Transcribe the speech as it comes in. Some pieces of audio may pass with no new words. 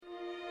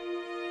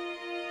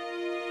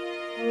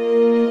Don't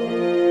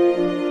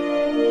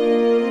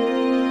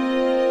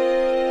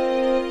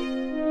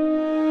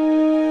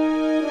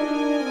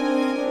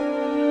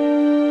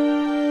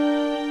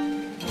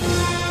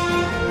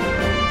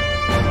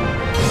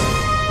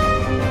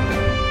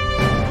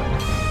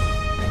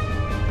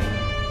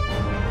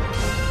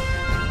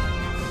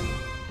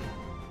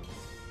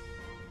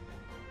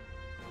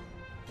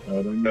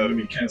give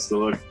me a chance to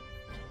look.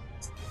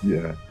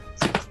 Yeah.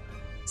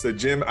 So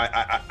Jim,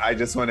 I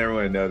just want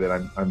everyone to know that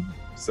I'm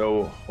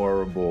so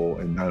horrible,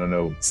 and I don't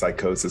know,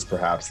 psychosis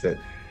perhaps, that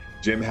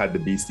Jim had the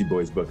Beastie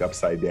Boys book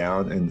upside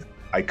down, and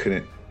I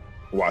couldn't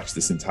watch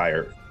this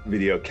entire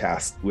video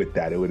cast with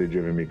that. It would have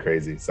driven me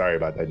crazy. Sorry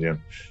about that,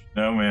 Jim.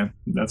 No, man,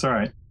 that's all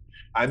right.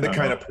 I'm the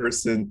kind of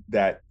person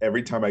that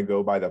every time I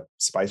go by the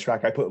Spice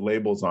Rack, I put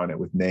labels on it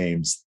with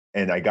names,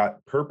 and I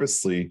got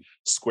purposely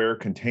square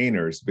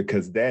containers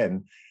because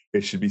then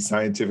it should be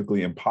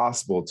scientifically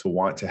impossible to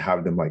want to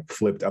have them like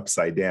flipped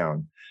upside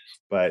down.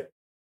 But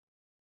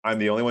I'm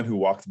the only one who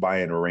walks by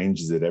and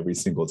arranges it every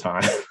single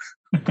time.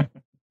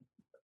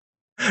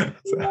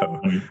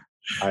 So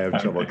I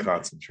have trouble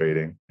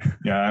concentrating.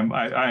 Yeah,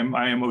 I am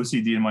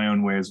OCD in my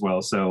own way as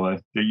well. So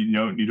you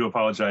don't need to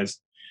apologize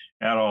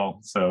at all.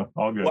 So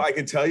all good. Well, I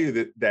can tell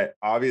you that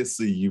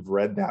obviously you've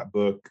read that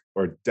book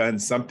or done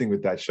something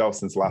with that shelf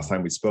since last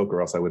time we spoke, or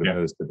else I would have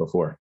noticed it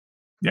before.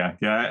 Yeah.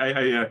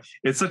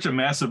 It's such a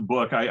massive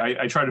book.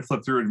 I try to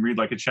flip through it and read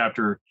like a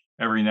chapter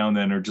every now and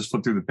then, or just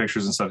flip through the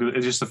pictures and stuff.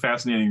 It's just a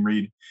fascinating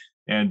read.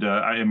 And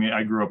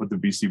I grew up with the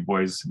Beastie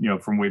Boys,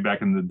 from way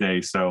back in the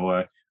day.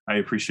 So I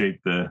appreciate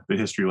the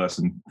history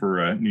lesson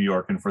for New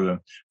York and for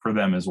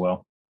them as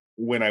well.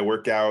 When I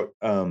work out,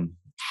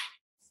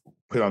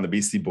 put on the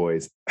Beastie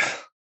Boys,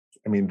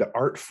 I mean, the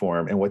art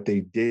form and what they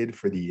did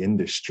for the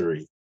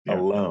industry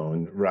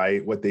alone,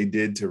 right? What they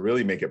did to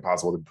really make it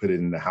possible to put it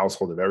in the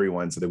household of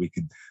everyone so that we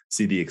could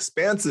see the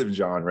expansive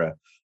genre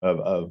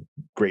of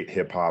great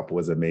hip hop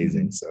was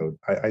amazing. Mm-hmm.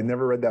 So I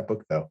never read that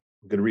book though.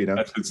 Good read, huh?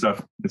 That's good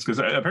stuff. It's because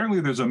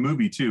apparently there's a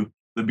movie too,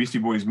 the Beastie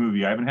Boys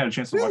movie. I haven't had a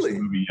chance to watch the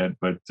movie yet,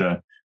 but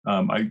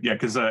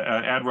because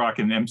Ad Rock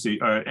and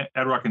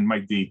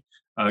Mike D,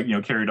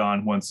 carried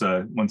on once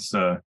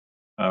Yauk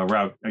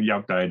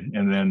died,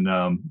 and then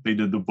they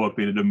did the book,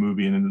 they did a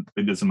movie, and then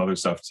they did some other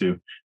stuff too,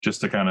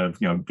 just to kind of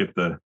get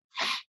the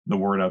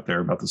word out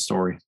there about the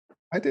story.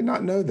 I did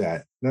not know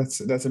that.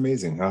 That's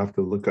amazing. I'll have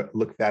to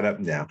look that up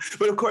now.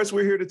 But of course,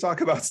 we're here to talk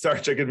about Star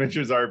Trek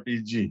Adventures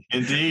RPG.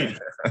 Indeed.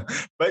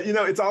 But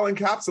it's all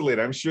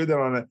encapsulated. I'm sure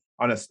that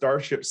on a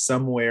starship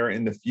somewhere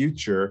in the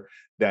future,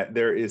 that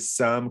there is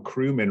some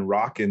crewman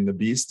rocking the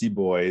Beastie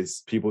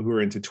Boys, people who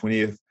are into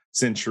 20th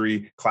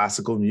century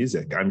classical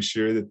music. I'm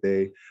sure that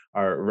they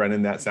are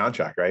running that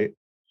soundtrack, right?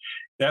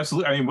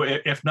 Absolutely. I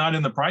mean, if not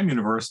in the Prime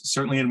universe,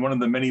 certainly in one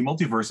of the many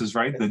multiverses,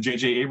 right? The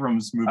J.J.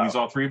 Abrams movies,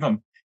 all three of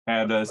them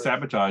had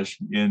Sabotage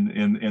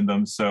in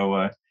them.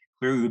 So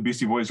clearly the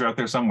Beastie Boys are out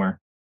there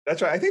somewhere.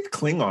 That's right. I think the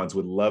Klingons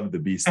would love the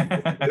Beastie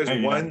Boys.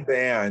 There's one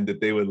band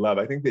that they would love.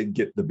 I think they'd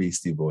get the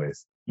Beastie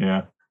Boys.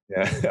 Yeah.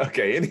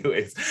 Okay.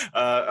 Anyways,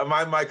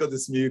 I'm Michael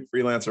Dismuke,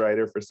 freelance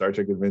writer for Star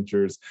Trek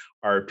Adventures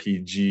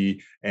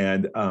RPG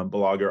and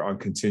blogger on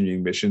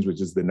Continuing Missions, which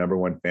is the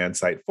 #1 fan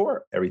site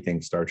for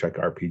everything Star Trek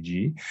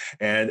RPG.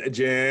 And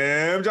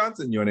Jim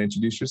Johnson, you want to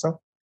introduce yourself?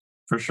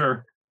 For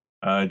sure.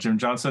 Jim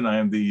Johnson. I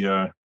am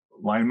the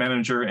line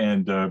manager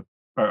and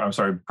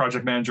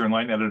project manager and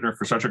line editor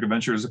for Star Trek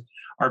Adventures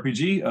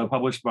RPG,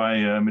 published by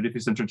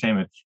Modiphius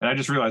Entertainment. And I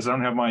just realized I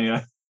don't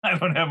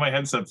have my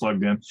headset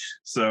plugged in,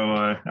 so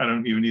I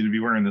don't even need to be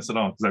wearing this at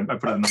all because I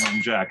put it in the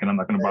wrong jack, and I'm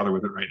not going to bother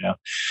with it right now.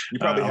 You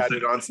probably had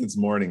it on since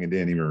morning and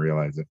didn't even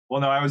realize it.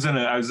 Well, no, I was in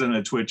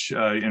a Twitch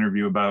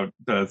interview about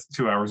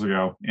 2 hours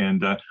ago,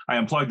 and I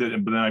unplugged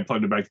it, but then I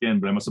plugged it back in,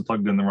 but I must have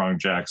plugged in the wrong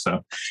jack.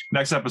 So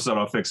next episode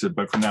I'll fix it,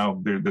 but for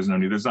now there's no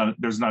need.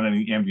 There's not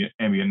any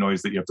ambient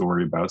noise that you have to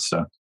worry about,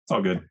 so it's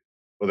all good.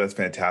 Well, that's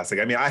fantastic.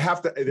 I mean, I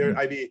have to.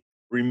 I'd be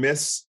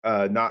remiss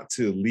not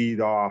to lead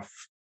off,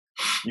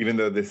 even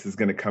though this is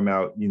going to come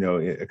out,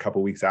 a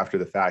couple weeks after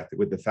the fact,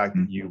 with the fact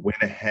that you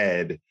went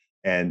ahead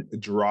and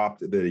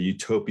dropped the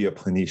Utopia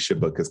Planitia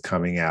book is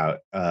coming out.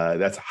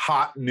 That's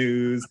hot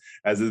news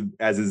as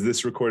is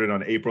this recorded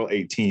on April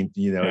 18th.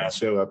 It'll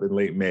show up in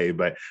late May.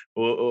 But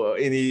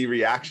any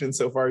reaction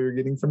so far you're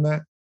getting from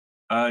that?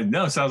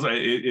 No, it sounds like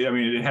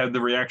it had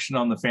the reaction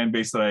on the fan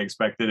base that I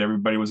expected.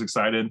 Everybody was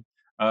excited.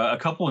 A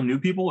couple of new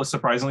people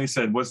surprisingly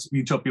said, "What's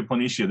Utopia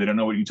Planitia?" They don't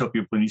know what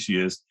Utopia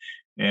Planitia is,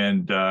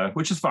 and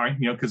which is fine,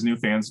 because new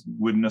fans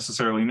wouldn't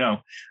necessarily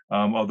know.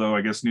 Although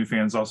I guess new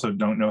fans also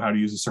don't know how to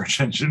use a search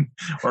engine,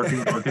 or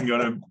can go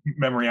to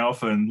Memory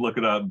Alpha and look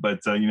it up. But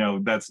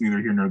that's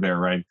neither here nor there,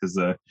 right? Because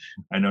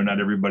I know not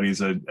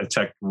everybody's a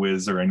tech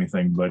whiz or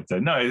anything. But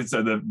no, it's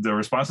the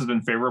response has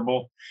been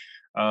favorable.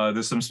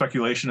 There's some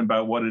speculation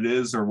about what it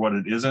is or what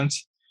it isn't.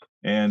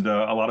 And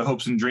a lot of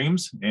hopes and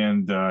dreams,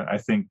 and I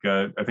think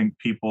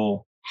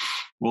people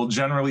will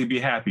generally be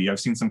happy. I've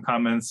seen some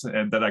comments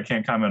that I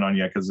can't comment on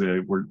yet because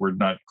we're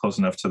not close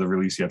enough to the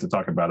release yet to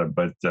talk about it.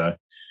 But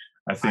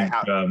I think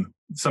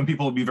some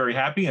people will be very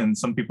happy and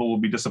some people will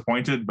be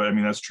disappointed, but I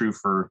mean, that's true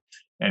for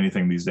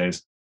anything these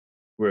days.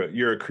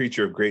 You're a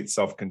creature of great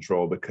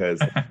self-control because,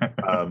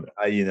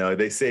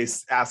 they say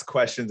ask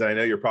questions. And I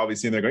know you're probably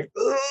sitting there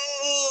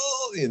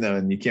going,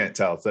 and you can't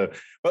tell. So,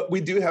 but we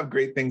do have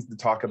great things to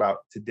talk about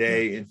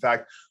today. In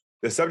fact,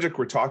 the subject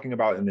we're talking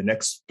about in the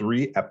next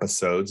 3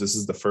 episodes, this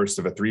is the first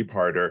of a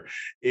 3-parter,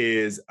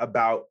 is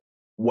about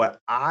what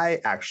I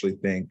actually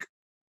think.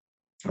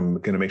 I'm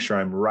going to make sure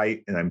I'm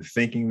right. And I'm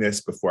thinking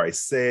this before I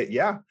say it.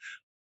 Yeah.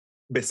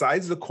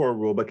 Besides the core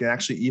rulebook, and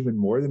actually even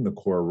more than the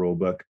core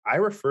rulebook, I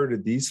refer to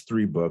these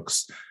 3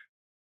 books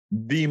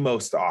the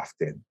most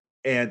often.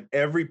 And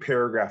every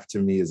paragraph to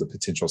me is a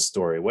potential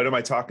story. What am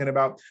I talking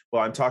about?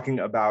 Well, I'm talking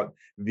about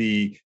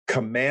the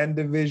command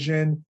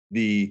division,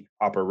 the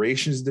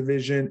operations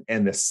division,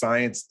 and the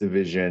science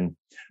division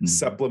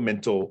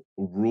supplemental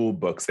rule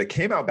books that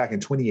came out back in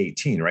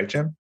 2018, right,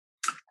 Jim?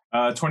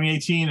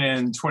 2018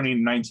 and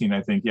 2019,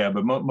 I think. Yeah,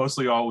 but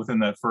mostly all within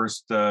that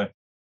first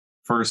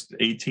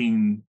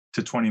 18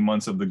 to 20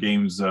 months of the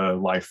game's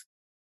life.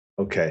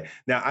 Okay.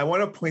 Now I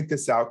want to point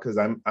this out because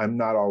I'm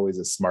not always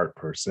a smart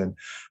person,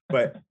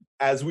 but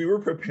as we were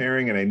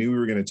preparing and I knew we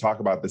were going to talk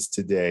about this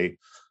today,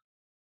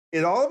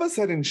 it all of a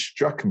sudden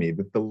struck me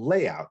that the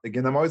layout,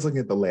 again, I'm always looking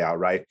at the layout,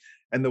 right?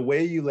 And the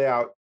way you lay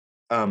out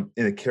in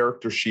a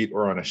character sheet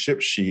or on a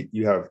ship sheet,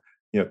 you have,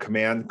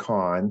 command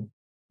con,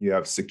 you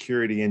have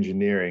security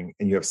engineering,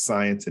 and you have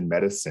science and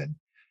medicine.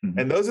 Mm-hmm.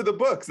 And those are the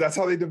books. That's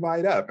how they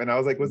divide up. And I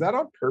was like, was that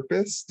on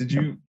purpose? Did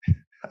you?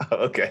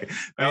 Okay.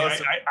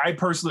 I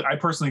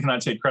personally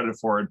cannot take credit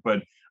for it,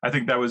 but I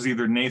think that was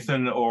either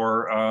Nathan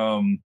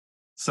or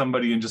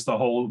somebody in just the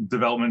whole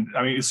development.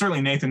 I mean,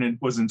 certainly Nathan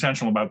was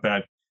intentional about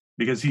that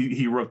because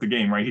he wrote the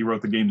game, right? He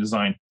wrote the game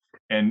design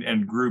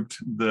and grouped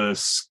the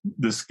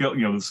skill,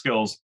 the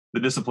skills, the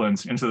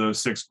disciplines into those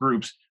 6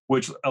 groups,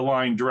 which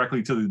align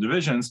directly to the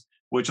divisions,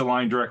 which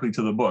align directly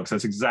to the books.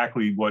 That's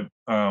exactly what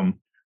the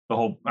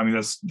whole. I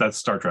mean, that's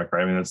Star Trek,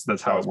 right? I mean,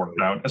 that's how it worked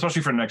out,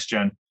 especially for next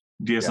gen.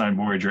 DS9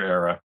 Voyager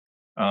era.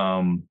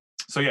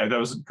 So yeah, that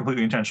was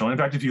completely intentional. In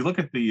fact, if you look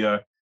at the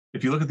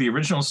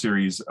original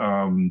series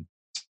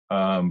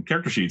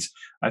character sheets,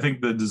 I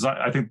think the design,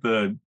 I think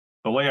the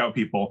layout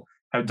people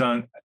have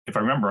done, if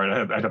I remember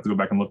right, I'd have to go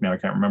back and look now. I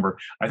can't remember.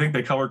 I think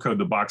they color code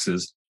the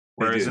boxes,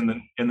 whereas in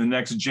the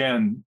next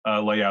gen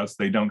layouts,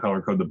 they don't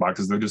color code the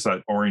boxes. They're just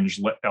that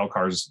orange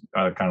LCARS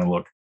kind of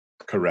look.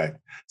 Correct.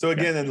 So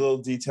again, a little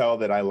detail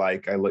that I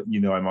like,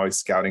 I'm always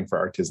scouting for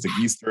artistic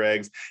Easter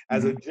eggs.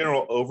 As a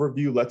general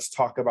overview, let's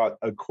talk about,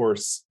 of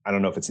course, I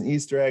don't know if it's an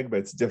Easter egg, but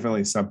it's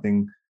definitely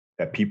something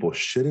that people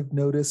should have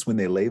noticed when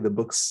they lay the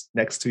books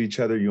next to each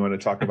other. You want to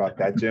talk about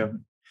that,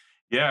 Jim?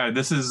 Yeah,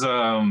 this is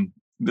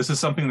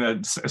something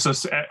that, so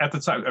at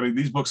the time, I mean,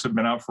 these books have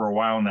been out for a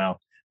while now.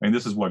 I mean,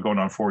 this is going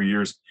on 4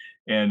 years.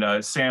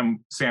 And Sam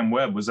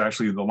Webb was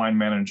actually the line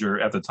manager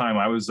at the time.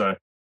 I was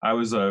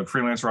a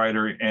freelance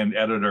writer and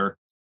editor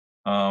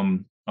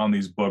on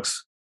these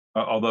books,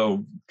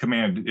 although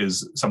Command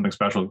is something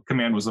special.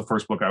 Command was the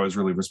first book I was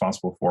really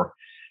responsible for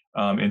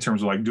in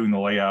terms of like doing the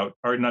layout,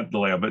 or not the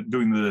layout, but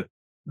doing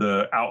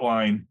the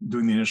outline,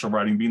 doing the initial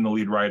writing, being the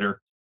lead writer,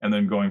 and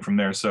then going from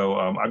there. So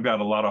I've got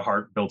a lot of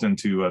heart built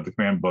into the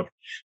Command book.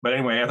 But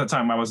anyway, at the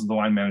time, I wasn't the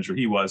line manager.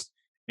 He was.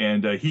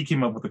 And he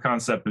came up with the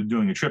concept of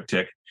doing a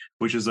triptych,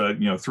 which is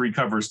 3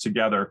 covers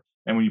together.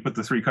 And when you put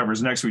the 3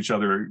 covers next to each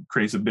other, it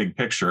creates a big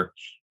picture.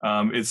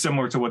 It's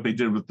similar to what they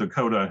did with the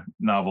Coda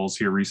novels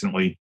here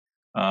recently.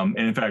 And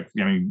in fact,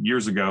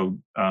 years ago,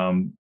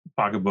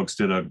 Pocket Books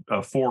did a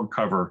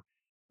 4-cover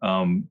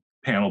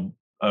panel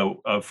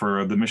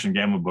for the Mission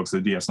Gamma books, the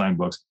DS9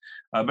 books.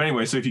 But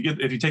anyway, so if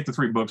you take the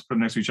 3 books, put them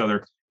next to each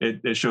other,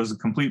 it shows a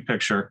complete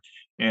picture.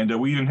 And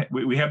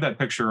we have that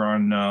picture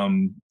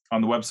on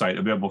the website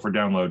available for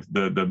download,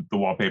 the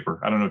wallpaper.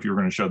 I don't know if you were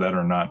going to show that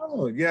or not.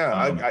 Oh yeah,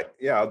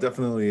 I'll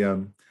definitely.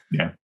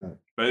 Yeah,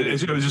 but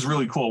it was just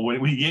really cool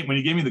when he gave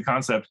me the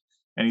concept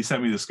and he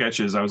sent me the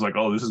sketches. I was like,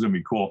 oh, this is going to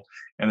be cool.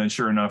 And then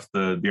sure enough,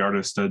 the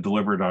artist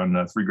delivered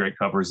on 3 great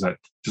covers that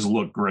just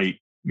look great,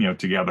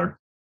 together.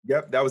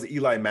 Yep, that was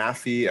Eli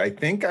Maffey.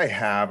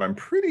 I'm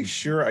pretty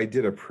sure I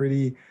did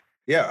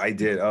Yeah, I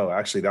did. Oh,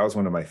 actually, that was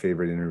one of my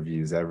favorite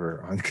interviews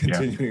ever on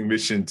Continuing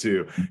Mission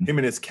 2. Him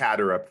and his cat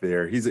are up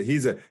there. He's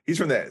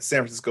from the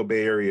San Francisco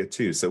Bay Area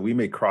too, so we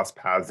may cross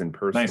paths in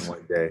person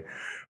one day.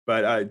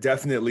 But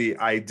definitely,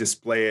 I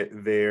display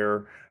it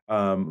there.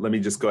 Let me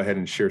just go ahead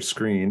and share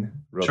screen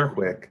real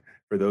quick.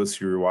 For those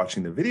who are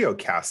watching the video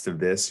cast of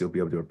this, you'll be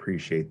able to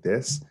appreciate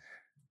this.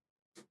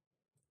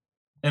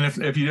 And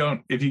if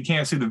you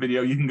can't see the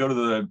video, you can go to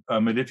the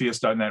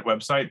Modiphius.net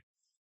website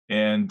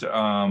and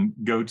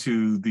go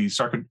to the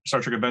Star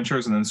Trek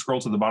Adventures and then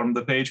scroll to the bottom of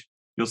the page.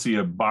 You'll see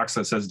a box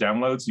that says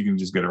downloads. You can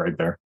just get it right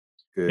there.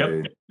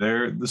 Good. Yep.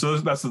 There. So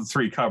that's the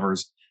 3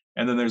 covers.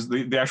 And then there's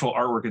the actual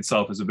artwork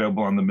itself is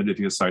available on the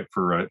Modiphius site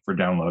for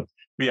download.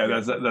 But yeah,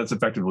 that's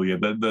effectively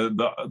it.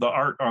 The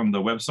art on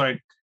the website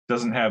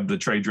doesn't have the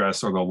trade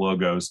dress or the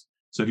logos.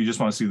 So if you just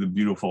want to see the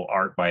beautiful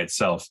art by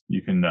itself,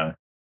 you can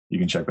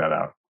check that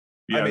out.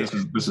 Yeah,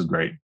 this is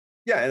great.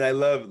 Yeah, and I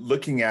love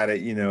looking at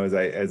it,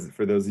 as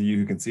for those of you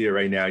who can see it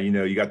right now,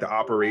 you got the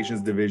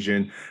operations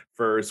division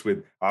first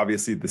with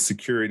obviously the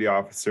security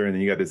officer, and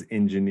then you got this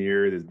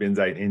engineer, this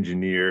Benzite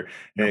engineer,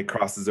 and it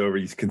crosses over.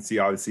 You can see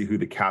obviously who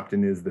the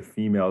captain is, the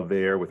female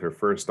there with her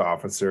first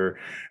officer,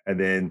 and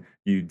then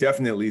you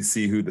definitely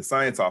see who the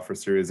science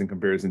officer is in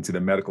comparison to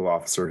the medical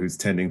officer who's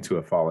tending to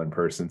a fallen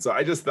person. So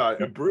I just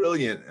thought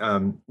brilliant,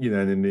 and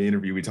in the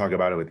interview we talk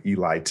about it with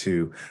Eli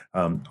too,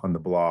 on the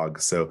blog.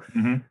 So.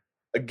 Mm-hmm.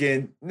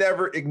 Again,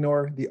 never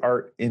ignore the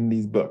art in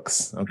these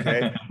books,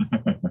 okay?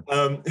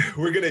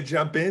 We're going to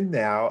jump in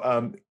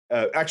now.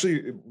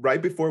 Actually,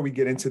 right before we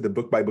get into the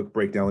book-by-book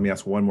breakdown, let me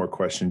ask one more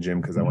question, Jim,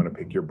 because I want to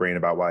pick your brain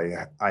about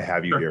why I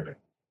have you here.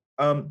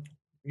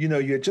 You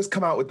had just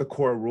come out with the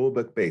core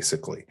rulebook,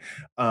 basically.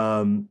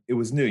 It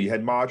was new. You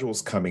had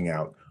modules coming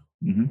out.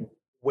 Mm-hmm.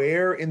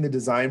 Where in the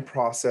design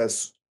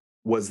process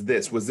was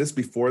this? Was this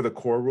before the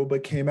core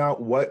rulebook came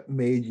out? What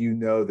made you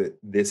know that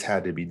this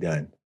had to be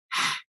done?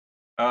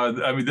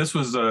 This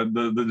was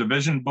the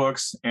division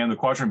books and the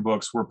quadrant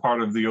books were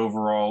part of the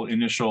overall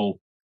initial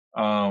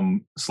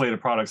slate of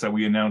products that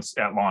we announced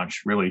at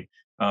launch. Really,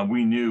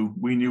 we knew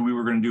we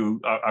were going to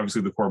do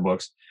obviously the core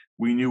books.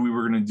 We knew we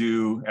were going to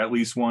do at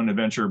least one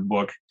adventure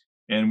book,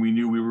 and we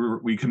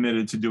knew we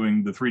committed to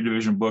doing the 3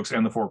 division books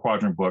and the 4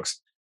 quadrant books.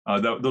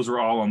 Those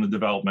were all on the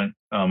development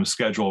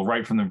schedule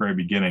right from the very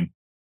beginning.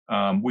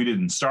 We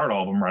didn't start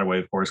all of them right away,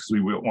 of course,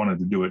 because we wanted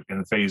to do it in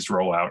a phased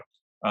rollout.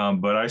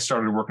 But I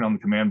started working on the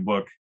command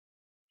book.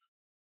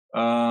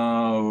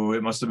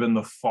 It must have been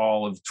the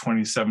fall of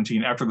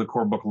 2017 after the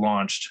core book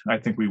launched. I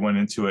think we went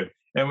into it,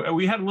 and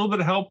we had a little bit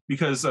of help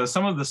because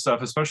some of the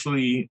stuff,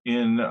 especially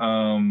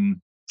in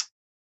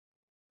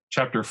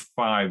chapter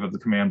 5 of the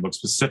command book,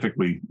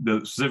 specifically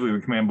the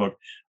command book,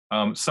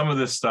 some of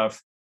this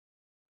stuff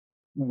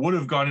would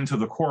have gone into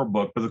the core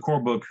book, but the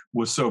core book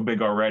was so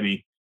big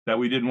already that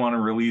we didn't want to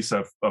release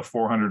a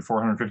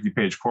 450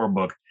 page core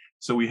book.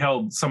 So we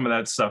held some of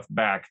that stuff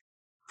back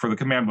for the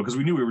command book because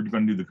we knew we were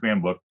going to do the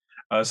command book.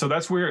 So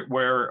that's where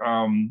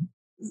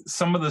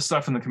some of the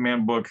stuff in the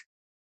command book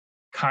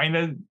kind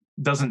of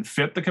doesn't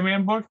fit the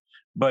command book,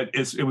 but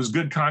it was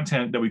good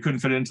content that we couldn't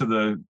fit into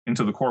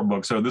the core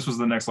book. So this was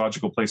the next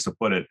logical place to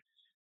put it.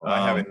 Well,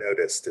 I haven't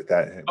noticed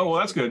that. Oh, well,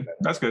 that's good.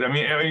 That's good. I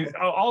mean,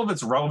 all of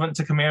it's relevant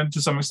to command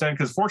to some extent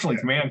because fortunately,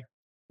 command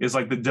is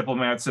like the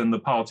diplomats and the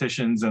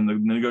politicians and the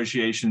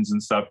negotiations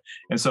and stuff.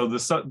 And so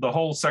the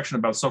whole section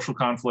about social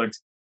conflict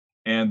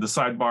and the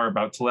sidebar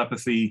about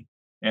telepathy,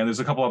 and there's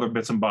a couple other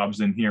bits and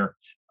bobs in here,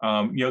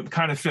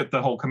 kind of fit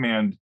the whole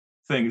command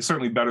thing. It's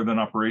certainly better than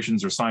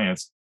operations or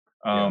science.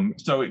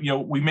 So,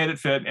 we made it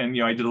fit, and,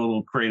 I did a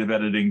little creative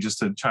editing just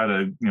to try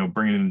to,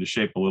 bring it into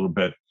shape a little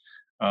bit.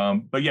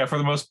 But yeah, for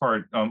the most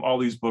part, all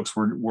these books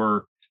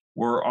were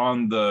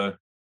on the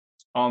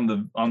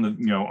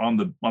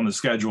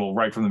schedule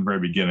right from the very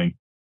beginning.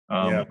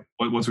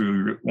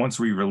 Once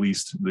we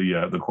released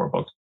the core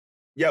book.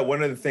 Yeah,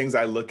 one of the things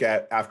I look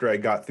at after I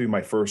got through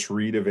my first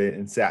read of it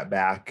and sat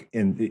back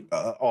and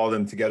all of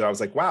them together, I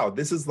was like, wow,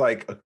 this is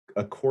like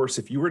a course.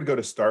 If you were to go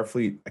to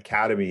Starfleet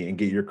Academy and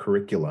get your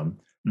curriculum,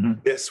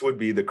 this would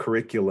be the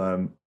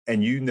curriculum.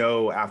 And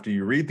after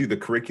you read through the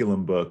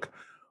curriculum book,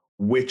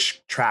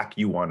 which track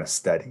you want to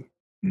study.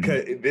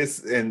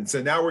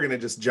 So now we're going to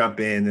just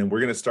jump in and we're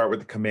going to start with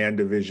the command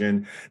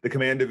division. The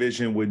command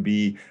division would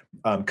be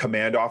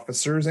command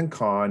officers and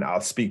con.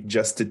 I'll speak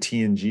just to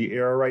TNG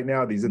era right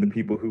now. These are the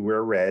people who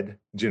wear red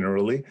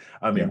generally.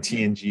 In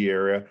TNG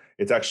era,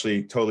 it's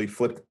actually totally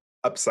flipped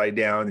upside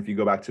down if you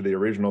go back to the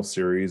original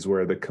series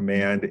where the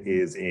command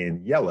is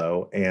in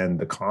yellow and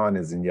the con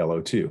is in yellow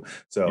too.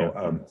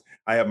 So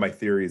I have my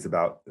theories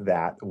about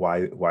that,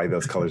 why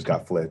those colors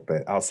got flipped,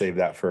 but I'll save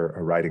that for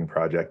a writing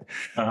project.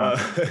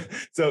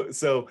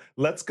 So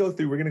let's go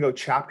through. We're going to go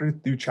chapter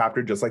through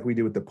chapter, just like we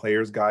did with the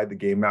Player's Guide, the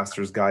Game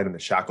Master's Guide, and the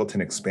Shackleton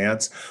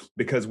Expanse,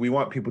 because we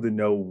want people to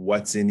know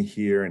what's in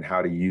here and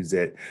how to use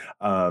it,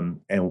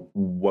 and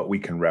what we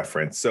can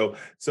reference. So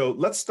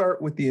let's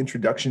start with the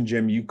introduction,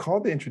 Jim. You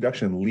called the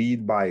introduction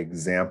 "Lead by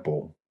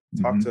Example."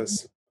 Talk to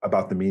us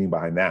about the meaning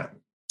behind that.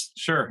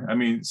 Sure. I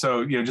mean,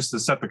 so just to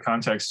set the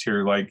context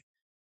here, like,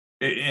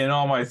 in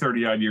all my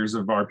 30-odd years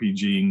of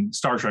RPGing,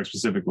 Star Trek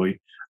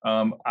specifically,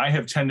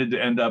 I've ended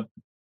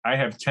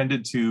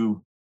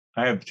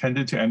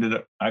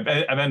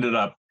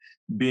up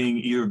being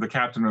either the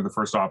captain or the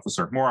first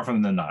officer, more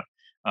often than not.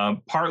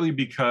 Partly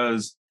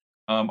because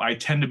I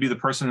tend to be the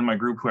person in my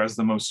group who has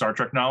the most Star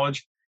Trek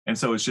knowledge, and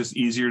so it's just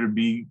easier to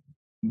be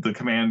the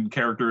command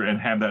character and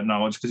have that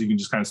knowledge because you can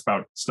just kind of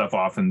spout stuff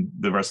off, and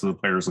the rest of the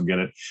players will get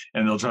it,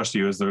 and they'll trust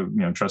you as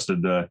the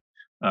trusted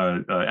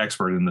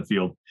expert in the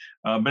field.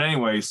 But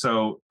anyway,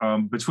 so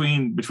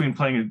between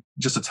playing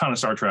just a ton of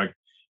Star Trek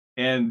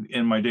and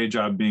in my day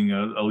job being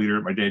a leader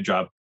at my day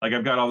job, like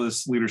I've got all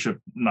this leadership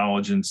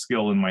knowledge and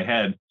skill in my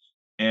head,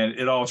 and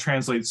it all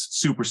translates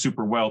super,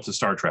 super well to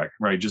Star Trek,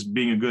 right? Just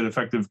being a good,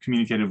 effective,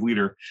 communicative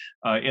leader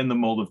in the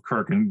mold of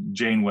Kirk and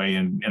Janeway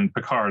and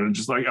Picard, and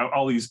just like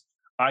all these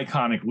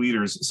iconic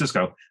leaders,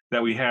 Cisco,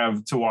 that we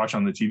have to watch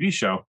on the TV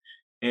show.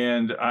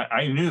 And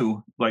I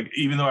knew, like,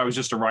 even though I was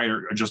just a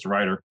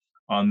writer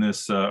on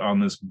this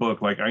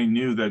book, like I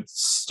knew that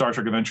Star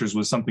Trek Adventures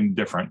was something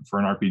different for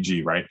an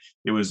RPG, right?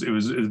 It was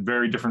a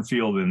very different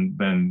feel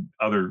than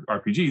other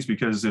RPGs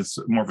because it's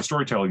more of a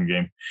storytelling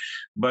game.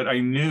 But I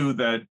knew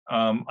that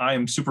I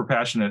am super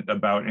passionate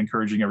about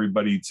encouraging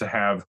everybody to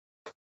have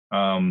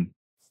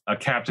a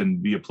captain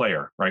be a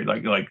player, right?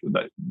 Like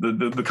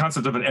the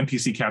concept of an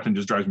NPC captain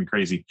just drives me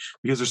crazy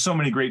because there's so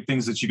many great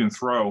things that you can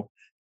throw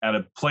at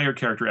a player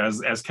character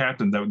as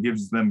captain that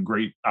gives them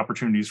great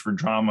opportunities for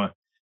drama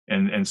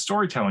and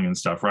storytelling and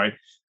stuff, right?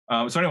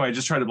 So anyway, I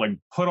just try to like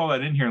put all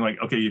that in here. Like,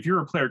 okay, if you're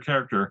a player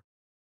character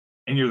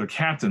and you're the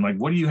captain, like,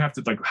 what do you have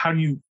to, like, how do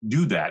you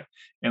do that?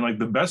 And like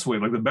the best way,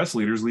 like the best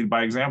leaders lead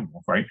by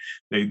example, right?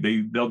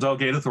 They'll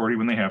delegate authority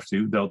when they have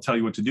to. They'll tell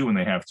you what to do when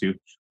they have to.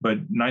 But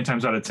 9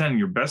 times out of 10,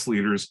 your best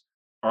leaders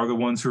are the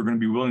ones who are going to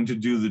be willing to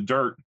do the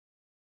dirt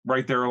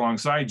right there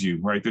alongside you,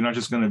 right? They're not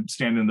just going to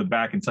stand in the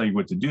back and tell you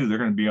what to do. They're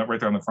going to be right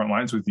there on the front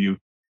lines with you,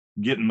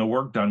 getting the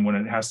work done when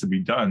it has to be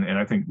done. And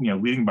I think,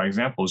 leading by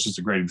example is just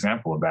a great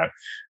example of that.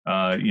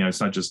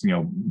 It's not just,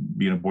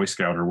 being a Boy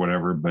Scout or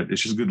whatever, but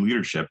it's just good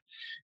leadership.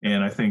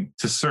 And I think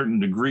to a certain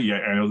degree,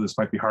 I know this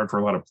might be hard for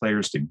a lot of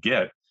players to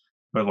get,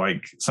 but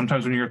like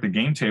sometimes when you're at the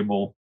game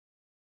table,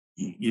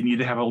 you need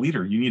to have a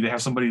leader. You need to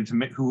have somebody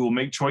who will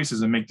make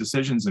choices and make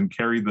decisions and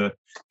carry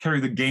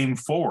the game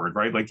forward,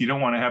 right? Like you don't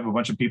want to have a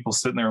bunch of people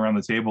sitting there around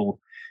the table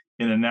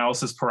in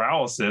analysis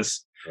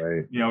paralysis,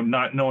 right?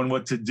 Not knowing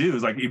what to do.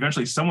 It's like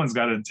eventually someone's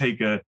got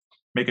to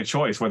make a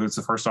choice, whether it's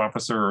the first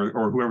officer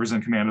or whoever's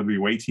in command of the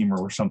away team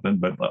or something.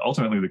 But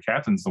ultimately, the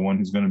captain's the one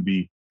who's going to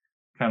be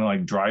kind of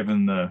like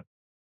driving the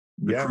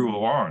crew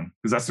along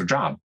because that's their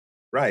job.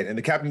 Right. And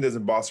the captain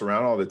doesn't boss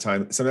around all the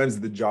time. Sometimes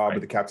the job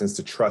of the captain is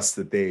to trust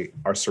that they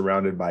are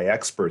surrounded by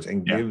experts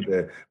and give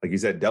like you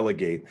said,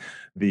 delegate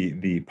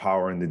the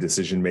power and the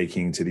decision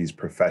making to these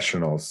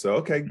professionals. So,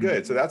 okay,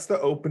 good. So that's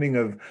the opening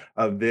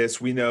of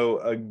this. We know,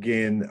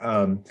 again,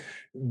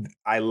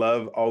 I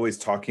love always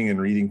talking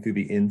and reading through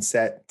the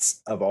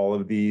insets of all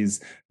of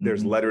these.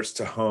 There's letters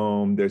to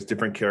home, there's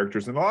different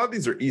characters, and a lot of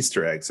these are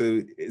Easter eggs.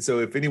 So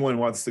if anyone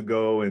wants to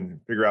go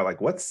and figure out like,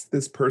 what's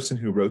this person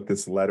who wrote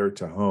this letter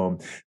to home,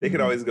 they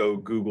could always go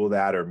Google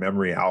that or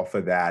Memory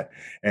Alpha that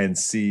and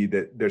see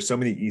that there's so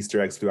many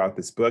Easter eggs throughout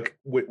this book.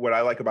 What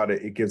I like about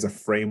it, it gives a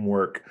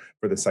framework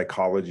for the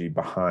psychology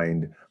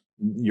behind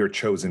your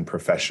chosen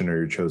profession or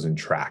your chosen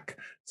track.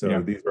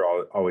 So these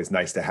are always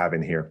nice to have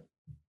in here.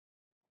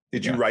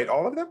 Did you write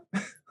all of them?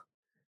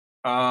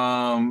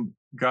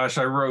 Gosh,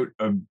 I wrote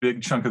a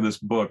big chunk of this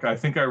book. I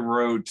think I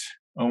wrote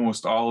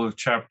almost all of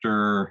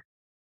chapter,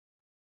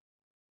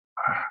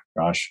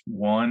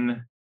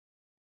 1,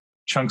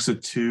 chunks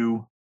of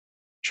 2,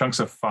 chunks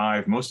of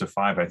 5, most of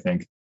 5, I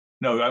think.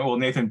 No, well,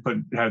 Nathan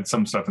had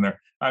some stuff in there.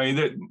 I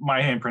mean,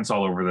 my handprint's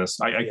all over this.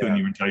 I couldn't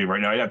even tell you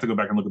right now. I have to go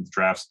back and look at the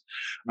drafts.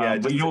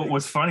 But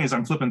what's funny is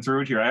I'm flipping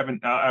through it here.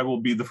 I will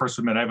be the first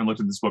to admit I haven't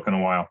looked at this book in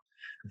a while.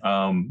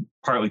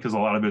 Partly because a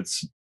lot of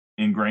it's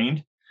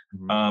ingrained,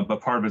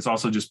 but part of it's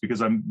also just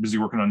because I'm busy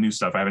working on new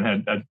stuff. I haven't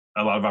had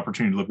a lot of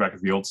opportunity to look back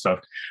at the old stuff.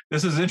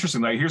 This is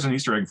interesting. Like, here's an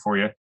Easter egg for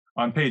you.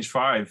 On page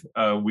 5,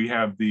 we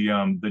have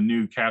the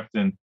new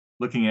captain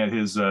looking at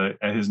his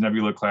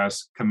Nebula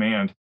class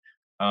command.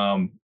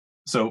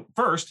 So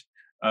first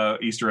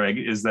Easter egg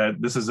is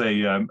that this is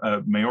a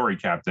Maori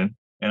captain.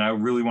 And I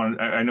really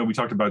I know we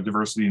talked about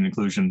diversity and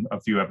inclusion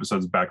a few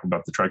episodes back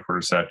about the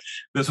tricorder set.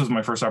 This was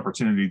my first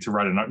opportunity to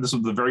write this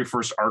was the very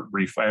first art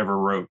brief I ever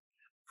wrote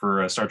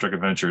for Star Trek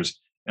Adventures.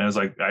 And I was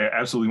like, I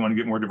absolutely want to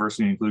get more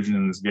diversity and inclusion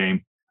in this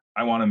game.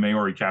 I want a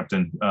Maori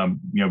captain,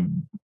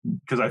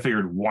 because I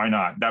figured, why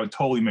not? That would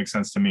totally make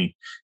sense to me.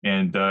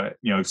 And,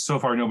 so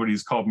far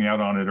nobody's called me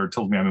out on it or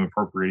told me I'm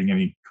appropriating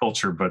any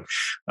culture. But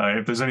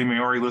if there's any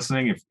Maori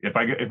listening, if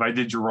I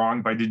did you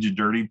wrong, if I did you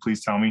dirty,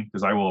 please tell me,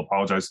 because I will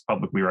apologize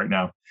publicly right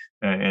now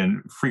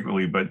and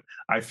frequently. But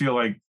I feel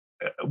like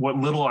what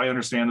little I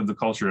understand of the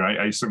culture,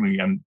 I certainly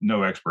am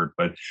no expert,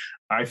 but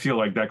I feel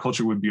like that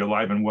culture would be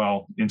alive and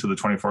well into the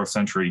 24th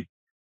century.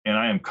 And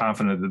I am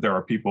confident that there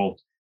are people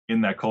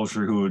in that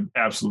culture who would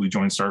absolutely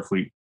join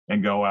Starfleet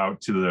and go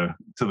out to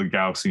the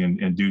galaxy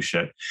and do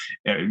shit,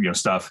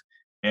 stuff.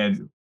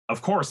 And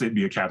of course they'd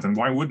be a captain.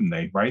 Why wouldn't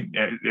they? Right?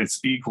 It's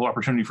equal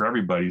opportunity for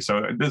everybody.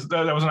 So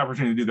that was an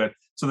opportunity to do that.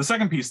 So the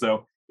second piece,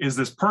 though, is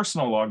this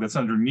personal log that's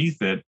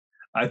underneath it.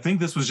 I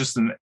think this was just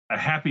a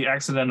happy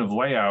accident of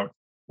layout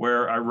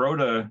where I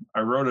wrote a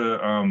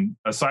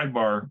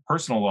sidebar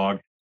personal log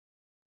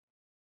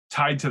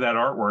tied to that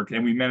artwork,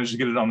 and we managed to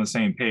get it on the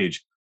same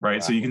page. Right. Wow.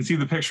 So you can see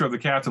the picture of the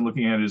captain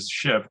looking at his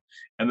ship.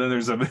 And then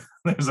there's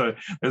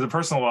a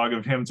personal log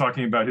of him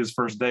talking about his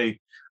first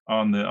day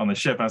on the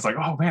ship. And I was like,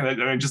 oh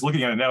man, just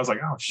looking at it now, I was like,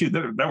 oh shoot,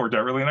 that worked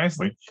out really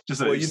nicely.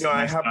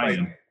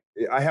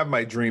 I have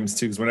my dreams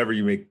too, because whenever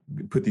you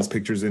put these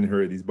pictures in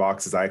here, these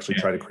boxes, I actually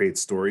try to create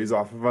stories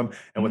off of them.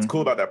 And what's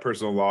cool about that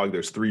personal log,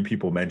 there's 3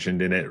 people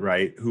mentioned in it,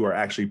 right, who are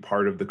actually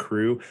part of the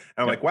crew. And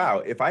I'm like, wow,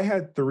 if I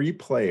had 3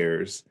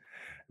 players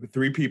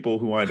three people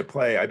who wanted to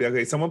play, I'd be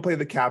okay, someone play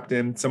the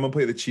captain, someone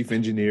play the chief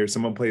engineer,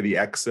 someone play the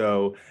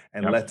XO,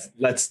 and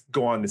let's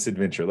go on this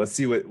adventure. Let's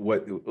see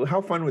what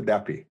how fun would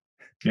that be?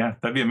 Yeah,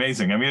 that'd be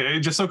amazing. I mean,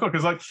 it's just so cool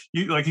because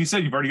like you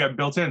said, you've already got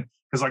built in.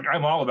 Because like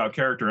I'm all about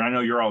character, and I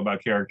know you're all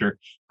about character.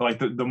 But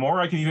like the more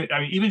I can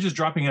even just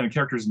dropping in a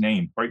character's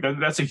name, right?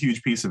 That's a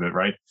huge piece of it,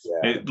 right?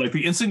 Yeah. Like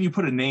the instant you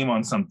put a name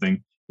on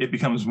something, it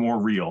becomes more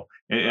real,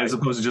 as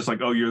opposed to just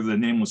like, oh, you're the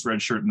nameless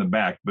red shirt in the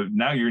back. But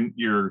now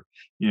you're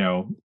you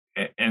know,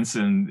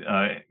 Ensign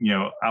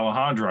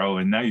Alejandro,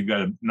 and now you've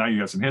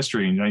got some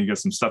history, and now you got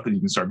some stuff that you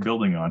can start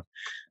building on.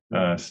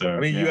 So I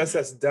mean,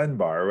 USS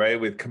Dunbar, right,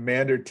 with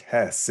Commander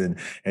Tess and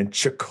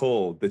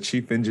Chakul, the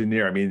chief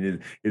engineer. I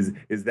mean,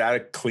 is that a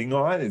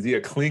Klingon? Is he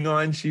a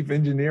Klingon chief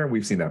engineer?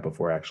 We've seen that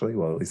before, actually.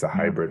 Well, at least a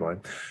hybrid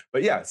one.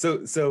 But yeah,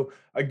 so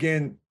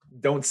again,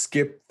 don't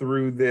skip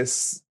through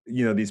this.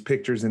 These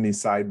pictures and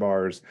these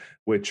sidebars,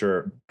 which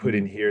are put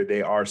in here,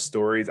 they are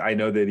stories. I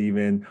know that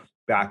even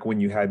back when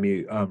you had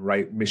me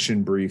write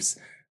mission briefs,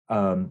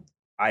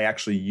 I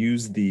actually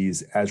use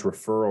these as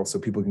referrals so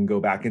people can go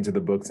back into the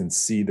books and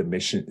see the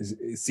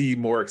mission, see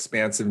more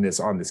expansiveness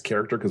on this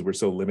character because we're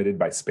so limited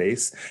by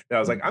space. And I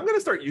was like, I'm going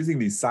to start using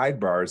these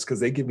sidebars because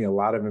they give me a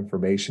lot of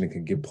information and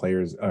can give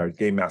players or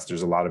game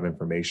masters a lot of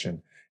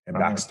information and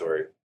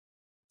backstory.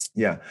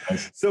 Yeah.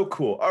 So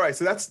cool. All right.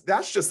 So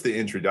that's just the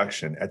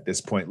introduction at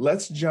this point.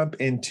 Let's jump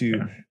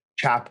into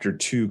chapter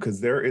 2, because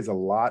there is a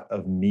lot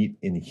of meat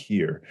in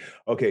here.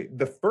 Okay,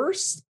 the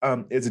first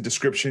is a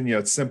description,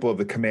 it's simple, of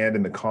the command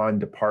and the con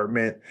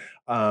department,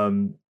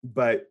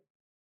 but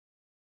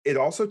it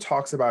also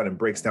talks about and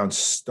breaks down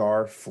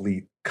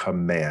Starfleet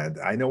Command.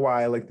 I know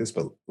why I like this,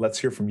 but let's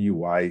hear from you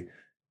why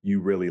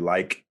you really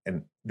like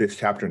this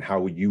chapter and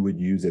how you would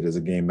use it as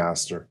a game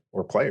master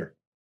or player.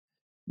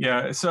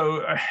 Yeah,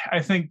 so I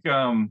think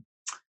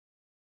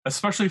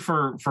especially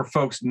for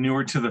folks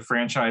newer to the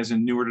franchise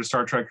and newer to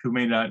Star Trek who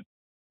may not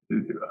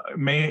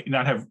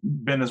have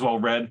been as well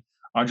read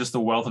on just the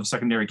wealth of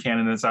secondary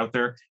canon that's out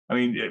there. I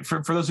mean,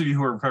 for those of you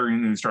who are very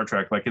new to Star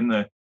Trek, like in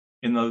the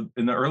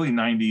early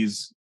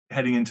 90s,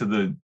 heading into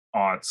the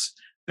aughts,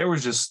 there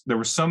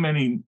were so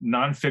many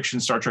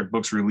nonfiction Star Trek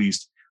books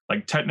released,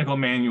 like technical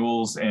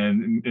manuals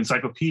and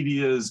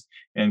encyclopedias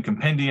and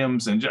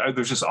compendiums, and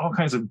there's just all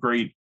kinds of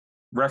great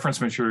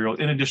reference material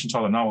in addition to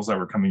all the novels that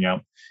were coming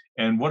out.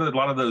 And what a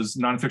lot of those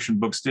nonfiction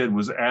books did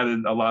was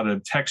added a lot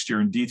of texture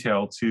and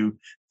detail to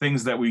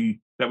things that we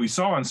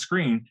saw on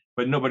screen,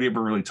 but nobody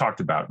ever really talked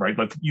about, right?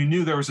 Like you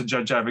knew there was a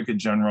Judge Advocate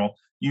General,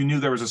 you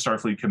knew there was a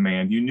Starfleet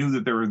Command, you knew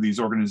that there were these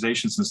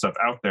organizations and stuff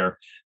out there,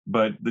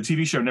 but the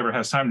TV show never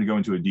has time to go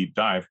into a deep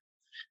dive.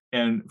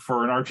 And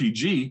for an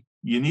RPG,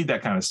 you need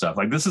that kind of stuff.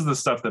 Like this is the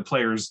stuff that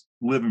players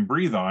live and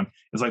breathe on.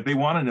 It's like they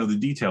want to know the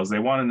details. They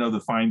want to know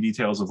the fine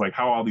details of like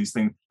how all these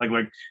things, like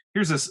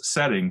here's this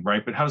setting,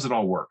 right? But how does it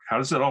all work? How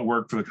does it all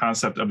work for the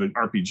concept of an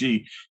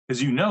RPG?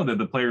 Because you know that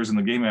the players and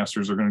the game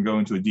masters are going to go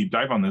into a deep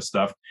dive on this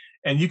stuff.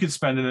 And you could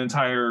spend an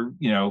entire,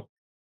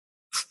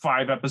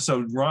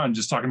 5-episode run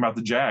just talking about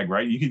the JAG,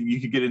 right? You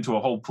could get into a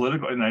whole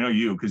political, and I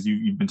know because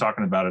you've been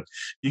talking about it.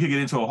 You could get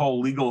into a whole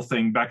legal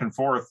thing back and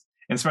forth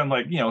and spend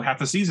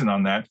half a season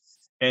on that.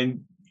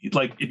 And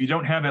like if you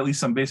don't have at least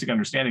some basic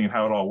understanding of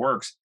how it all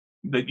works,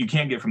 that you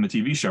can't get from the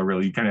TV show,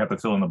 really, you kind of have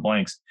to fill in the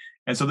blanks.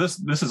 And so this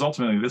is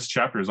ultimately, this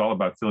chapter is all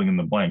about filling in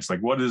the blanks. Like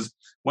what does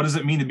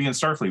it mean to be in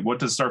Starfleet? What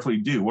does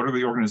Starfleet do? What are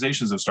the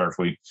organizations of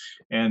Starfleet?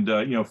 And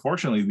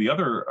fortunately,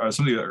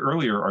 some of the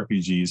earlier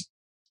RPGs,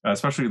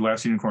 especially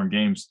Last Unicorn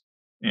Games,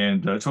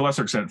 and to a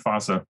lesser extent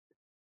FASA,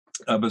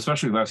 but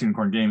especially Last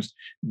Unicorn Games,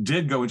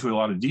 did go into a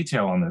lot of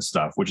detail on this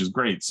stuff, which is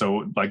great.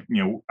 So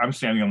I'm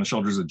standing on the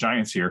shoulders of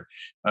giants here,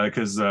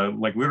 because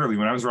literally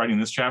when I was writing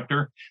this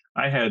chapter,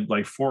 I had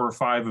like 4 or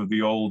 5 of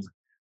the old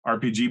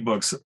RPG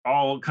books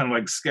all kind of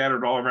like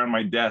scattered all around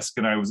my desk,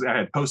 and I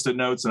had Post-it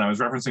notes and I was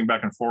referencing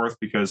back and forth,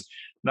 because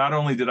not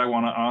only did I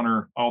want to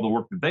honor all the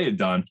work that they had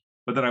done,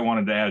 but then I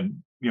wanted to add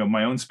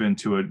my own spin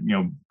to it,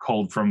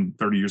 culled from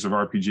 30 years of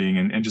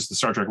RPGing and just the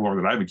Star Trek lore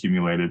that I've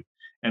accumulated.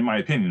 And my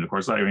opinion, of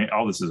course, I mean,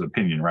 all this is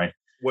opinion, right?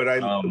 What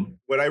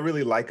I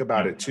really like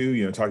about it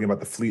too, talking about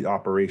the fleet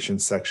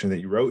operations section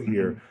that you wrote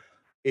here,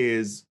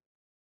 is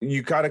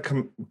you got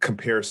to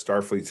compare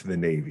Starfleet to the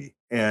Navy.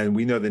 And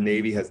we know the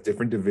Navy has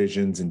different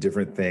divisions and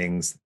different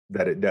things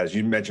that it does.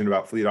 You mentioned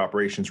about fleet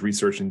operations,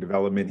 research and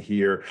development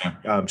here,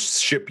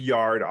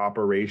 shipyard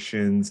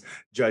operations,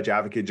 Judge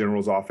Advocate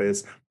General's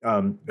office.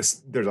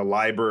 There's a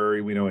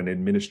library, we know, an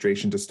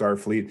administration to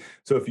Starfleet.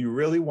 So if you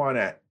really want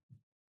to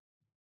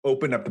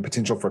open up the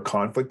potential for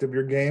conflict of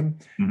your game,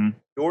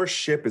 your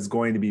ship is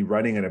going to be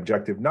running an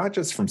objective, not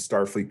just from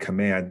Starfleet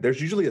Command.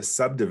 There's usually a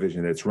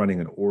subdivision that's running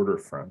an order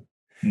from.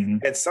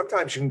 And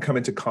sometimes you can come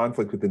into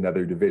conflict with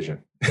another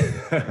division.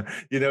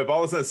 If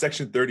all of a sudden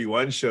Section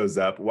 31 shows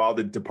up while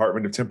the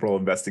Department of Temporal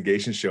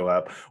Investigation show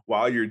up,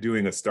 while you're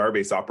doing a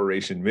Starbase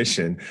operation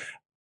mission,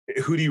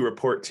 who do you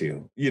report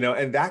to?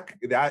 And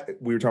that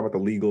we were talking about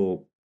the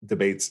legal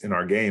debates in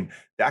our game,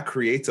 that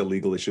creates a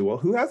legal issue. Well,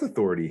 who has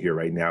authority here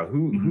right now?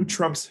 Who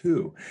trumps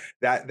who?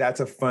 That's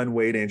a fun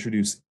way to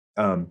introduce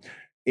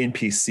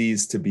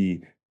NPCs to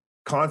be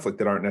conflict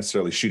that aren't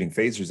necessarily shooting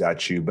phasers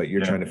at you, but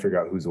you're trying to figure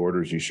out whose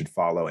orders you should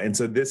follow. And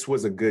so this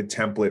was a good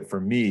template for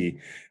me.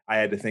 I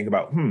had to think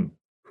about, who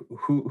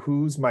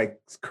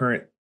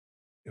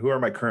are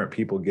my current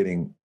people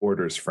getting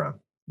orders from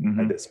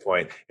at this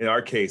point? In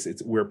our case,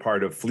 we're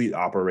part of fleet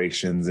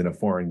operations in a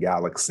foreign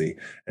galaxy.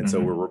 And so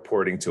we're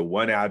reporting to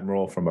one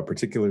admiral from a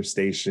particular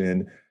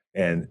station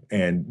and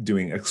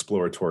doing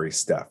exploratory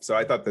stuff. So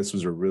I thought this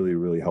was a really,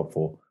 really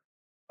helpful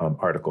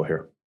article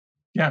here.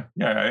 Yeah.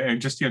 And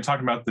just,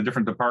 talking about the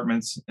different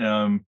departments,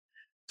 talking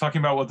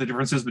about what the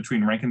difference is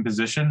between rank and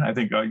position. I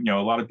think, a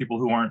lot of people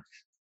who aren't,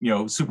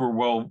 super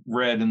well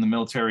read in the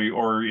military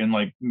or in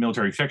like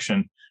military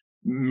fiction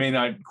may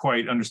not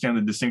quite understand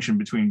the distinction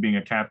between being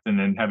a captain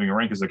and having a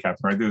rank as a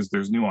captain, right?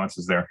 There's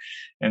nuances there.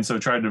 And so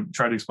tried to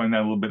explain that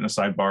a little bit in the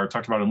sidebar,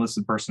 talked about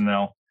enlisted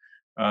personnel.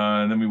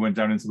 And then we went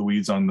down into the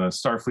weeds on the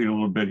Starfleet a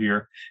little bit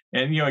here.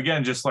 And,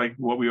 again, just like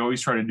what we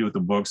always try to do with the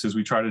books is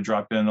we try to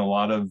drop in a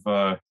lot of,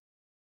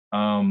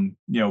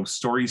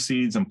 story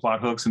seeds and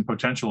plot hooks and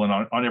potential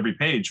and on every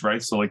page,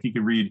 right? So like you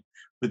could read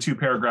the 2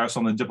 paragraphs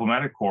on the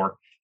diplomatic corps,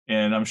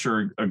 and I'm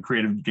sure a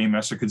creative game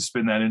master could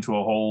spin that into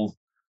a whole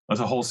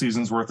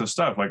season's worth of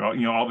stuff. Like,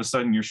 all of a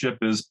sudden your ship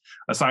is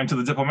assigned to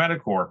the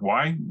diplomatic corps.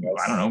 Why? Yes.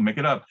 I don't know, make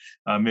it up.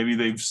 Maybe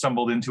they've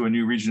stumbled into a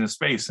new region of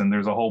space and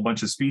there's a whole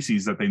bunch of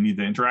species that they need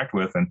to interact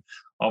with. And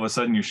all of a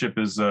sudden your ship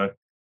is,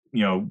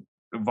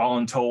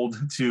 voluntold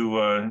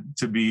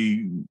to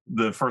be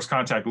the first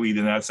contact lead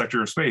in that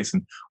sector of space.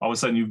 And all of a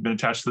sudden you've been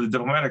attached to the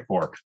diplomatic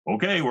corps.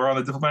 Okay, we're on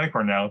the diplomatic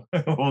corps now.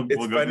 we'll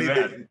go do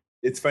that.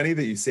 It's funny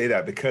that you say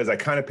that, because I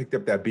kind of picked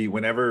up that beat.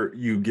 Whenever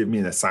you give me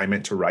an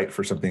assignment to write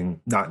for something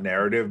not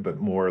narrative, but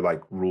more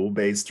like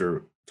rule-based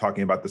or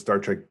talking about the Star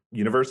Trek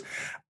universe,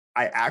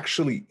 I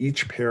actually,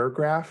 each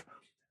paragraph,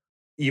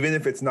 even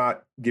if it's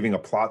not giving a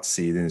plot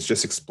seed and it's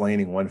just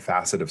explaining one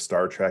facet of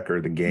Star Trek or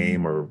the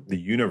game or the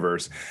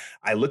universe,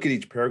 I look at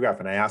each paragraph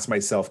and I ask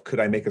myself, could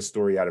I make a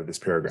story out of this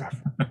paragraph?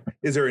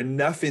 Is there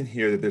enough in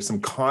here that there's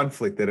some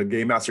conflict that a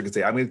game master could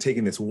say, I'm going to take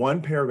in this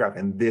one paragraph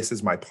and this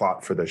is my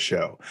plot for the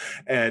show?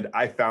 And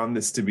I found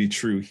this to be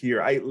true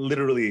here.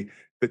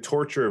 The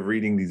torture of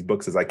reading these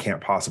books is I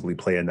can't possibly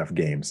play enough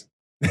games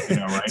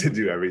right? to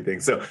do everything.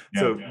 So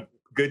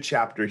good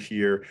chapter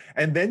here.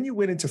 And then you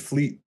went into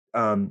fleet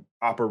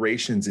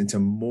operations into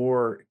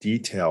more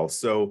detail.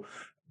 So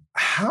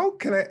how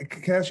can I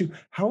ask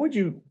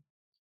you,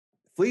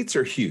 fleets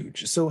are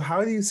huge. So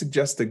how do you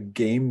suggest a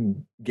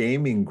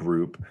gaming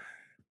group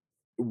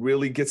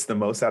really gets the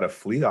most out of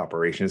fleet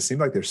operations? It seems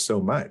like there's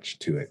so much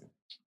to it.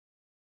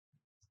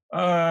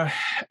 I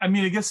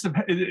guess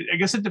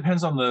it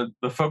depends on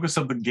the focus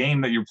of the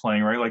game that you're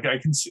playing, right? Like I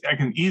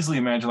can easily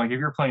imagine, like if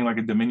you're playing like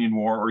a Dominion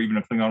War or even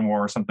a Klingon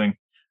War or something,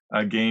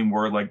 a game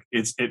where like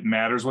it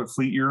matters what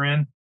fleet you're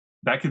in.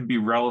 That could be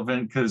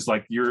relevant because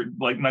like you're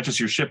like not just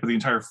your ship, but the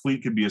entire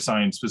fleet could be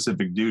assigned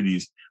specific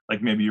duties.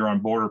 Like maybe you're on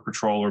border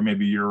patrol, or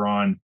maybe you're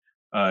on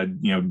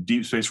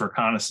deep space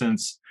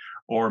reconnaissance,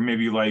 or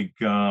maybe like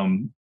oh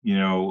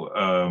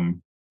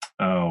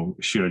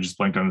shoot, I just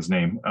blanked on his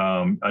name.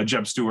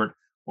 Jeb Stuart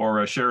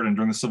or Sheridan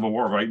during the Civil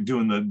War, right?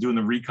 Doing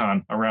the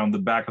recon around the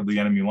back of the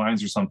enemy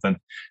lines or something.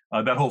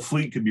 That whole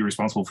fleet could be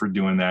responsible for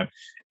doing that.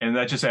 And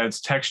that just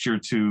adds texture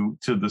to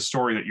the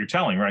story that you're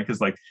telling, right?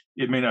 Because like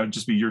it may not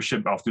just be your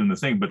ship off doing the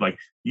thing, but like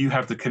you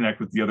have to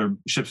connect with the other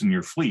ships in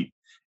your fleet.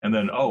 And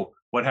then,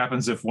 what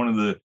happens if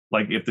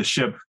if the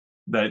ship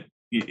that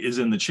is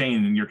in the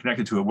chain and you're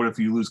connected to it, what if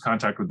you lose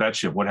contact with that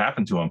ship? What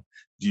happened to them?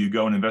 Do you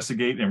go and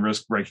investigate and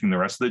risk breaking the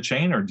rest of the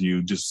chain, or do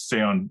you just stay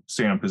on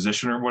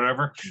position or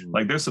whatever? Mm-hmm.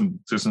 Like there's some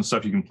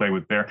stuff you can play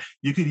with there.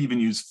 You could even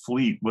use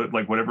fleet,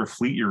 like whatever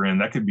fleet you're in,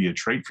 that could be a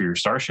trait for your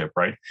starship,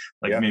 right?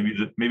 Like maybe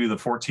the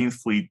 14th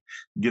fleet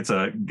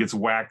gets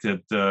whacked at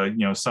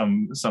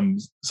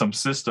some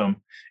system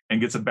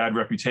and gets a bad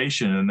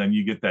reputation, and then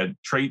you get that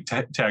trait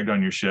tagged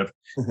on your ship.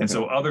 And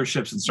so other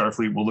ships in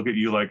Starfleet will look at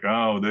you like,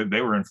 oh,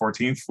 they were in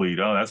 14th fleet.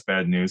 Oh, that's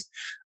bad news.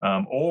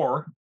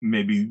 Or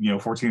maybe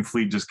 14th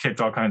fleet just kicked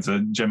all kinds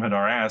of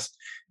Jem'Hadar ass,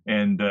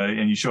 and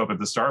you show up at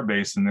the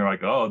starbase and they're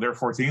like, oh, they're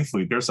 14th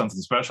fleet. There's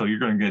something special. You're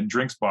going to get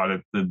drinks bought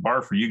at the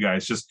bar for you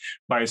guys just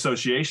by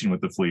association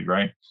with the fleet,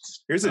 right?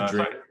 Here's a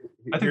dream.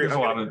 I think there's a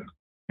lot of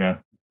Yeah,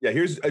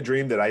 here's a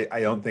dream that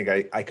I don't think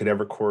I could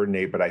ever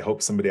coordinate, but I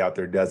hope somebody out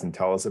there does and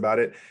tell us about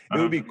it. It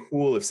would be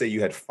cool if, say,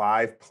 you had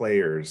 5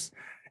 players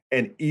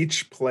and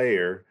each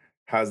player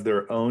has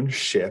their own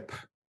ship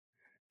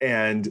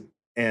and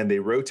they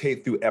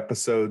rotate through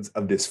episodes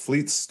of this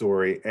fleet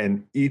story.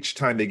 And each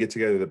time they get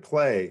together to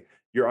play,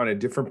 you're on a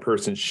different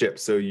person's ship.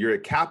 So you're a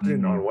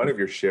captain on one of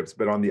your ships,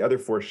 but on the other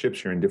 4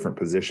 ships, you're in different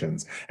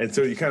positions. And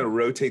so you kind of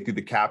rotate through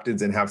the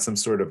captains and have some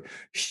sort of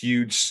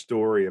huge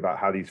story about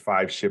how these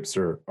 5 ships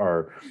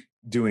are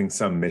doing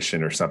some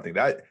mission or something.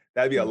 That'd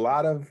be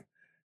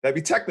that'd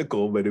be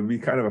technical, but it'd be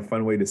kind of a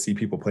fun way to see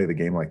people play the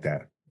game like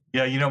that.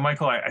 Yeah,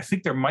 Michael, I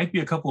think there might be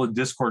a couple of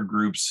Discord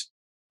groups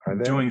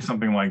doing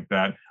something like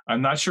that.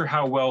 I'm not sure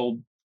how well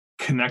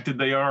connected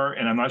they are.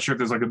 And I'm not sure if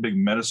there's like a big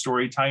meta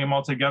story tying them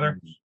all together,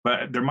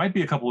 but there might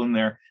be a couple in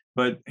there.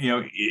 But,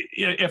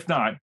 if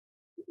not,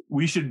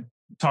 we should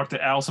talk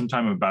to Al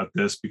sometime about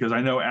this, because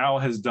I know Al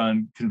has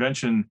done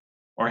convention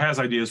or has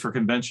ideas for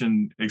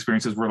convention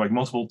experiences where like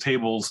multiple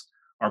tables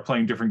are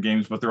playing different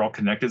games, but they're all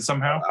connected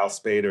somehow. Al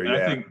Spader, and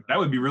I think that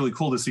would be really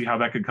cool to see how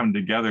that could come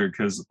together,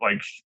 because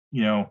like,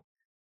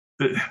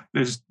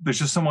 there's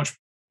just so much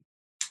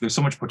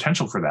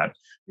potential for that,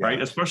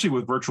 right? Especially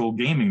with virtual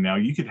gaming now.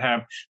 You could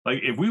have,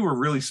 like, if we were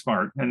really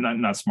smart, and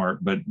not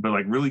smart, but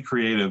like really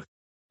creative,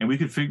 and we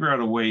could figure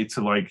out a way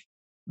to like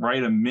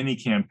write a mini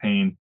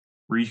campaign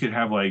where you could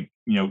have like,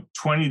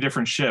 20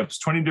 different ships,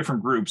 20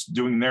 different groups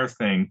doing their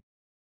thing,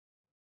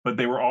 but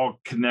they were all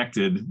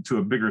connected to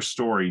a bigger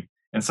story,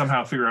 and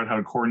somehow figure out how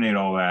to coordinate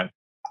all that.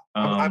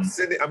 I'm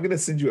going to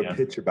send you a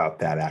pitch about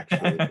that,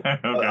 actually,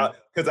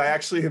 because I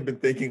actually have been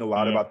thinking a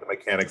lot about the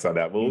mechanics on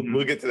that.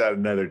 We'll get to that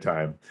another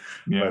time,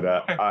 but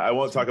I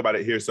won't talk about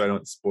it here so I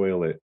don't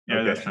spoil it.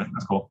 Yeah, that's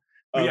cool.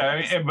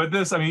 But but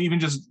this, even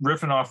just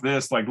riffing off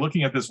this, like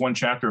looking at this one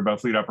chapter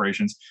about fleet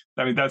operations,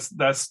 that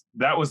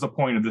was the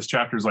point of this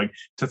chapter, is like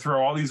to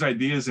throw all these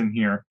ideas in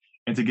here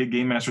and to get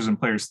game masters and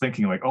players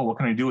thinking like, oh, what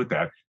can I do with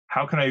that?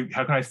 How can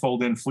I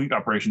fold in fleet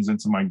operations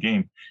into my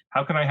game?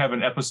 How can I have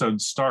an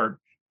episode start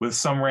with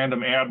some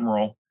random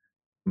admiral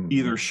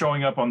either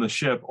showing up on the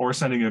ship or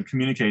sending a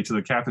communique to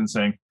the captain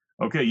saying,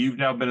 okay, you've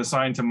now been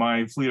assigned to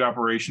my fleet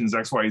operations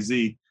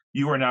XYZ.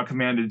 You are now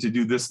commanded to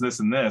do this,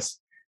 this, and this.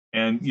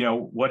 And,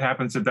 what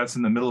happens if that's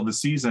in the middle of the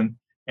season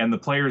and the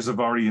players have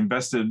already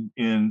invested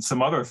in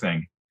some other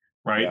thing,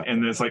 right? Yeah.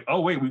 And it's like,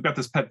 oh, wait, we've got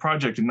this pet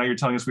project, and now you're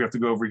telling us we have to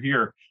go over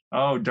here.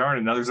 Oh, darn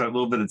it. Now there's that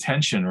little bit of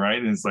tension, right?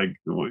 And it's like,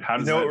 how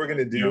does what we're going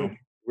to do?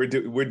 We're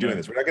doing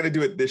this. We're not going to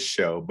do it this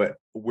show, but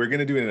we're going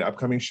to do it in an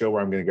upcoming show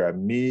where I'm going to grab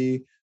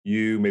me,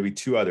 you, maybe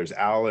two others,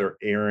 Al or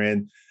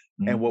Aaron.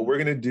 And what we're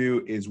going to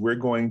do is we're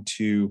going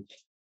to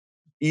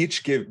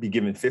each be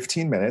given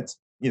 15 minutes,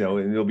 and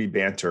it'll be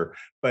banter,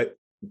 but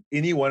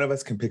any one of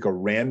us can pick a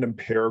random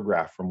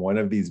paragraph from one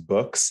of these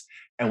books,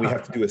 and we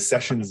have to do a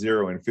session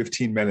 0 in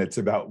 15 minutes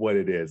about what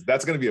it is.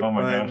 That's going to be a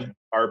fun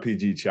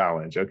RPG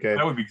challenge. Okay.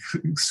 That would be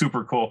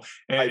super cool.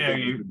 And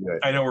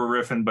I know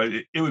we're riffing, but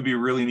it would be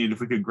really neat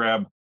if we could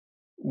grab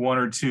one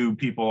or two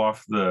people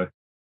off the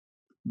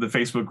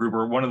Facebook group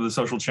or one of the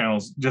social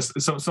channels, just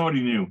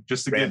somebody new,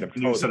 just to get a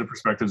new set of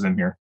perspectives in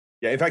here.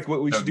 Yeah. In fact,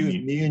 what we should do is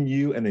me and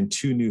you, and then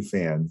two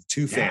fans.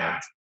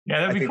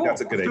 Yeah, that'd be cool.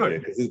 That's a good idea,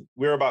 because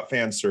we're about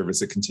fan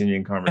service, a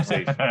continuing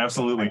conversation.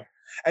 Absolutely.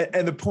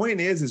 And the point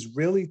is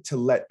really to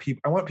let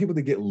people, I want people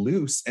to get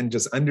loose and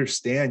just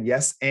understand,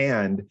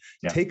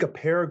 take a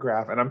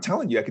paragraph. And I'm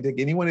telling you, I could take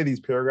any one of these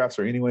paragraphs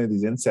or any one of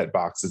these inset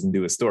boxes and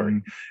do a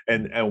story.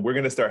 And we're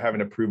going to start having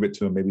to prove it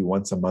to them maybe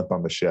once a month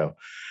on the show.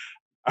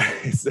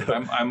 So,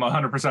 I'm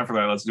 100% for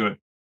that. Let's do it.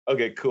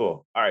 Okay,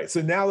 cool. All right.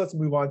 So now let's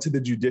move on to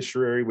the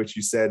judiciary, which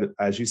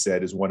as you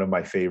said, is one of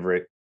my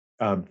favorite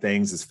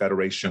things, is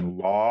Federation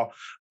law.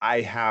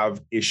 I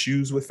have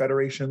issues with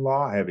Federation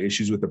law. I have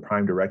issues with the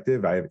Prime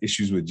Directive. I have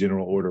issues with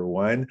General Order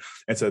 1.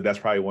 And so that's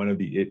probably one of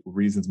the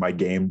reasons my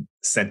game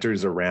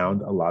centers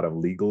around a lot of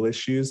legal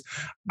issues.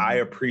 I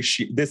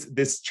appreciate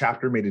this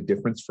chapter made a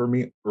difference for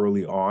me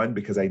early on,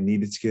 because I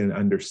needed to get an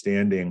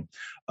understanding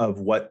of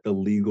what the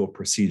legal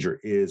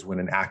procedure is when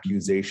an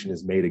accusation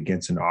is made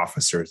against an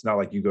officer. It's not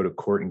like you go to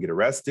court and get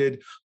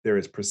arrested. There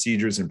is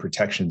procedures and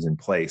protections in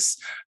place.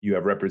 You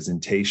have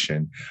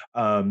representation.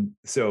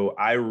 So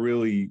I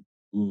really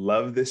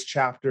love this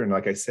chapter. And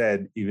like I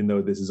said, even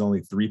though this is only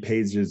 3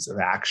 pages of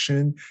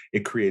action,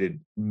 it created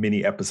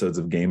many episodes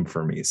of game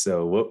for me.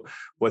 So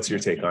what's your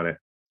take on it?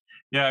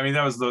 Yeah,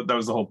 that was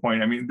the whole point.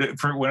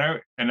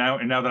 Now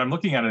that I'm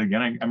looking at it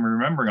again, I'm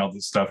remembering all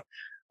this stuff.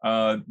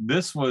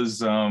 This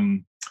was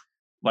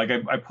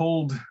I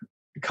pulled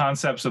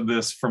concepts of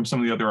this from some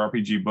of the other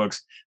RPG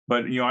books,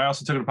 but I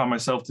also took it upon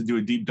myself to do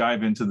a deep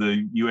dive into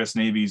the U.S.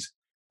 Navy's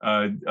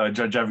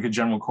Judge Advocate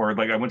General Court.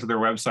 Like, I went to their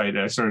website and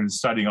I started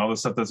studying all the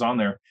stuff that's on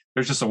there.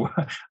 There's just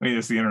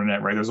it's the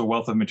internet, right? There's a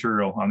wealth of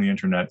material on the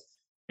internet,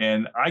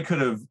 and I could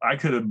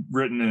have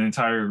written an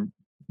entire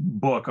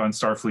book on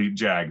Starfleet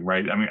JAG,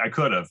 right? I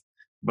could have,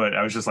 but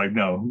I was just like,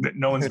 no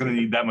one's going to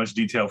need that much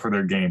detail for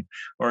their game,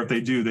 or if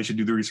they do, they should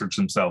do the research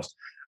themselves.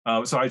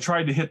 So I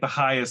tried to hit the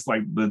highest,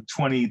 like the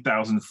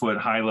 20,000 foot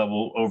high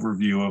level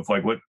overview of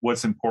like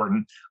what's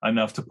important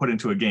enough to put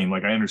into a game.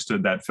 Like, I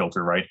understood that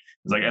filter, right?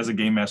 It's like, as a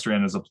game master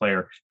and as a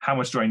player, how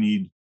much do I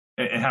need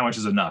and how much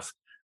is enough,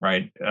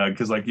 right?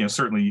 Because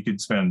certainly you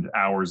could spend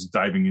hours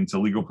diving into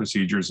legal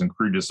procedures and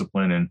crew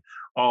discipline and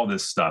all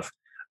this stuff.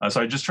 So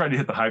I just tried to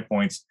hit the high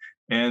points.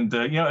 And,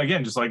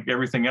 again, just like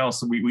everything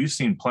else, we've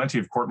seen plenty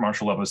of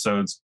court-martial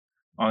episodes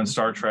on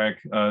Star Trek.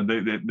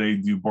 They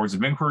do boards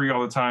of inquiry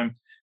all the time.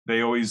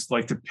 They always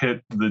like to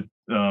pit the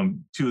 2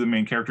 of the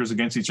main characters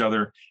against each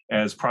other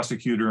as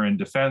prosecutor and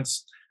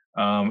defense.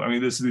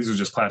 These are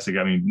just classic.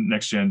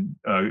 Next Gen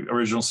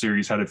original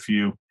series had a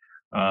few.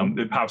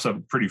 It pops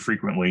up pretty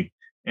frequently,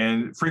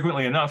 and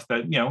frequently enough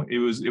that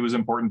it was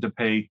important to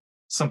pay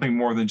something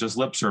more than just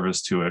lip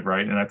service to it,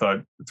 right? And I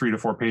thought 3 to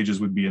 4 pages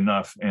would be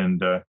enough, and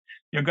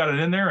got it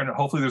in there, and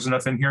hopefully there's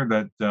enough in here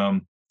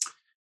that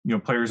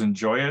players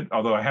enjoy it.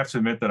 Although I have to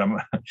admit that I'm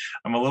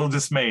I'm a little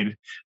dismayed.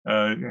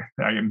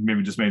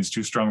 Maybe dismayed is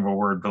too strong of a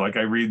word, but like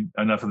I read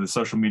enough of the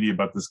social media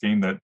about this game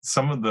that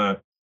some of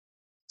the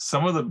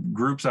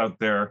groups out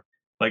there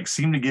like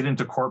seem to get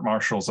into court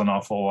martials an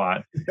awful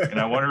lot. And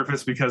I wonder if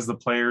it's because the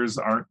players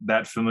aren't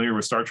that familiar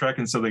with Star Trek.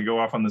 And so they go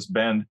off on this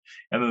bend.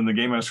 And then the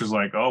game master's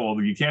like, oh,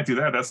 well, you can't do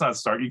that. That's not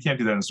you can't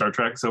do that in Star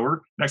Trek. So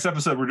next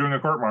episode, we're doing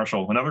a court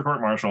martial, another court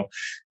martial.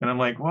 And I'm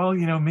like, well,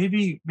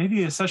 maybe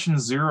a session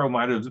 0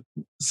 might have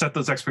set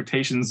those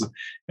expectations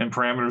and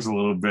parameters a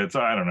little bit.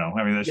 So I don't know.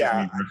 I mean, that's just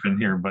me riffing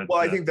here, but. Well,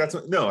 I think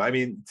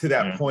to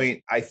that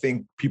point, I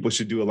think people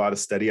should do a lot of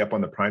study up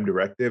on the Prime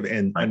Directive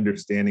and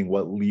understanding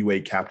what leeway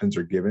captains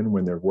are given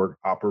when they're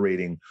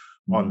operating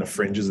on the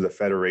fringes of the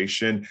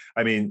Federation.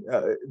 I mean,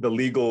 the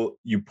legal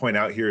you point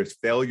out here is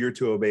failure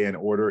to obey an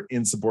order,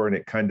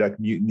 insubordinate conduct,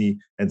 mutiny,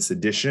 and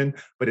sedition.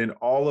 But in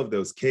all of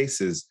those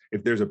cases,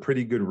 if there's a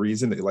pretty good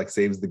reason that like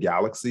saves the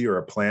galaxy or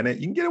a planet,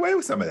 you can get away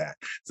with some of that.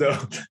 So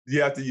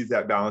you have to use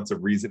that balance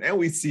of reason. And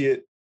we see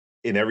it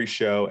in every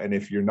show. And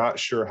if you're not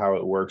sure how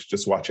it works,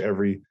 just watch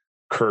every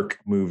Kirk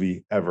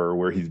movie ever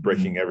where he's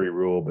breaking every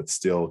rule, but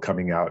still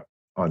coming out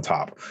on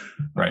top.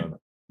 Right.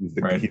 He's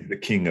the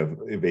king of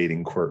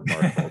evading court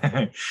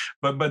martial.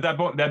 but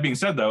that being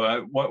said,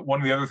 though,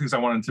 one of the other things I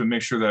wanted to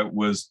make sure that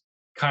was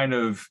kind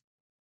of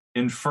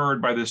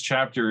inferred by this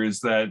chapter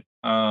is that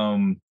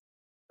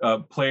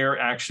player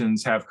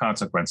actions have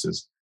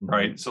consequences,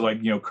 right? So, like,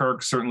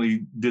 Kirk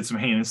certainly did some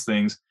heinous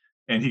things,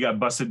 and he got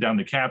busted down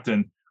to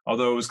captain.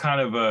 Although it was kind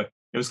of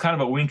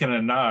a wink and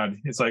a nod.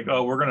 It's like,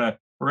 oh, we're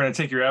gonna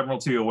take your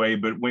admiralty away,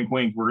 but wink,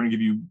 wink, we're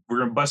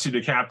gonna bust you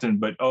to captain,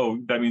 but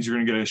that means you're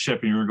gonna get a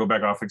ship and you're gonna go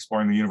back off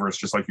exploring the universe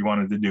just like you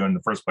wanted to do in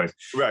the first place.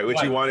 Right,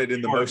 which you wanted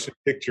in the motion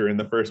picture in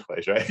the first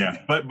place, right? Yeah,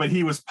 but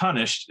he was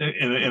punished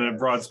in a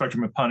broad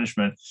spectrum of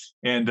punishment,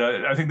 and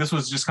I think this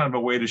was just kind of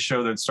a way to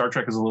show that Star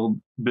Trek is a little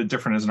bit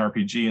different as an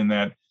RPG in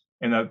that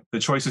the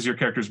choices your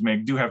characters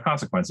make do have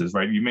consequences,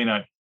 right? You may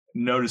not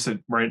notice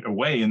it right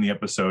away in the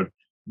episode,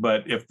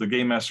 but if the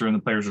game master and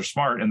the players are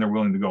smart and they're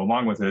willing to go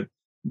along with it,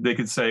 they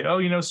could say, oh,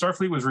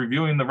 Starfleet was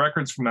reviewing the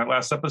records from that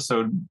last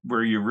episode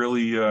where you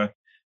really,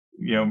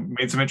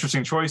 made some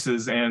interesting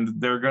choices, and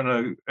they're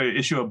going to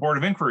issue a board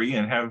of inquiry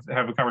and have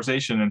a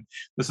conversation. And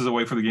this is a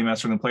way for the game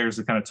master and the players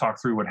to kind of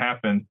talk through what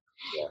happened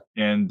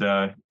and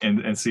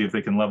see if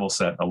they can level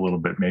set a little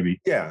bit, maybe.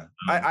 Yeah.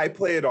 I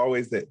play it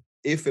always that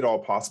if at all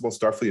possible,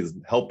 Starfleet is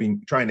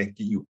trying to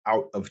get you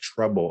out of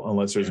trouble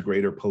unless there's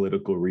greater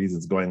political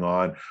reasons going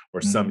on or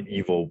some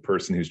evil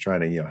person who's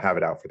trying to, have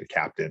it out for the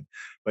captain.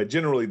 But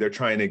generally, they're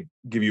trying to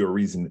give you a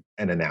reason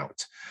and an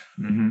out.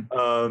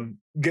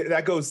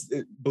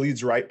 It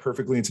bleeds right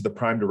perfectly into the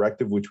Prime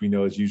Directive, which we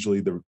know is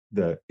usually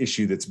the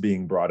issue that's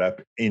being brought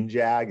up in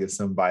JAG is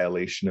some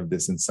violation of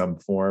this in some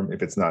form,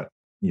 if it's not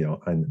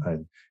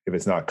if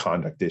it's not a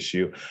conduct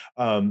issue.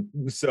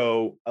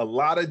 So a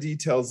lot of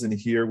details in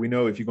here. We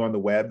know if you go on the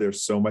web,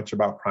 there's so much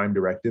about Prime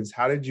Directives.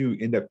 How did you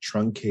end up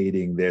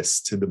truncating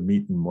this to the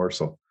meat and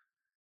morsel?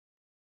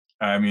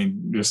 I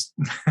mean, just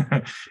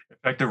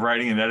effective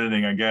writing and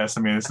editing, I guess.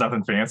 I mean, it's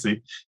nothing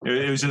fancy.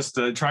 It was just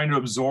trying to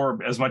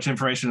absorb as much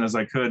information as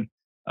I could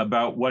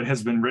about what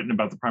has been written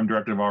about the Prime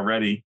Directive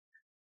already.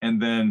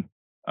 And then,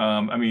 I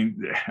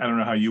don't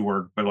know how you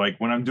work, but like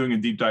when I'm doing a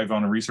deep dive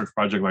on a research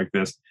project like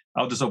this,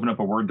 I'll just open up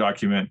a Word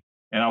document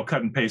and I'll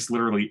cut and paste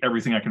literally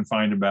everything I can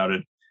find about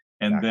it.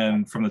 And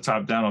then from the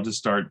top down, I'll just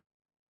start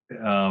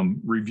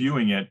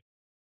reviewing it.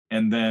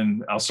 And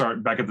then I'll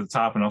start back at the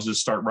top and I'll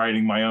just start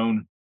writing my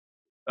own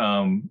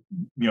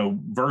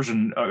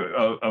version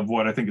of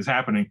what I think is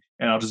happening,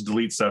 and I'll just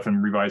delete stuff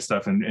and revise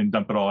stuff and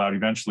dump it all out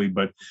eventually.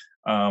 But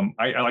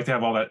I like to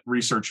have all that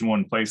research in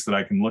one place that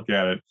I can look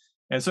at it.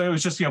 And so it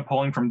was just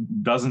pulling from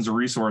dozens of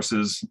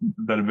resources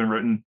that have been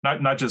written,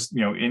 not just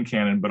in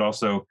canon, but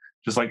also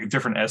just like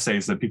different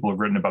essays that people have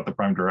written about the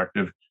Prime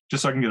Directive,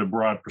 just so I can get a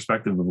broad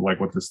perspective of like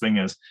what this thing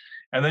is,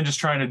 and then just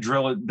trying to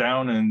drill it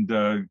down and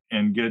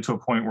get it to a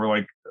point where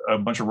like a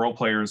bunch of role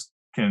players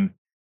can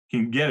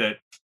get it.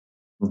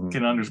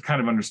 Can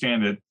kind of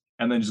understand it,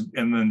 and then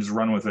just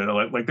run with it.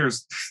 Like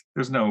there's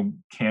no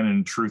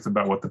canon truth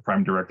about what the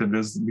Prime Directive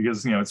is,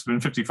 because it's been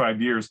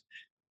 55 years.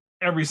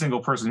 Every single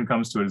person who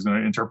comes to it is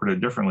going to interpret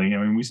it differently. I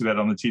mean, we see that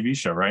on the TV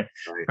show, right?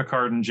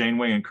 Picard and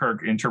Janeway and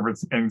Kirk and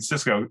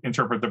Sisko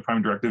interpret the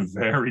Prime Directive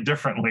very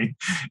differently,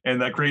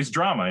 and that creates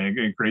drama.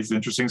 It creates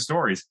interesting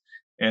stories.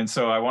 And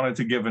so I wanted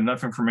to give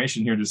enough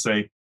information here to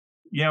say,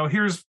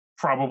 here's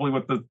probably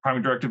what the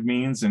Prime Directive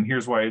means, and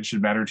here's why it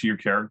should matter to your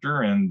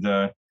character, and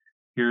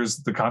here's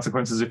the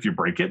consequences if you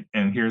break it,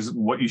 and here's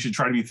what you should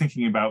try to be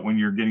thinking about when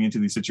you're getting into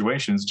these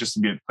situations, just to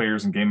get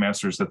players and game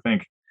masters to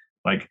think,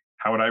 like,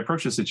 how would I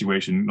approach this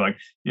situation? Like,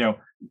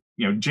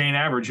 Jane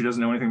Average, who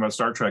doesn't know anything about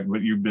Star Trek,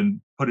 but you've been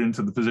put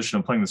into the position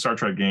of playing the Star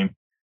Trek game,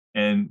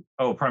 and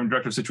Prime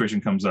Directive situation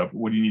comes up.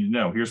 What do you need to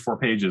know? Here's 4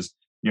 pages.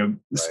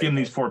 Skim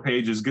these 4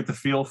 pages, get the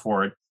feel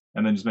for it,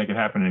 and then just make it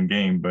happen in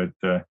game. But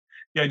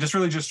yeah, I just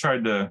really just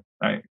tried to.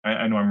 I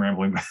know I'm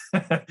rambling,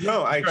 but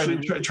No, I actually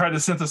try to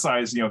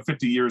synthesize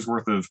 50 years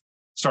worth of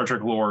Star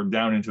Trek lore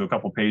down into a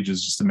couple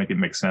pages just to make it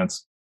make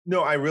sense.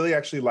 No, I really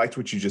actually liked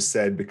what you just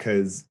said,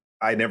 because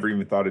I never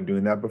even thought of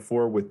doing that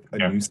before with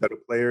a new set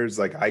of players.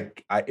 Like I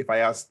if I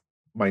asked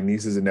my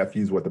nieces and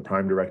nephews what the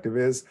Prime Directive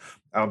is,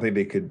 I don't think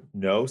they could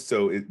know.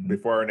 So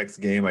before our next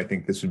game, I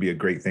think this would be a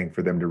great thing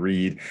for them to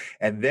read,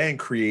 and then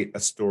create a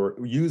story,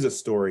 use a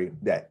story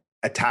that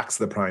attacks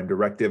the Prime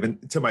Directive.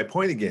 And to my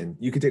point again,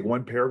 you could take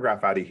one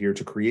paragraph out of here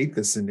to create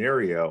the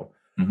scenario.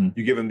 Mm-hmm.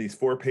 You give them these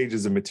 4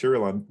 pages of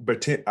material on,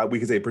 we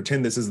could say,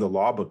 pretend this is the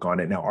law book on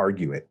it, now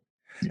argue it.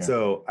 Yeah.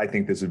 So I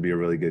think this would be a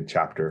really good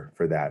chapter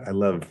for that. I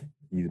love,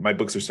 my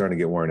books are starting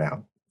to get worn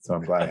out, so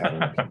I'm glad I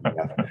have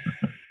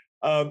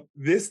them.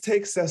 This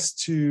takes us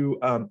to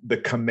the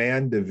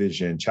Command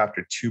Division,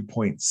 chapter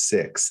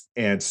 2.6,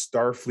 and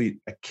Starfleet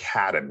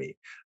Academy.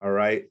 All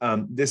right.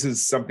 This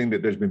is something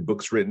that there's been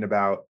books written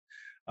about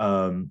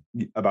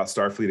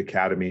Starfleet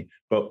Academy,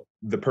 but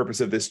the purpose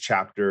of this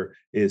chapter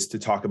is to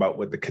talk about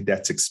what the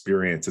cadets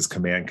experience as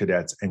command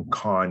cadets and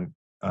con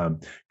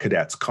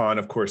cadets. Con,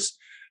 of course,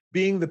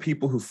 being the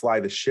people who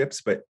fly the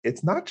ships, but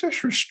it's not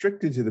just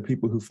restricted to the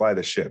people who fly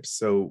the ships.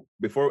 So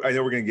before, I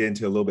know we're going to get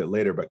into it a little bit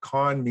later, but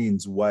con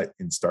means what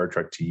in Star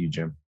Trek to you,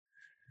 Jim?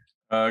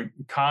 Con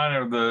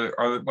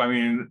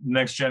are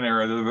next gen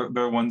era, they're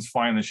the ones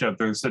flying the ship.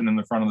 They're sitting in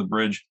the front of the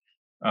bridge,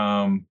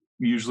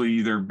 usually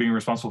either being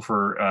responsible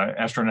for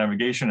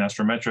astronavigation,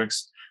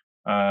 astrometrics,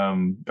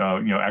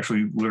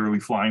 actually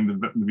literally flying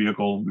the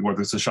vehicle,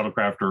 whether it's a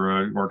shuttlecraft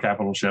or a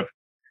capital ship.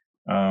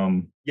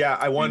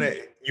 I want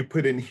to, you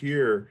put in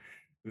here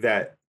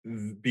that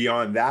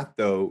beyond that,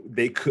 though,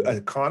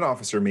 a con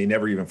officer may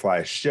never even fly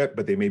a ship,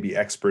 but they may be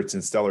experts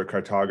in stellar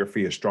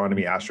cartography,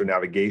 astronomy,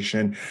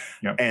 astronavigation.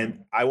 Yep.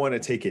 And I want to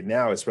take it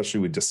now,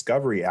 especially with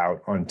Discovery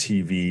out on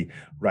TV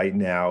right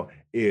now,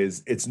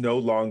 is it's no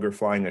longer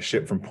flying a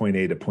ship from point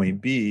A to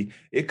point B.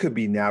 It could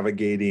be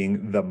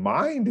navigating the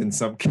mind in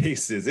some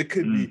cases. It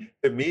could be,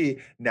 to me,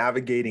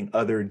 navigating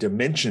other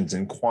dimensions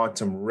and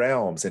quantum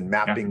realms and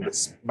mapping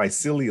this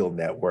mycelial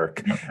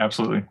network. Yeah,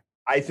 absolutely.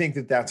 I think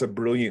that that's a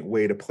brilliant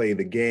way to play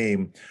the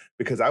game,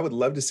 because I would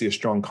love to see a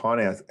strong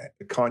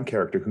con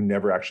character who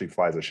never actually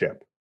flies a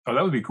ship. Oh,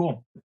 that would be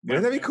cool.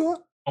 Wouldn't that be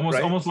cool?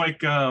 Almost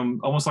like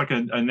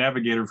a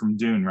navigator from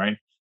Dune, right?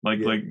 Like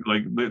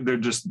they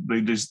just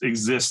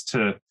exist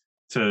to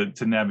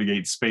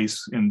navigate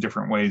space in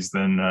different ways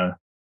than.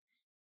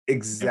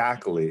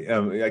 Exactly.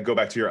 I go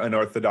back to your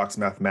unorthodox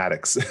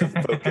mathematics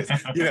focus.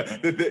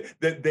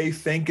 That they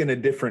think in a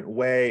different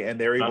way,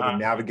 and they're able to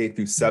navigate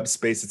through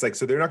subspace. It's like,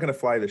 so they're not going to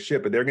fly the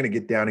ship, but they're going to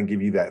get down and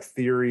give you that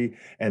theory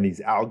and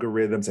these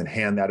algorithms and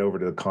hand that over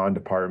to the con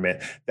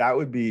department. That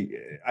would be,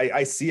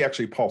 I see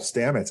actually Paul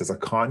Stamets as a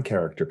con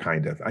character,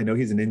 kind of. I know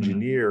he's an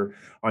engineer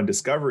on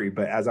Discovery,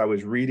 but as I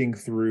was reading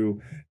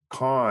through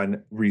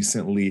con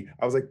recently,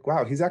 I was like,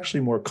 wow, he's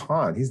actually more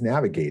con. He's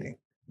navigating.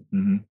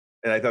 Mm-hmm.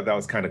 And I thought that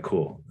was kind of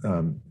cool,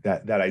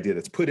 that idea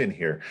that's put in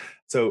here.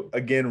 So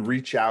again,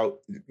 reach out.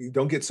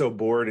 Don't get so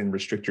bored and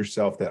restrict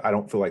yourself that I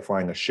don't feel like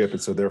flying a ship,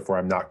 and so therefore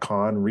I'm not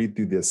con. Read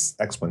through this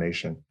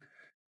explanation.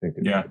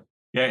 Yeah.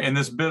 And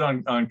this bit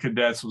on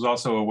cadets was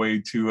also a way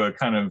to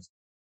kind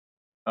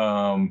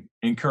of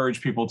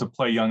encourage people to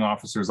play young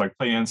officers, like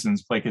play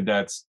ensigns, play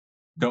cadets.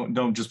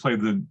 Don't just play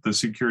the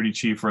security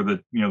chief or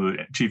the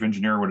chief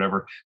engineer or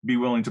whatever. Be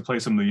willing to play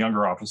some of the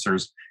younger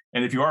officers.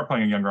 And if you are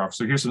playing a younger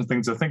officer, here's some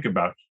things to think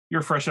about.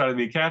 You're fresh out of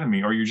the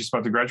academy, or you're just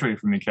about to graduate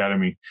from the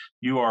academy.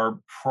 You are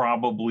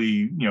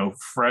probably,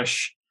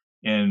 fresh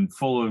and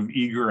full of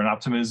eager and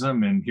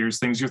optimism. And here's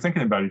things you're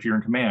thinking about if you're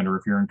in command or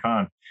if you're in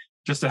con,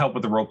 just to help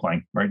with the role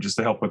playing, right? Just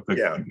to help with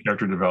the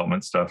character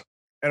development stuff.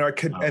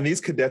 And these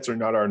cadets are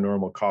not our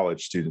normal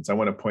college students. I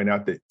want to point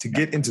out that to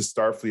get into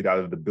Starfleet out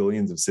of the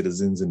billions of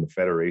citizens in the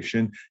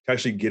Federation, to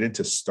actually get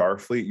into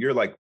Starfleet, you're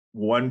like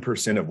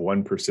 1% of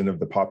 1% of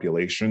the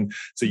population.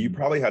 So you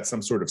probably had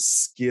some sort of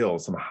skill,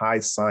 some high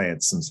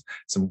science,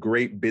 some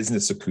great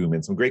business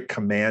acumen, some great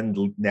command,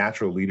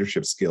 natural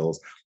leadership skills.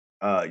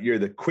 You're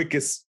the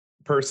quickest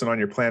person on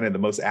your planet, the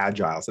most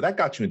agile. So that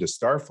got you into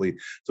Starfleet.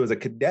 So as a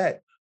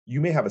cadet,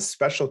 you may have a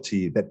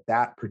specialty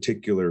that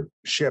particular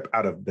ship,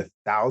 out of the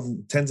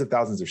tens of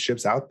thousands of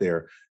ships out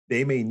there,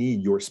 they may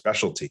need your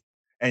specialty.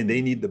 And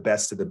they need the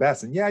best of the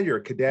best. And yeah, you're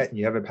a cadet and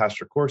you haven't passed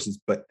your courses,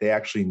 but they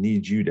actually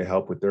need you to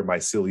help with their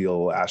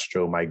mycelial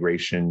astro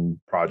migration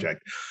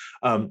project.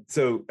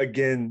 So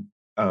again,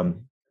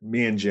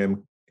 me and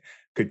Jim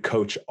could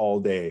coach all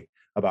day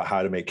about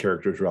how to make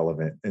characters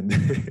relevant, and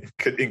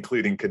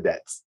including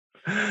cadets.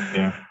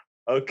 Yeah.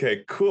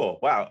 Okay, cool.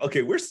 Wow.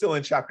 Okay, we're still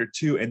in chapter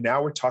 2, and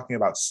now we're talking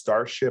about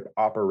starship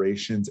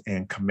operations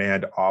and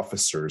command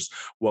officers.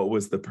 What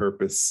was the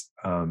purpose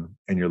and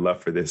your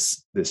love for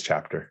this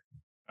chapter?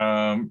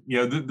 Again,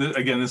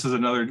 this is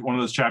another one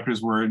of those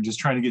chapters where just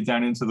trying to get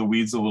down into the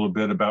weeds a little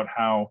bit about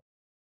how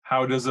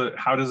does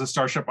a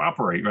starship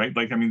operate, right?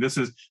 Like, I mean, this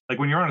is like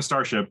when you're on a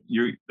starship,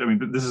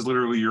 this is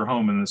literally your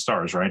home in the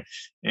stars, right?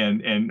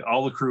 And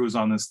all the crew is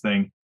on this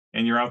thing.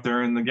 and you're out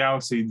there in the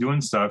galaxy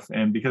doing stuff.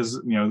 And because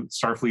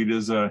Starfleet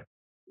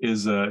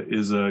is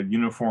a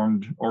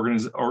uniformed or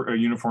a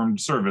uniformed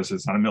service,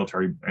 it's not a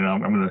military. And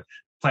I'm going to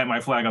plant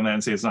my flag on that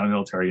and say it's not a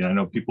military. And I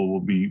know people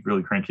will be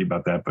really cranky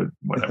about that, but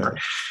whatever.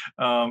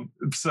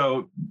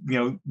 So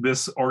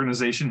this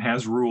organization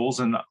has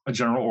rules and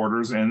general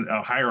orders and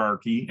a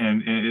hierarchy,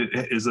 and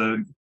it is a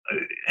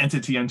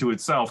entity unto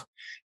itself.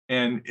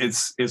 And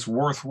it's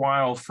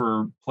worthwhile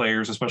for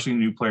players, especially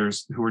new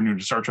players who are new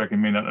to Star Trek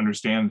and may not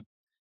understand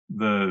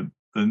the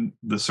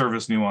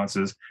service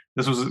nuances.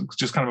 This was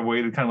just kind of a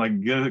way to kind of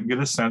like get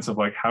a sense of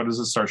like, how does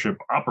a starship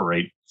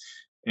operate?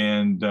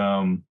 And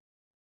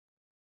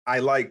I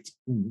liked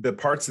the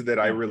parts that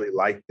I really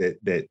liked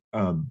that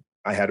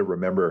I had to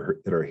remember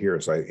that are here.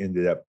 So I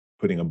ended up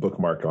putting a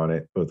bookmark on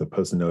it, both a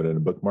post-it note and a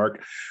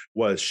bookmark,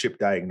 was ship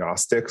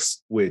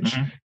diagnostics, which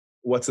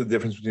what's the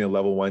difference between a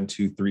level 1,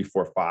 2, 3,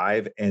 4,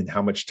 5, and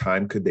how much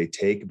time could they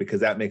take? Because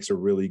that makes a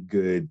really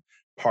good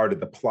part of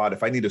the plot.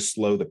 If I need to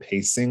slow the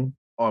pacing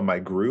on my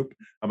group,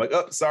 I'm like,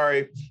 oh,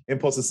 sorry,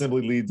 impulse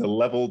assembly leads a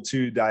level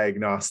 2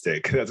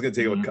 diagnostic. That's going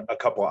to take a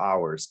couple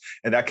hours,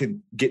 and that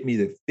could get me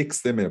to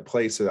fix them in a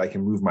place so that I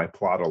can move my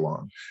plot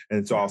along.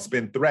 And so I'll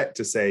spend threat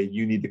to say,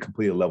 you need to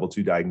complete a level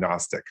 2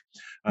 diagnostic.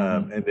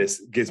 And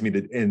this gives me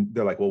and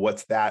they're like, well,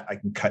 what's that? I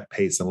can cut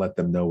paste and let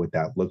them know what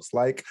that looks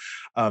like.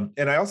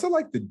 And I also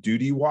like the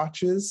duty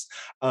watches.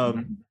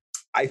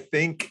 I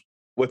think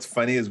what's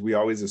funny is we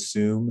always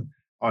assume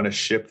on a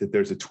ship that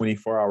there's a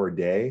 24-hour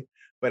day.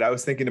 But I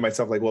was thinking to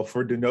myself, like, well,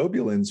 for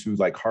Denobulans who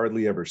like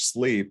hardly ever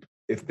sleep,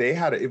 if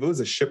it was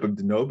a ship of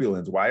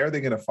Denobulans, why are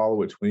they going to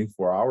follow a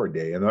 24-hour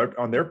day? And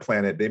on their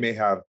planet, they may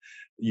have,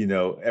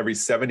 every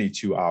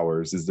 72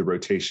 hours is the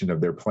rotation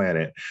of their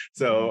planet.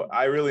 So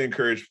I really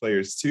encourage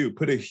players to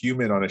put a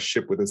human on a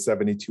ship with a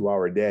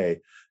 72-hour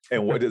day.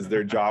 And what does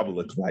their job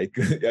look like?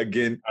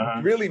 Again,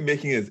 really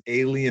making it as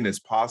alien as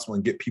possible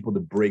and get people to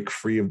break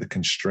free of the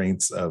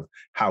constraints of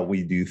how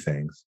we do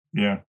things.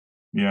 Yeah.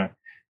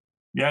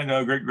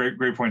 No,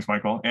 great points,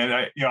 Michael.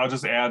 And I'll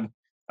just add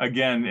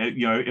again,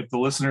 if the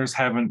listeners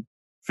haven't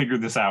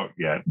figured this out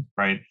yet,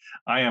 right?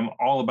 I am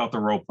all about the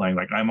role playing.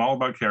 Like, I'm all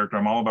about character.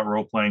 I'm all about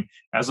role playing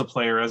as a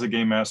player, as a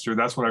game master.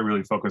 That's what I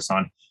really focus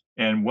on.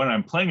 And when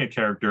I'm playing a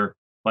character,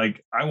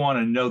 like, I want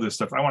to know this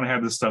stuff. I want to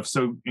have this stuff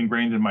so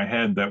ingrained in my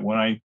head that when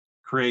I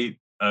create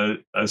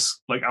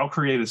I'll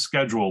create a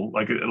schedule,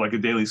 like a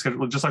daily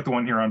schedule, just like the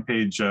one here on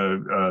page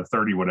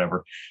 30,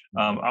 whatever.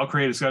 I'll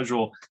create a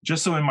schedule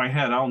just so in my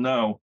head I'll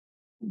know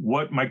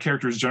what my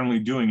character is generally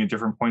doing at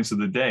different points of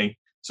the day.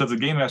 So if the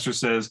game master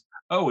says,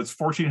 oh, it's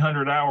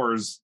 1400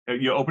 hours,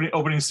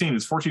 opening scene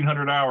is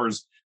 1400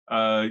 hours,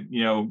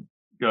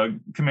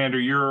 Commander,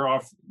 you're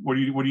off. What are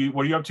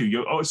you up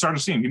to? Start a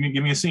scene.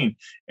 Give me a scene.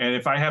 And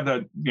if I have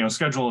that,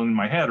 schedule in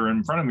my head or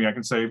in front of me, I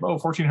can say,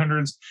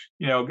 1400s,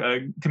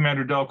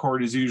 Commander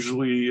Delcourt is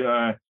usually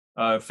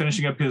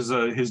finishing up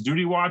his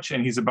duty watch,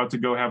 and he's about to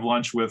go have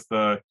lunch with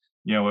a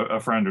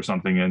friend or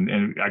something,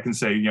 and I can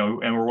say,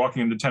 and we're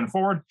walking into 10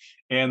 forward,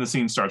 and the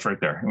scene starts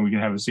right there, and we can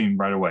have a scene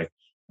right away.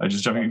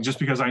 Just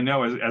because I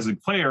know as a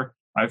player,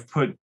 I've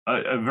put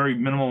a very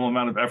minimal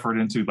amount of effort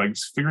into like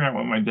figuring out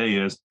what my day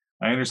is.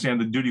 I understand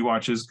the duty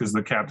watches because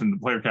the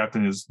player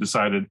captain has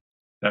decided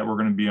that we're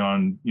going to be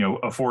on,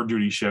 a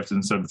 4-duty shift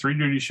instead of a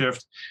 3-duty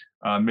shift.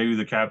 Maybe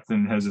the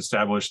captain has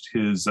established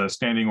his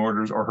standing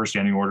orders or her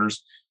standing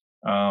orders,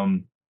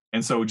 and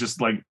so just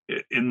like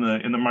in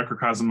the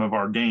microcosm of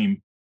our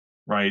game.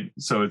 Right.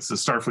 So it's a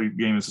Starfleet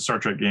game, it's a Star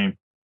Trek game,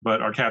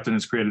 but our captain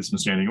has created some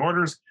standing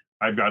orders.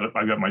 I've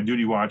got my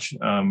duty watch.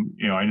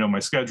 I know my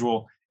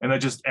schedule, and that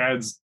just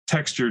adds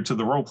texture to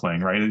the role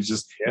playing, right?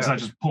 It's not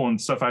just pulling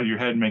stuff out of your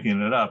head and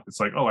making it up. It's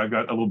like, oh, I've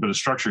got a little bit of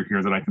structure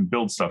here that I can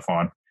build stuff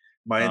on.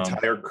 My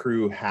entire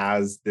crew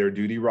has their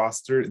duty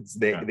roster.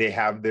 They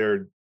have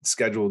their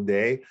scheduled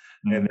day,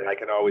 and then I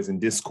can always in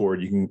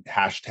Discord, you can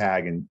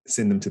hashtag and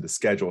send them to the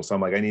schedule. So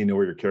I'm like, I need to know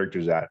where your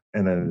character's at.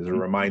 And then as a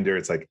reminder,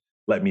 it's like,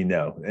 let me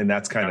know. And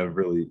that's kind of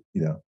really,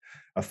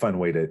 a fun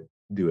way to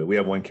do it. We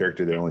have one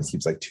character that only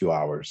sleeps like 2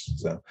 hours.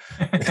 So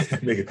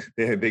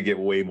they get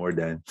way more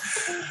done.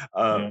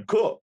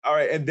 Cool. All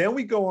right. And then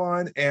we go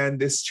on, and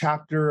this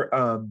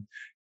chapter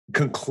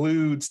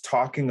concludes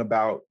talking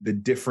about the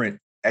different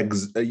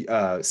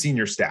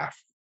senior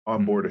staff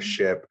on board a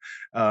ship.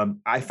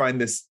 I find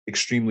this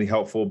extremely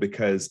helpful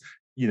because,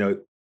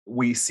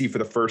 we see for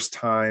the first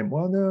time,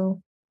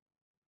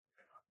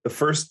 the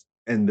first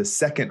and the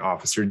second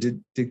officer.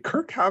 Did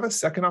Kirk have a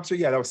second officer?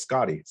 Yeah, that was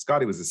Scotty.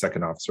 Scotty was the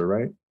second officer,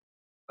 right?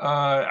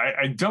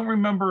 I don't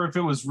remember if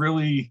it was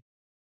really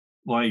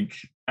like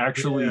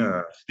actually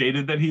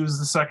stated that he was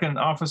the second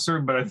officer,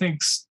 but I think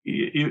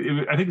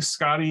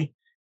Scotty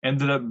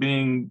ended up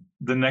being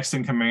the next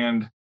in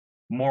command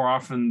more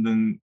often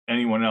than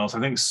anyone else. I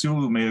think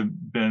Sulu may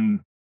have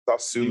been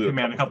in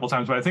command a couple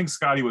times, but I think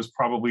Scotty was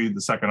probably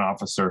the second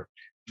officer,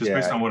 just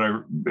based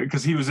on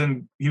because he was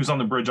on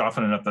the bridge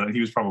often enough that he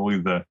was probably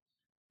the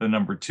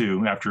number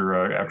 2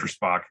 after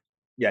Spock.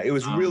 Yeah, it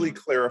was really Um,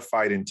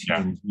 clarified in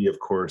yeah, TNG, of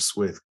course,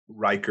 with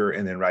Riker,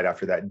 and then right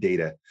after that,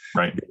 Data,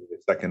 right. the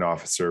second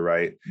officer,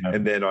 right? Yeah.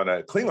 And then on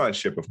a Klingon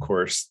ship, of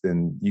course,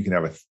 then you can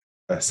have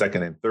a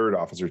second and third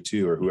officer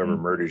too, or whoever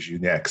murders you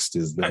next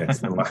is the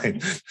next in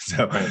line.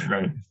 So,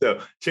 right. so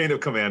Chain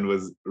of Command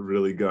was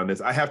really good on this.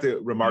 I have to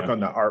remark on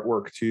the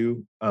artwork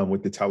too,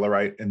 with the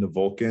Tellarite and the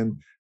Vulcan.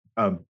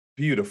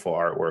 Beautiful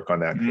artwork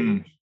on that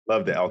page.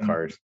 Love the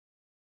Elcars.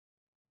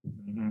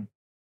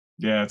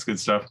 Yeah, it's good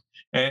stuff.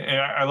 And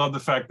I love the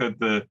fact that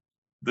the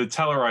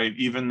Tellarite,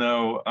 even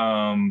though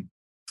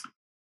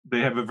they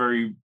have a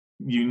very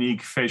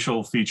unique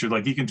facial feature,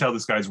 like you can tell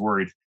this guy's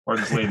worried, or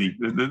this lady,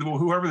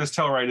 whoever this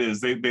Tellarite is,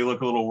 they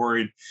look a little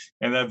worried,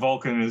 and that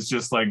Vulcan is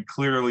just like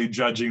clearly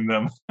judging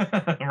them,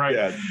 right?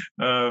 Yeah.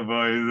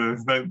 Boy,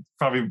 that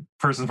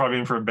person's probably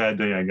in for a bad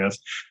day, I guess.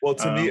 Well,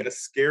 to me, a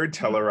scared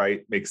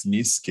Tellarite makes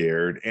me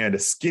scared, and a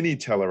skinny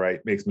Tellarite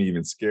makes me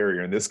even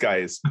scarier. And this guy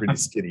is pretty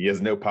skinny; he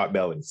has no pot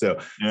belly. So,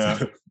 yeah,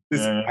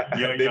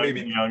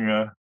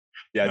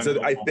 yeah.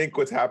 So I think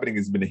what's happening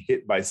is been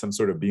hit by some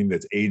sort of beam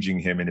that's aging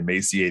him and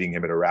emaciating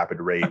him at a rapid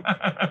rate.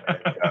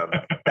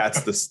 And,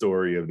 that's the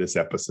story of this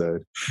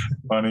episode.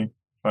 Funny.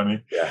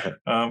 Yeah.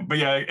 But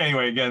yeah,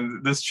 anyway, again,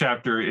 this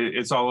chapter,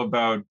 it's all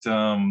about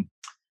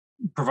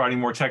providing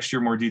more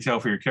texture, more detail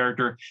for your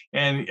character.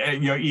 And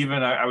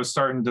even I was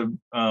starting to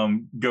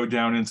go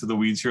down into the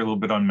weeds here a little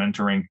bit on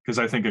mentoring, because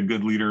I think a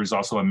good leader is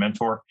also a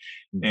mentor.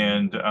 Mm-hmm.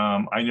 And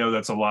I know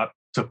that's a lot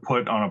to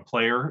put on a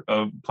player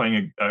of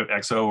playing a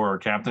XO or a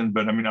captain.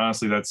 But I mean,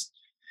 honestly, that's,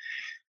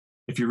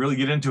 if you really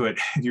get into it,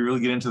 if you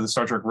really get into the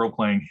Star Trek role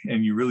playing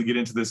and you really get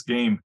into this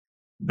game,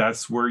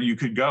 that's where you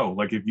could go.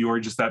 Like if you are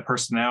just that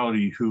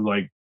personality who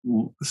like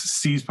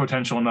sees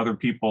potential in other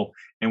people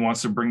and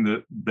wants to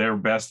bring their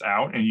best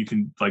out, and you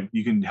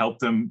can help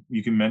them,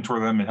 you can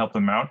mentor them and help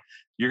them out,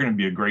 you're going to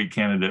be a great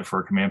candidate for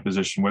a command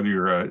position, whether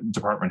you're a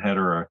department head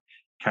or a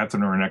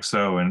captain or an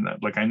XO. And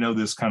like, I know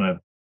this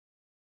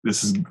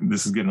is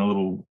getting a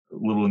little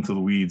into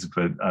the weeds,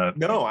 but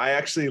no, I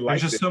actually like.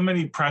 There's just so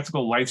many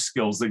practical life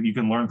skills that you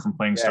can learn from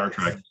playing Star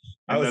Trek.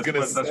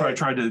 That's why I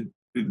tried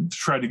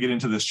to get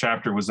into this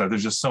chapter, was that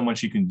there's just so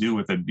much you can do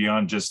with it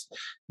beyond just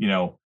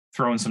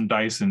throwing some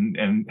dice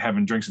and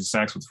having drinks and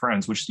snacks with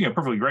friends, which is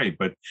perfectly great.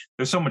 But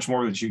there's so much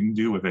more that you can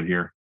do with it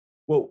here.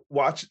 Well,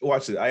 watch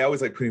it. I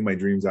always like putting my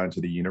dreams out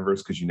into the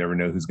universe, because you never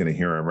know who's going to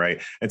hear them, right?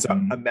 And so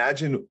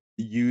imagine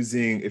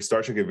if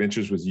Star Trek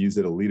Adventures was used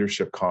at a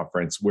leadership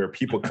conference, where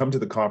people come to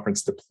the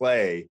conference to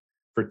play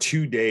for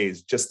 2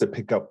 days just to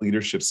pick up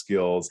leadership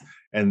skills,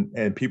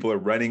 and people are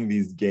running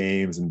these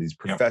games, and these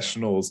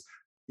professionals.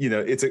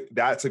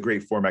 That's a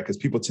great format, because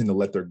people tend to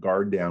let their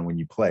guard down when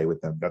you play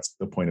with them. That's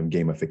the point of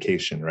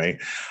gamification,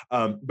 right?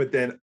 But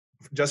then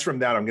just from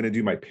that, I'm going to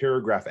do my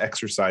paragraph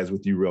exercise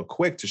with you real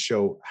quick to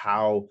show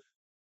how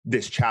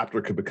this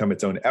chapter could become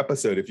its own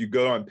episode. If you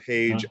go on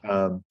page,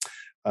 hold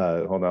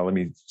on, let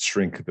me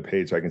shrink the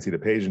page so I can see the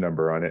page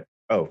number on it.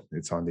 Oh,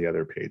 it's on the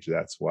other page.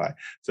 That's why.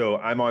 So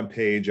I'm on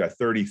page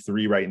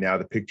 33 right now,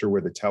 the picture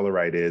where the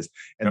Tellarite is,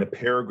 and the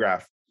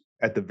paragraph,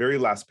 at the very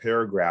last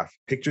paragraph,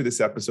 picture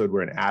this episode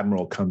where an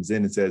admiral comes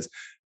in and says,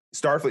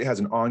 Starfleet has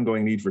an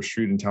ongoing need for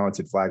shrewd and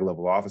talented flag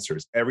level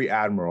officers. Every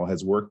admiral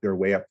has worked their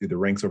way up through the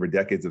ranks over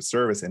decades of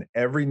service, and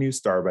every new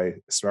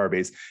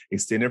starbase,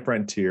 extended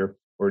frontier,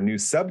 or new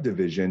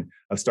subdivision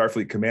of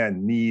Starfleet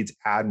Command needs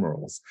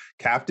admirals.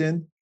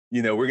 Captain,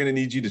 we're going to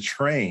need you to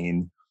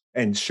train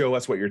and show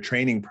us what your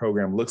training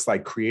program looks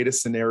like. Create a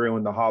scenario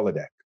in the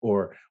holodeck,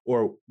 or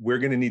we're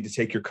going to need to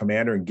take your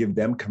commander and give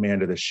them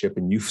command of the ship,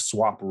 and you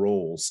swap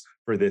roles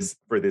for this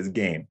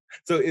game.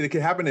 So it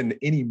could happen in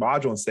any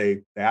module, and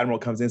say the admiral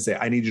comes in and say,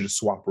 I need you to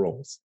swap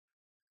roles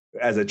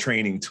as a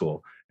training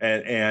tool.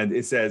 And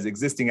it says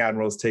existing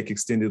admirals take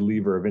extended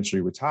leave or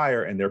eventually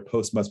retire, and their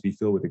posts must be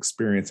filled with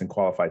experienced and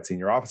qualified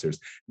senior officers.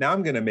 Now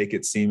I'm going to make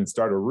it seem and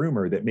start a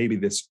rumor that maybe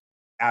this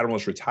admiral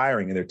is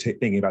retiring, and they're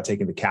thinking about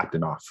taking the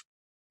captain off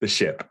the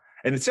ship.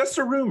 And it's just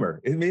a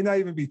rumor. It may not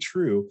even be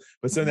true.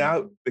 But so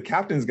now the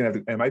captain is going to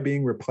have to, am I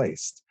being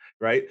replaced?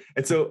 Right.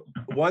 And so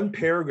one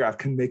paragraph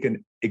can make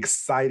an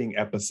exciting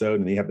episode,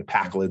 and you have the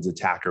Packlids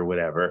attack or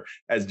whatever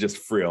as just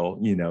frill,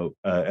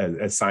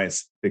 as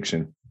science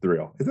fiction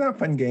thrill. Isn't that a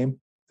fun game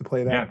to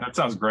play that? Yeah, that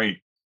sounds great.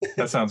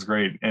 That sounds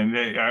great. And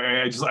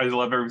I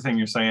love everything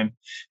you're saying.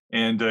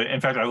 And in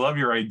fact, I love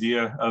your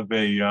idea of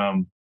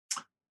a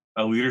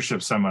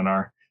leadership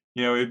seminar.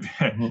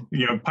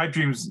 Pipe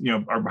dreams,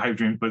 are pipe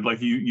dreams, but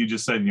like you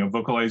just said,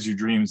 vocalize your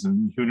dreams,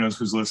 and who knows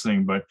who's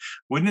listening. But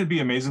wouldn't it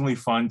be amazingly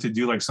fun to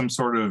do like some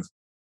sort of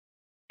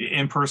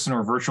in-person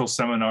or virtual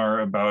seminar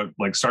about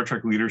like Star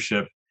Trek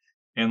leadership,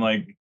 and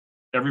like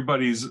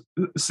everybody's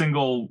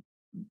single,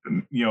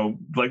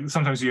 like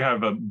sometimes you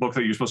have a book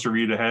that you're supposed to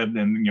read ahead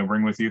and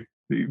bring with you.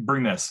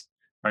 Bring this.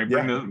 Right,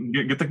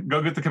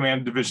 go get the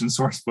command division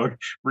source book,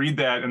 read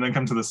that, and then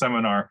come to the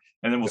seminar,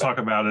 and then we'll talk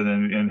about it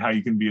and how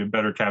you can be a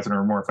better captain or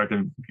a more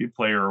effective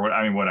player, or what.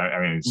 I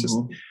mean, it's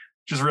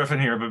just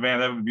riffing here, but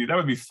man, that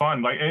would be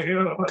fun. Like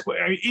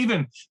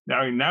even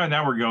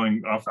now we're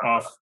going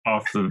off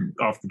off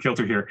the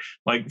kilter here.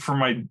 Like for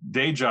my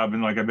day job,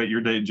 and like I bet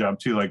your day job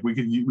too, like we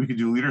could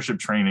do leadership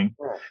training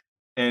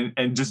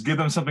and just give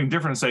them something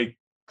different and say,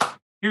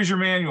 here's your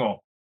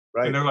manual.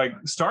 Right. And they're like,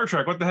 Star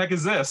Trek, what the heck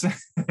is this?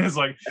 It's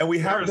like, and we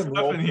have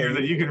stuff in here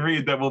that you can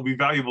read that will be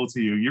valuable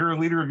to you. You're a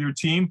leader of your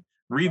team.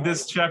 Read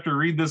this chapter,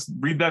 read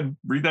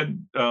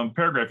that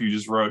paragraph you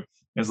just wrote.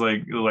 It's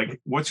like,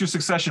 what's your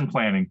succession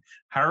planning?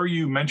 How are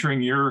you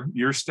mentoring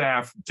your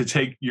staff to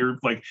take your,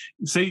 like,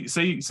 say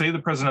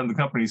the president of the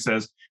company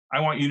says, I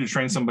want you to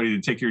train somebody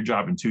to take your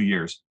job in 2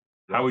 years.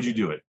 How would you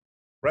do it?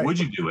 Right. Would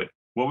you do it?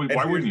 Why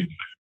wouldn't you do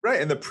it?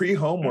 Right. And the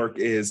pre-homework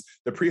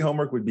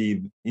would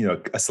be,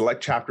 a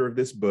select chapter of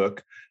this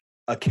book,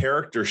 a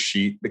character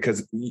sheet,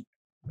 because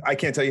I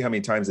can't tell you how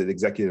many times at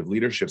executive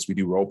leaderships we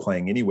do role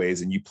playing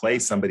anyways, and you play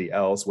somebody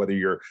else, whether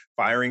you're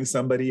firing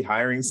somebody,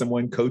 hiring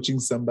someone, coaching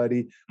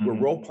somebody, we're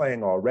role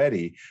playing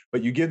already,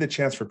 but you give the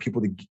chance for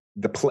people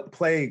to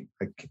play.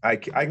 I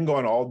can go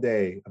on all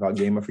day about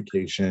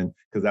gamification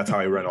because that's how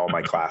I run all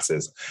my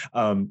classes.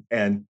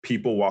 And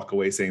people walk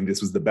away saying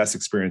this was the best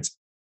experience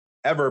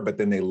ever, but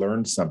then they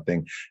learned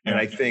something. And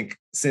I think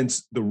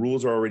since the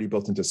rules are already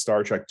built into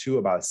Star Trek 2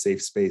 about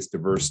safe space,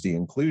 diversity,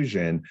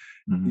 inclusion,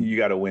 you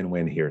got a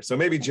win-win here. So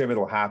maybe, Jim,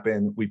 it'll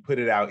happen. We put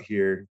it out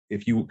here.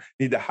 If you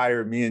need to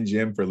hire me and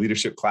Jim for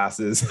leadership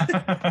classes,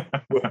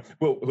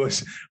 we'll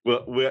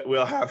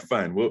have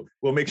fun.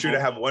 We'll make sure to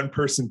have one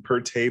person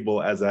per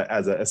table as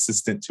a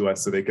assistant to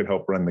us so they can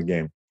help run the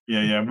game.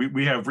 Yeah.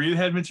 We have read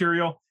ahead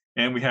material.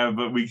 And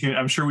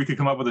I'm sure we could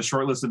come up with a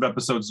short list of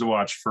episodes to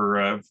watch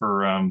for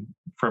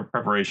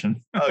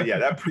preparation. Oh yeah,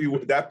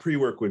 that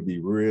pre-work would be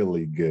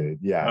really good.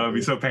 Yeah, it would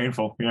be so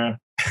painful. Yeah.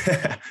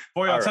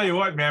 Boy, I'll tell you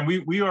what, man.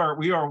 We are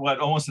what,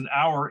 almost an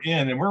hour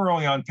in, and we're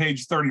only on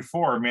page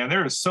 34. Man,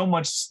 there is so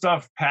much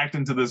stuff packed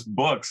into this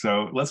book.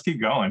 So let's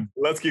keep going.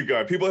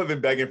 People have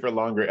been begging for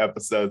longer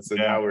episodes, so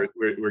now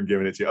we're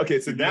giving it to you. Okay,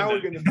 so now we're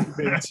going to move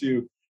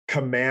into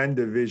command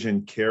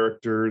division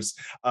characters,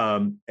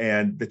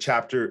 and this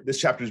chapter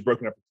is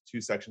broken up into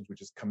 2 sections,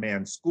 which is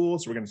command school.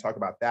 So we're going to talk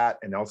about that,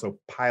 and also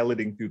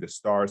piloting through the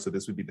stars. So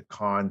this would be the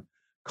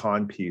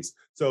con piece.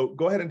 So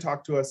go ahead and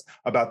talk to us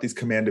about these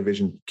command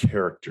division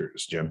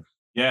characters, Jim.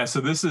 Yeah. So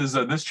this is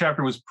this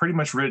chapter was pretty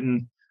much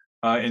written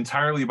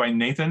entirely by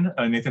Nathan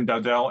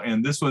Dowdell,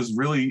 and this was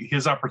really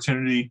his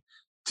opportunity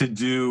to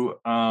do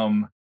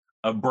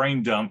a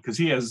brain dump, because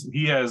he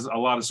has a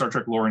lot of Star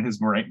Trek lore in his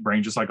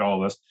brain, just like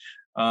all of us.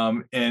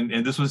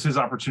 And this was his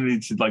opportunity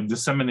to like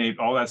disseminate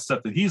all that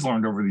stuff that he's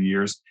learned over the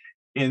years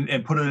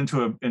and put it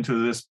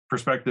into this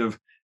perspective.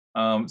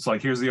 So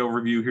like, here's the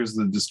overview, here's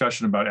the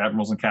discussion about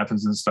admirals and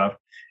captains and stuff.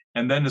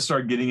 And then to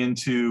start getting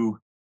into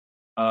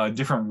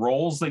different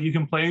roles that you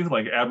can play,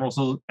 like admirals,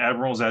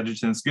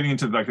 adjutants, getting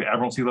into like the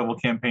admiralty level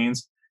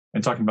campaigns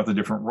and talking about the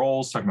different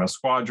roles, talking about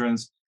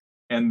squadrons,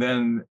 and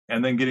then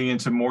getting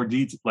into more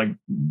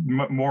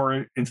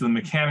more into the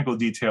mechanical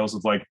details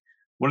of like,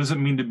 what does it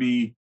mean to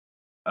be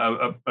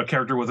a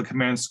character with a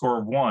command score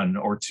of 1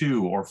 or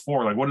 2 or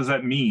 4? Like, what does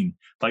that mean?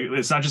 Like,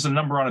 it's not just a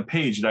number on a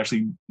page. It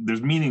actually,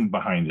 there's meaning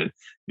behind it.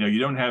 You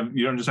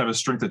don't just have a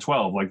strength of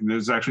 12. Like,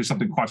 there's actually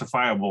something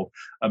quantifiable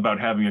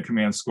about having a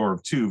command score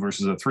of 2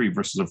 versus a 3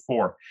 versus a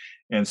 4.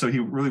 And so he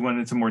really went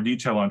into more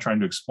detail on trying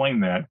to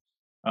explain that.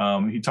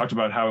 He talked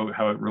about how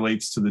it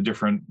relates to the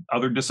different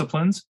other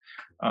disciplines.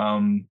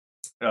 I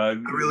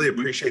really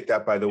appreciate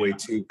that, by the way,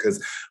 too,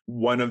 because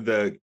one of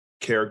the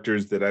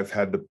characters that I've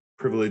had the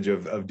privilege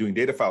of doing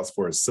data files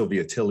for is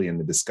Sylvia Tilly in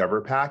the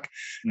Discover pack.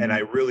 And I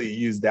really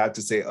use that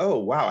to say, oh,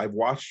 wow, I've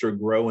watched her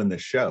grow in the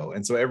show.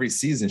 And so every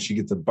season she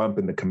gets a bump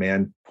in the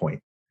command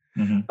point.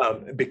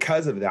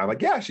 Because of that. I'm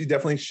like, yeah, she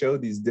definitely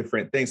showed these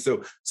different things.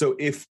 So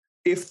if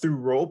through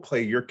role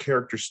play, your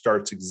character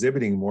starts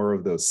exhibiting more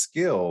of those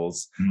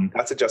skills,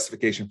 that's a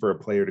justification for a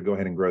player to go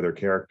ahead and grow their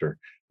character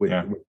with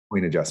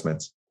point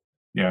adjustments.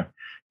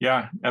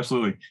 Yeah,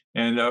 absolutely.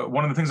 And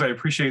one of the things I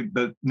appreciate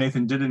that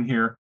Nathan did in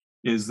here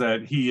is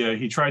that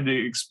he tried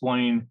to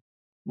explain,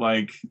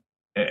 like,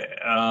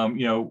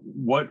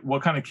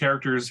 what kind of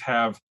characters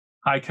have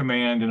high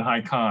command and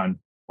high con,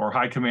 or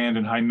high command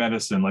and high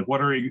medicine. Like, what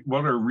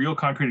are real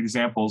concrete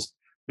examples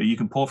that you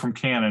can pull from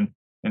canon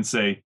and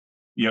say,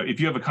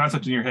 if you have a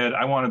concept in your head,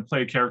 I want to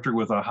play a character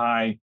with a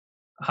high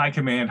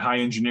command, high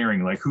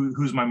engineering. Like,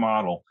 who's my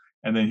model?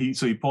 And then he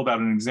pulled out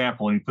an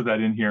example and he put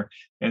that in here.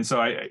 And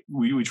so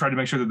we tried to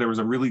make sure that there was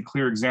a really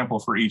clear example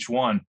for each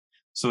one,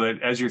 so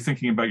that as you're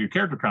thinking about your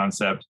character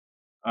concept,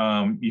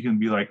 you can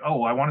be like,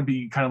 oh, I want to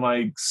be kind of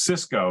like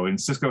Cisco, and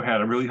Cisco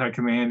had a really high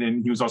command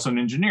and he was also an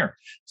engineer.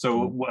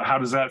 So how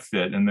does that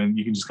fit? And then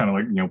you can just kind of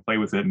like, play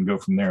with it and go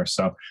from there.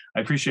 So I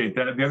appreciate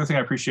that. The other thing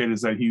I appreciate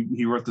is that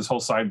he wrote this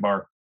whole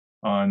sidebar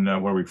on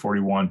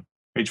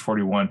page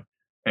 41,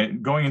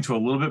 and going into a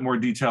little bit more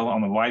detail on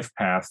the life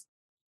path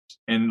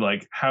and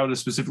like how to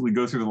specifically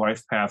go through the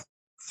life path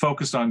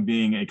focused on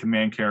being a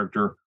command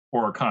character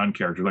or a con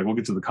character. Like, we'll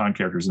get to the con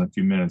characters in a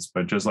few minutes,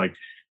 but just like,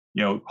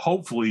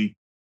 hopefully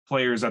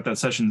players at that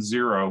session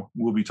 0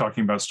 will be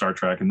talking about Star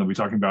Trek, and they'll be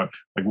talking about,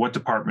 like, what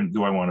department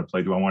do I want to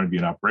play? Do I want to be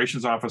an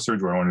operations officer?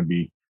 Do I want to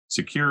be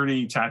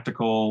security,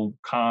 tactical,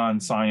 con,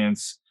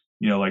 science.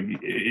 Like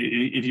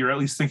if you're at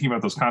least thinking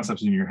about those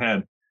concepts in your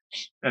head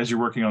as you're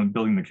working on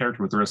building the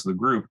character with the rest of the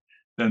group,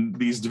 then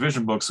these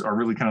division books are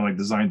really kind of like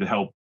designed to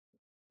help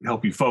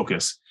you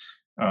focus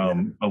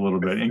a little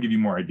bit and give you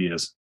more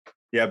ideas.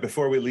 Yeah,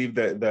 before we leave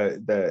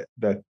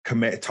the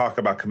command, talk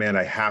about command,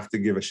 I have to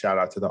give a shout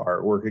out to the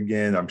artwork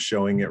again. I'm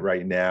showing it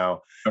right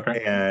now.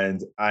 Okay.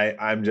 And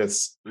I'm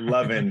just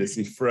loving to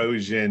see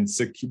Frosian.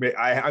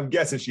 I'm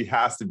guessing she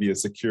has to be a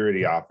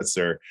security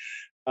officer.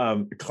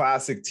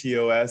 Classic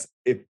TOS.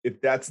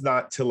 If that's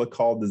not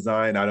Tillicall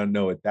design, I don't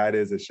know what that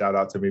is. A shout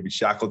out to maybe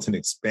Shackleton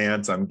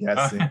Expanse, I'm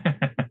guessing.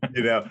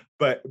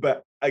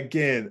 But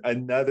again,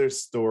 another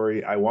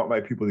story. I want my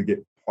people to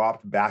get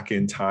plopped back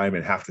in time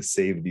and have to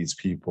save these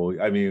people.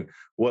 I mean,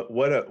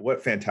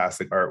 what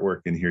fantastic artwork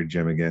in here,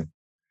 Jim, again.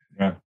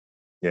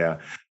 Yeah.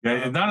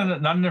 Not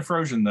an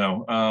Efrosian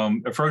though.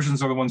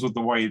 Efrosians are the ones with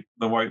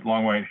the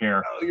long white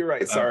hair. Oh, you're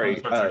right. Sorry.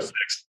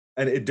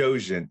 An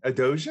Edosian.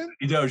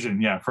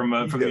 Edosian, yeah, from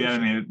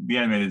the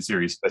animated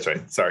series. That's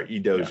right. Sorry,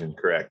 Edosian,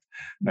 correct.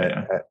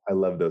 Yeah. I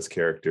love those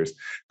characters.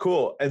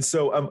 Cool. And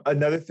so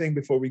another thing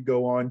before we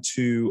go on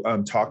to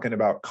talking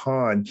about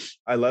Khan,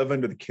 I love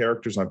under the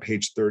characters on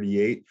page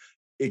 38,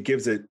 it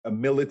gives a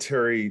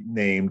military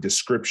name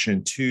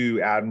description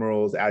to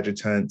admirals,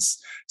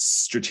 adjutants,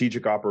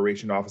 strategic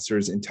operation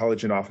officers,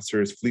 intelligence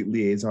officers, fleet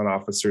liaison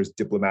officers,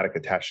 diplomatic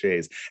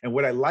attaches. And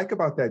what I like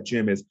about that,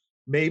 Jim, is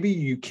maybe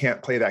you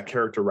can't play that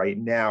character right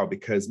now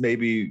because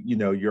maybe,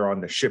 you're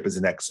on the ship as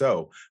an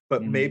XO,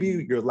 but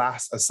maybe your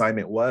last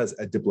assignment was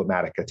a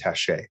diplomatic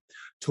attaché.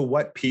 To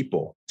what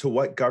people? To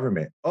what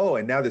government? Oh,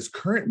 and now this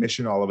current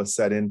mission, all of a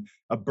sudden,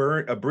 a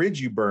bridge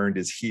you burned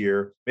is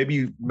here. Maybe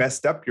you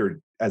messed up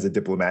as a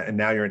diplomat and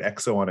now you're an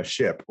XO on a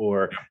ship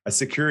or a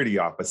security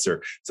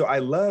officer. So I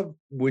love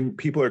when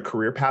people are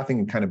career pathing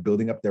and kind of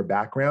building up their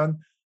background.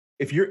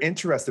 If you're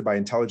interested by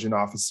intelligence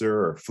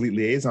officer or fleet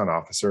liaison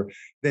officer,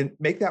 then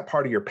make that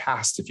part of your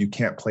past if you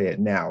can't play it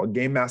now. A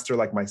game master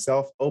like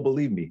myself,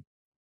 believe me,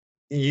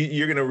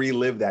 you're going to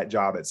relive that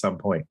job at some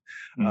point.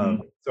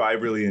 So I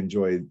really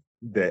enjoyed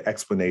the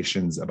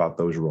explanations about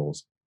those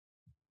roles.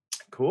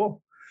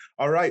 Cool.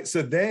 All right.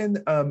 So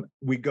then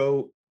we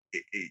go,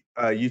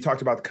 you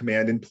talked about the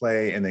command in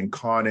play and then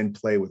con in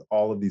play with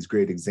all of these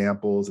great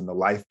examples and the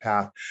life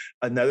path.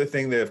 Another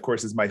thing that, of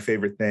course, is my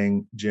favorite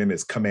thing, Jim,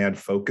 is command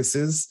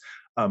focuses.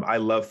 I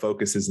love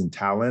focuses and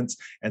talents.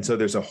 And so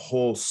there's a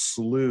whole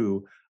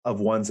slew of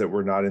ones that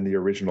were not in the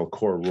original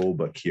core rule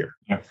book here,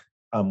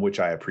 which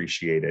I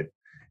appreciated.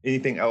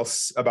 Anything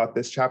else about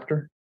this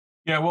chapter?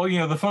 Yeah, well,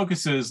 the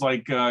focus is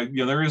like,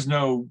 there is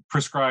no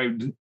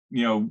prescribed,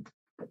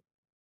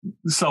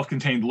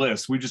 self-contained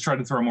list. We just try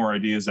to throw more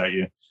ideas at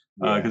you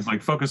because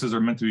like focuses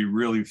are meant to be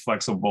really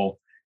flexible.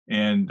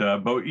 And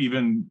but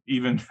even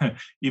in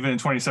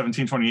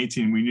 2017,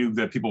 2018, we knew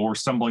that people were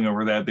stumbling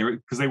over that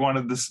because they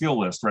wanted the skill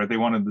list, right? They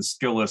wanted the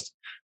skill list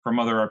from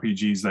other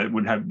RPGs that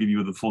would give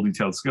you the full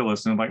detailed skill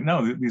list. And like,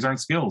 no, these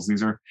aren't skills.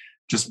 These are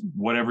just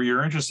whatever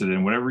you're interested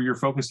in, whatever you're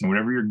focused on,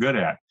 whatever you're good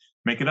at,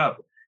 make it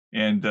up.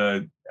 And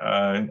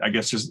I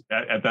guess just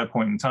at that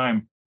point in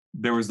time,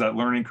 there was that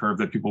learning curve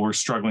that people were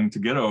struggling to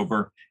get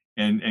over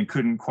and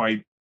couldn't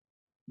quite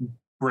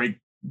break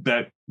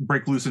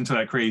loose into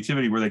that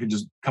creativity where they could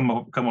just come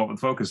up with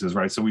focuses,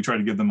 right? So we try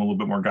to give them a little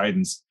bit more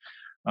guidance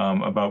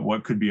about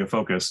what could be a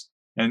focus,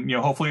 and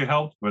hopefully it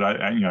helped. But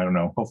I don't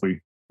know.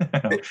 Hopefully,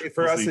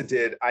 for us it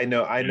did. I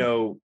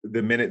know.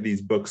 The minute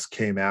these books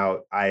came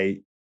out,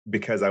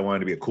 because I wanted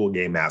to be a cool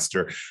game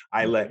master,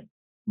 I let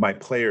my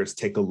players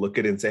take a look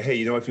at it and say, hey,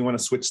 if you want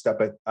to switch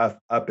step up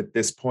at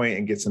this point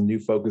and get some new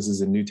focuses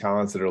and new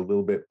talents that are a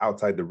little bit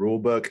outside the rule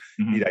book,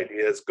 need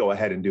ideas, go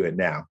ahead and do it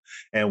now.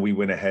 And we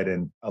went ahead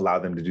and allowed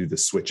them to do the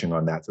switching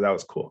on that. So that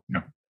was cool.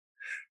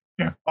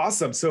 Yeah.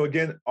 Awesome. So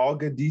again, all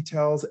good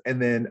details.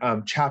 And then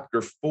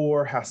chapter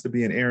 4 has to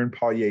be an Aaron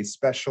Paulier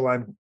special.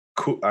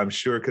 I'm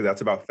sure, because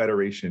that's about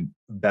Federation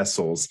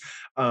vessels.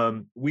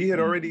 We had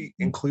already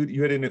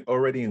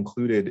already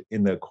included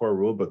in the core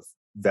rulebook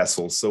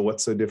vessels. So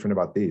what's so different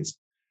about these?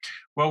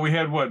 Well, we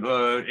had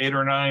 8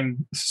 or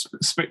 9.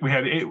 We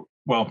had 8.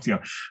 Well,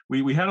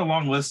 we had a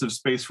long list of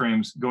space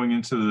frames going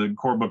into the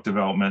core book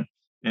development,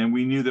 and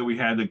we knew that we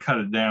had to cut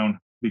it down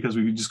because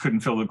we just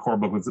couldn't fill the core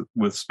book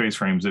with space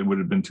frames. It would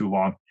have been too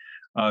long.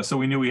 So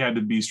we knew we had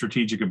to be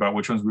strategic about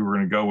which ones we were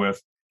going to go with.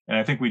 And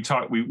I think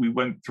we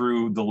went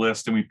through the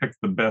list and we picked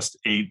the best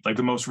 8, like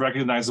the most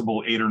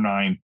recognizable 8 or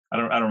 9. I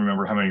don't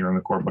remember how many are in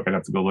the core book. I'd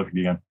have to go look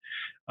again.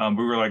 But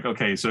we were like,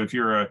 okay, so if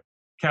you're a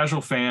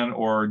casual fan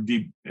or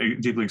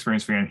deeply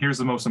experienced fan, here's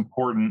the most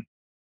important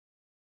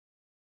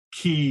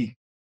key,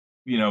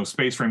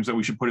 space frames that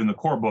we should put in the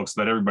core book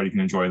so that everybody can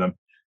enjoy them.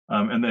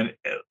 And then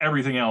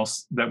everything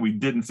else that we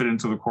didn't fit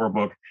into the core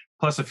book,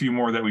 plus a few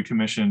more that we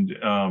commissioned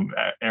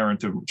Aaron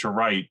to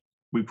write,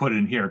 we put it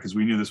in here because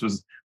we knew this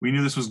was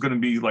going to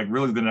be like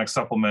really the next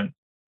supplement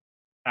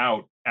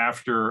out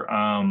after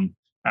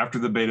after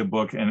the beta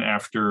book and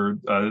after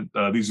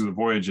These Are the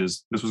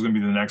Voyages. This was going to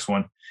be the next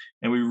one.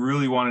 And we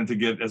really wanted to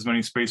get as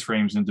many space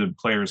frames into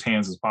players'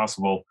 hands as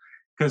possible,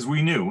 because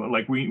we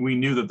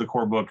knew that the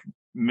core book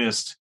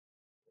missed,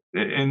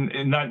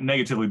 and not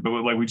negatively, but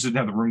like we just didn't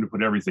have the room to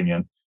put everything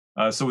in.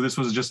 So this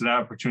was just an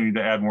opportunity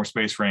to add more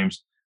space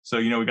frames. So,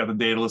 we got the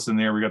Daedalus in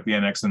there, we got the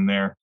NX in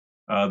there,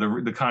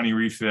 the Connie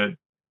refit,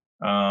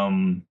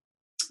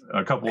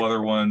 a couple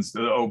other ones, the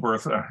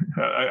Oberth.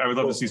 I would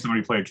love to see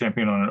somebody play a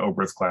campaign on an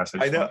Oberth class.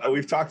 I know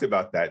we've talked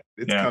about that.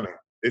 It's coming.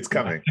 It's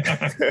coming.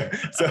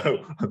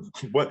 So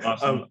what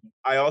awesome.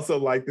 I also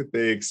like that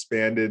they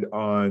expanded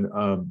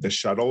on the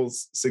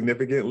shuttles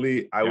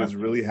significantly. I was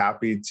really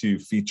happy to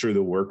feature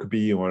the work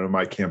bee in one of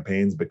my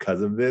campaigns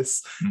because of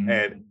this,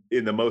 and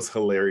in the most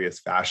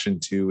hilarious fashion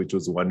too, which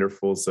was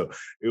wonderful. So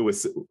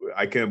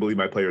I can't believe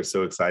my players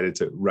so excited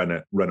to run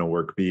a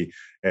work bee,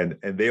 and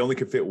they only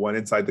could fit one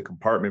inside the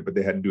compartment, but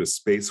they had to do a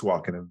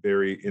spacewalk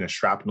in a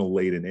shrapnel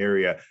laden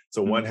area.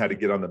 So one had to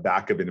get on the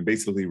back of it and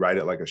basically ride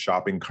it like a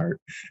shopping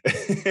cart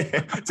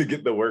to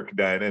get the work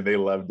done, and they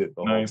loved it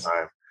the whole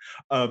time.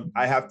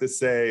 I have to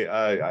say,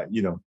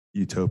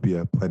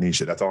 Utopia,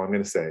 Planitia. That's all I'm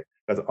going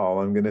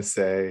to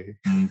say.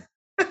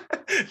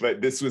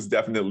 But this was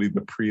definitely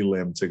the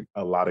prelim to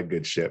a lot of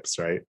good ships,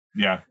 right?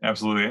 Yeah,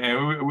 absolutely.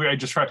 And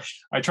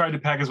I tried to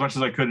pack as much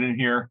as I could in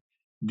here,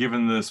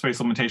 given the space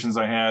limitations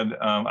I had.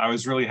 I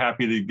was really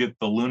happy to get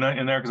the Luna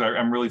in there because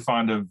I'm really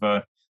fond of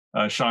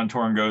Sean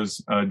Torango's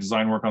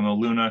design work on the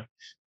Luna.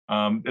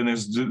 And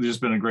there's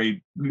just been a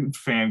great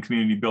fan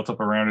community built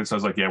up around it. So I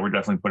was like, yeah, we're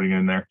definitely putting it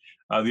in there.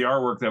 The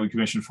artwork that we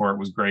commissioned for it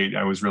was great.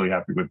 I was really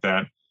happy with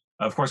that.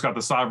 Of course, got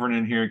the Sovereign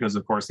in here because,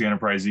 of course, the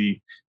Enterprise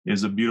E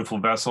is a beautiful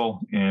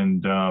vessel,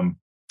 and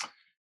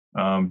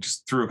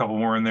just threw a couple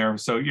more in there.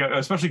 So yeah,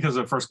 especially because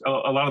a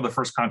lot of the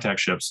first contact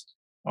ships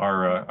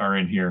are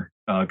in here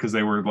because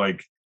they were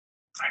like,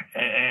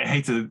 I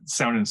hate to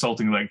sound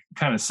insulting, like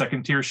kind of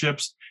second tier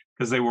ships,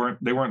 because they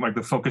weren't like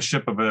the focus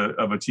ship of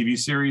a TV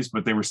series,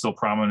 but they were still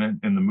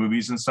prominent in the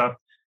movies and stuff.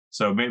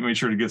 So made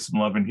sure to get some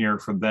love in here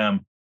for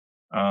them.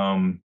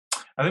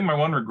 I think my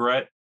one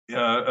regret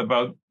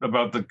about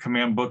the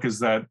command book is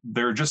that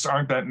there just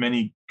aren't that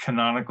many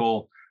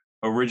canonical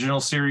original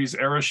series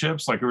era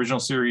ships, like original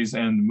series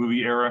and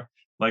movie era,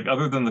 like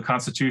other than the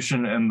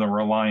Constitution and the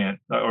Reliant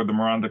or the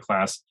Miranda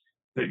class,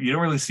 that you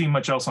don't really see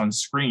much else on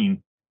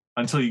screen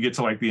until you get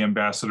to like the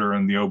Ambassador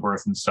and the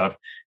Oberth and stuff.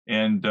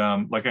 And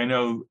like I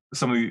know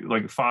somebody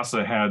like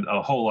FASA had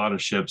a whole lot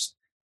of ships,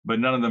 but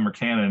none of them are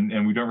canon,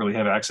 and we don't really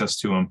have access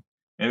to them.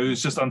 And it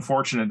was just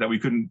unfortunate that we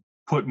couldn't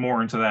put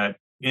more into that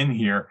in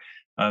here.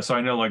 So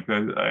I know like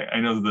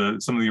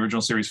some of the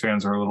original series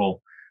fans are a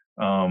little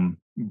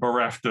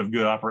bereft of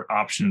good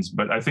options,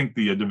 but I think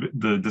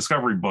the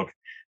Discovery book,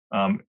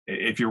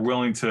 if you're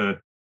willing to,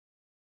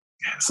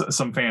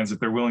 some fans, if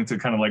they're willing to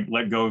kind of like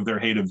let go of their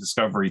hate of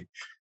Discovery,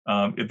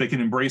 if they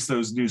can embrace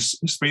those new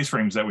space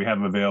frames that we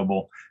have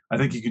available, I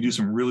think you can do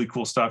some really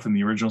cool stuff in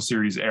the original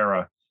series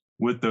era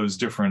with those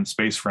different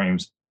space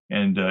frames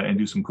and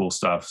do some cool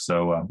stuff.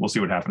 So we'll see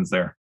what happens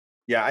there.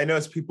 Yeah, I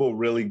notice people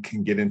really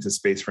can get into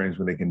space frames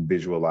when they can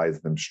visualize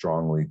them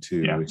strongly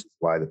too, which is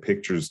why the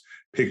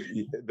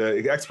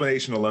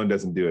explanation alone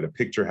doesn't do it. A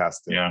picture has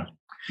to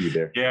be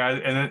there. Yeah,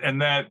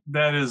 and that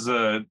was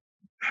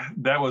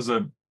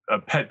a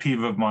pet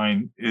peeve of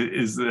mine,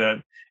 is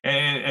that,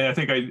 and I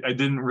think I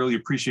didn't really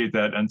appreciate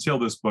that until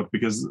this book,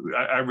 because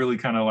I really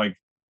kind of like,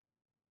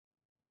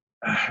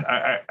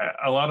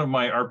 a lot of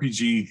my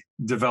RPG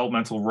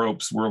developmental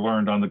ropes were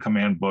learned on the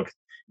command book,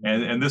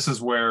 and this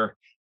is where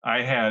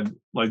I had,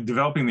 like,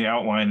 developing the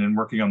outline and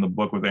working on the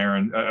book with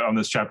Aaron, on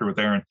this chapter with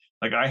Aaron,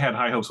 like I had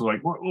high hopes of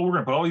like, we're going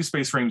to put all these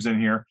space frames in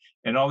here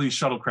and all these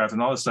shuttlecraft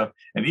and all this stuff,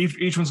 and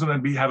each one's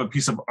going to have a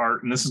piece of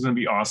art, and this is going to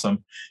be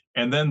awesome.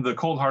 And then the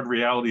cold hard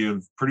reality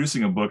of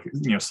producing a book,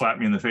 slapped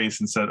me in the face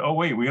and said, oh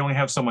wait, we only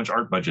have so much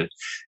art budget,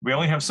 we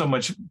only have so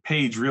much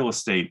page real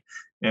estate.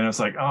 And it's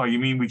like, oh, you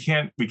mean we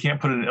can't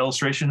put an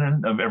illustration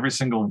in of every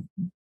single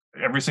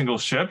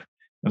ship?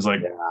 I was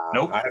like,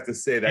 nope. I have to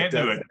say that can't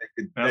do it.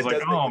 And I was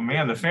like, oh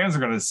man, the fans are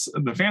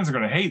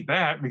gonna hate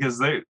that, because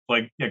they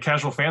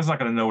casual fans not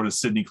gonna know what a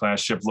Sydney class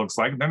ship looks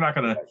like.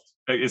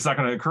 It's not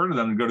gonna occur to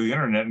them to go to the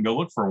internet and go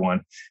look for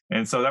one.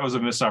 And so that was a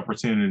missed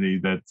opportunity.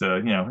 That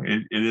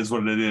it is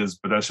what it is.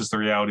 But that's just the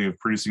reality of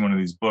producing one of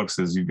these books,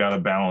 is you've got to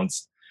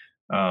balance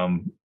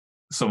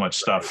so much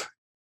stuff.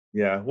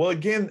 Yeah. Well,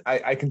 again,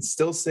 I can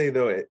still say,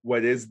 though,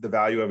 what is the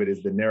value of it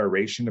is the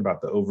narration about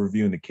the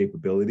overview and the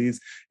capabilities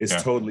is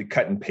totally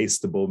cut and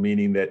pastable,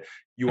 meaning that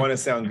you want to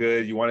sound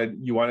good. You want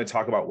to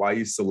talk about why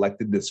you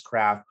selected this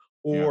craft,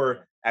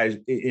 or as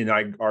in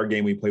our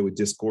game, we play with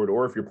Discord,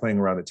 or if you're playing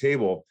around the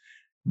table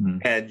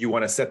and you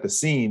want to set the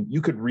scene,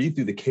 you could read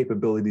through the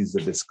capabilities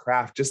of this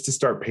craft just to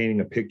start painting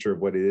a picture of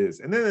what it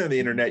is. And then on the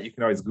internet, you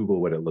can always Google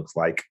what it looks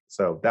like.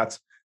 So that's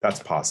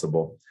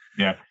possible.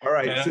 Yeah. All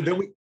right. So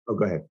then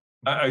go ahead.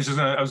 I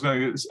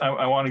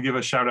want to give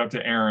a shout out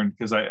to Aaron,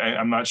 because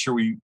I'm not sure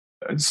we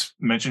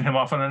mention him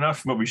often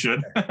enough, but we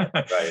should.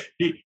 Right.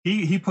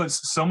 He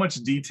puts so much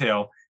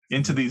detail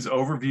into these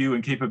overview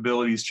and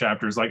capabilities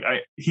chapters. Like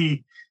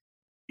he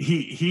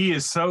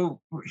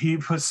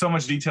puts so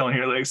much detail in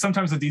here. Like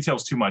sometimes the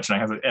detail's too much and I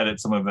have to edit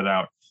some of it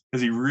out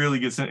because he really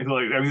gets in.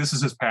 Like, I mean, this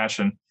is his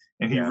passion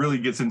and he really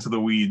gets into the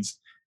weeds,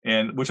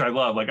 and which I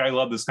love. Like I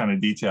love this kind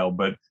of detail,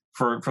 but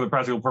for the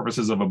practical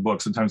purposes of a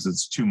book, sometimes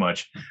it's too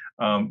much.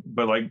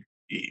 But like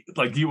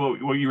what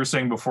you were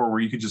saying before, where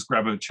you could just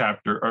grab a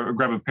chapter or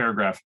grab a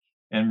paragraph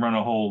and run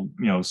a whole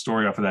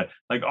story off of that.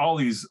 Like all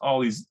these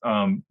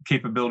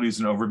capabilities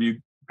and overview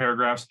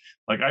paragraphs,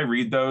 like I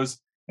read those.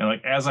 And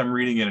like as I'm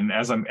reading it and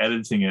as I'm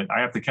editing it,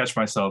 I have to catch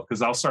myself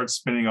because I'll start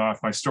spinning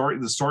off my story.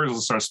 The stories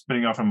will start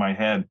spinning off in my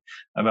head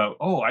about,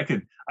 I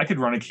could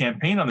run a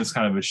campaign on this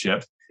kind of a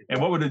ship. And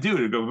what would it do?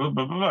 To go blah,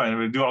 blah, blah, and it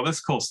would do all this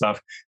cool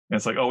stuff. And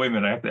it's like, oh, wait a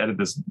minute, I have to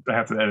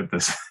edit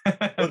this.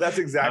 Well, that's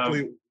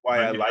exactly why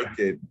I like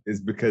it, is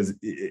because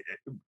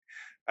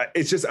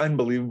it's just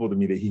unbelievable to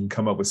me that he can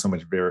come up with so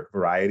much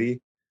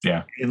variety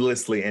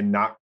endlessly and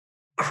not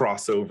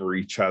cross over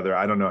each other.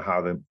 I don't know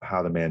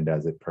how the man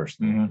does it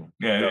personally. Mm-hmm.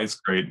 Yeah, so. It's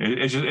great.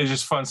 It's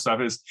just fun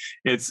stuff.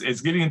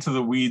 It's getting into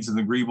the weeds and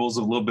the greebles,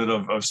 a little bit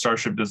of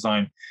starship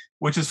design,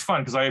 which is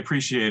fun because I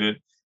appreciate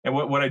it. And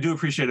what I do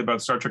appreciate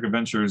about Star Trek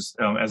Adventures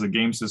as a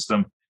game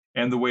system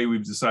and the way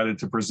we've decided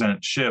to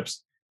present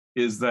ships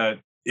is that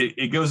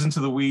it goes into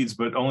the weeds,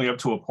 but only up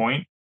to a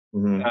point.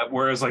 Mm-hmm.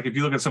 Whereas like if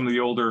you look at some of the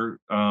older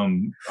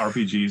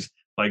RPGs,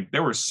 like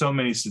there were so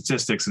many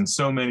statistics and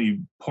so many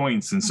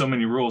points and so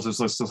many rules. It's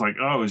just like,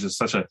 it was just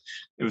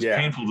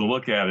painful to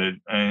look at it.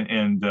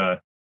 And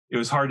it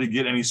was hard to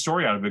get any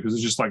story out of it because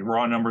it's just like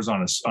raw numbers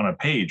on a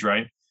page.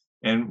 Right.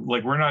 And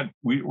like, we're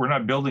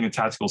not building a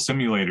tactical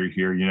simulator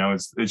here.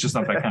 It's just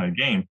not that kind of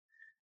game.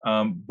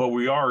 But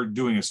we are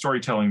doing a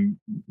storytelling,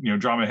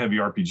 drama heavy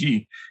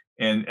RPG.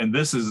 And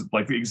this is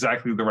like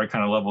exactly the right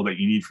kind of level that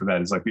you need for that.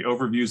 It's like the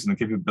overviews and the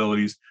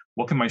capabilities.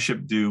 What can my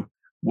ship do?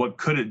 What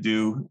could it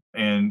do?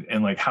 And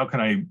like, how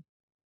can I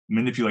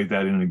manipulate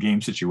that in a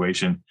game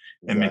situation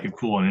and make it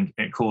cool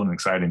and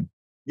exciting?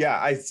 Yeah,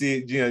 I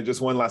see. Just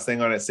one last thing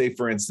on it. Say,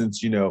 for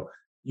instance,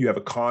 you have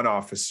a con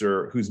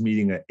officer who's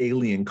meeting an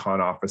alien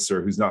con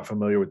officer who's not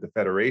familiar with the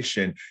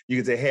Federation. You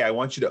could say, hey, I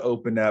want you to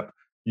open up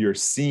your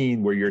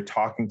scene where you're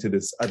talking to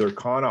this other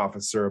con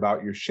officer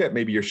about your ship.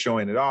 Maybe you're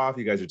showing it off.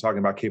 You guys are talking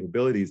about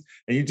capabilities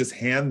and you just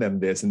hand them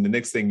this. And the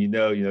next thing you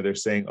know, they're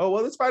saying, oh,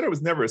 well, this fighter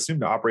was never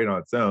assumed to operate on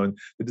its own.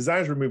 The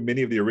designers removed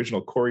many of the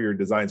original Courier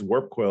design's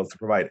warp coils to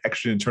provide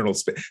extra internal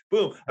space.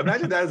 Boom.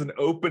 Imagine that as an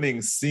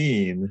opening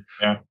scene.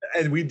 Yeah.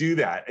 And we do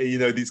that,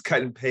 these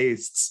cut and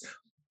pastes.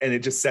 And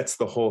it just sets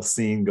the whole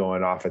scene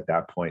going off at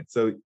that point.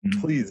 So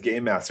please,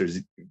 game masters,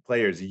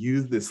 players,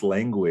 use this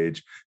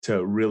language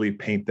to really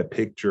paint the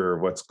picture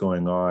of what's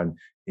going on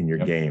in your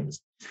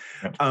games.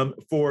 Yep.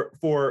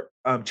 For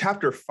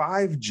chapter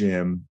 5,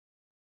 Jim,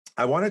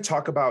 I want to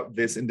talk about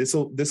this, and this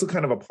will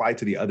kind of apply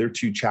to the other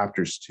 2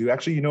 chapters too.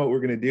 Actually, you know what we're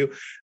going to do?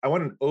 I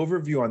want an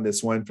overview on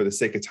this one for the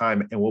sake of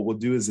time, and what we'll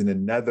do is in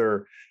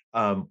another,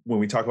 when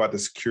we talk about the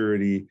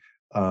security,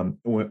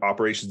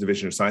 operations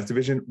division or science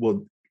division,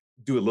 we'll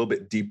do a little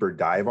bit deeper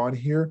dive on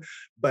here,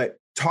 but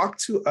talk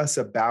to us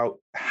about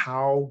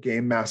how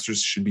game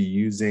masters could be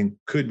using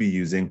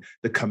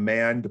the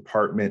command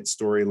department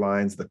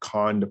storylines, the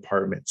con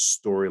department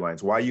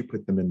storylines, why you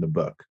put them in the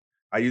book.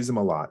 I use them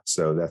a lot.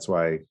 So that's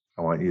why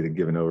I want you to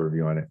give an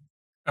overview on it.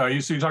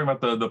 You're talking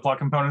about the plot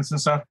components and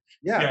stuff?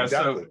 Yeah,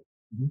 exactly. So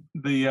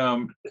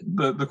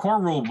the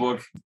core rule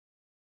book,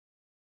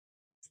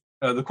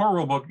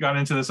 got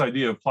into this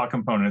idea of plot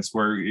components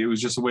where it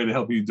was just a way to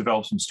help you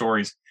develop some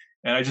stories.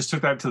 And I just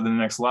took that to the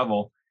next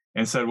level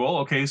and said, well,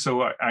 okay,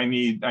 so I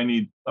need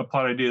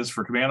plot ideas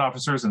for command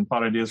officers and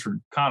plot ideas for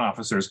con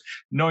officers,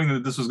 knowing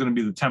that this was going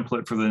to be the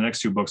template for the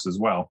next 2 books as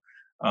well.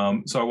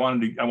 So I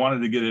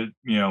wanted to get it,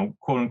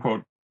 quote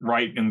unquote,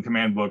 right in the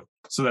command book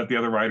so that the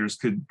other writers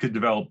could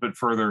develop it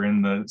further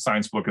in the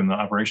science book and the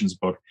operations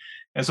book.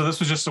 And so this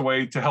was just a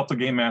way to help the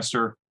game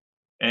master,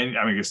 and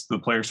I guess the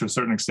players to a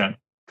certain extent,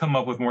 come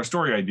up with more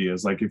story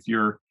ideas. Like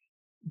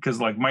because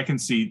like my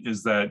conceit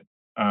is that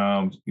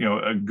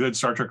a good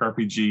Star Trek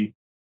RPG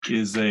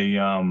is a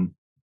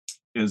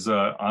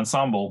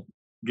ensemble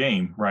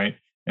game, right?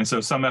 And so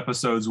some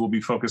episodes will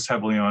be focused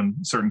heavily on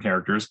certain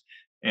characters,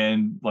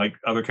 and like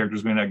other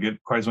characters may not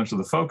get quite as much of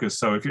the focus.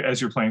 So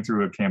as you're playing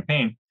through a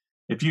campaign,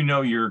 if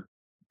your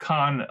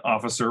con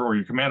officer or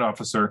your command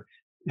officer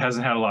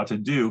hasn't had a lot to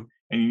do,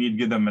 and you need to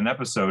give them an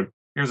episode,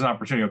 here's an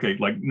opportunity. Okay,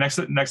 like next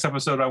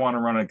episode, I want to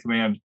run a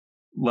command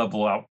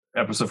level out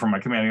episode for my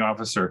commanding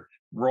officer.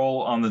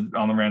 Roll on the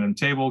random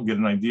table, get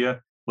an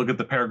idea, look at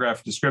the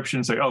paragraph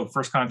description, say, oh,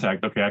 first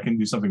contact. Okay, I can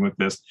do something with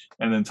this,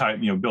 and then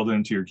build it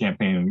into your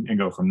campaign and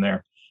go from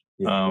there.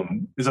 Yeah.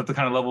 Is that the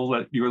kind of level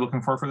that you were looking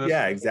for this?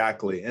 Yeah,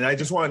 exactly. And I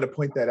just wanted to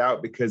point that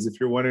out because if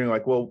you're wondering,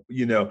 like, well,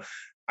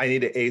 I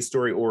need an A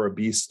story or a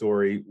B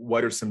story,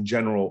 what are some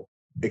general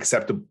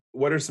acceptable,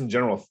 what are some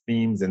general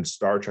themes in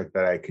Star Trek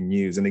that I can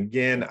use? And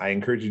again, I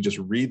encourage you to just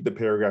read the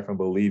paragraph and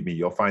believe me,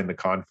 you'll find the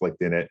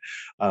conflict in it.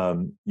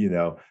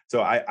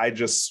 So I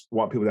just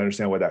want people to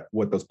understand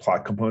what those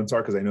plot components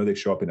are, because I know they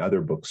show up in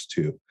other books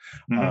too,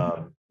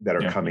 that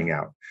are coming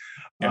out.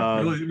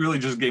 Yeah, really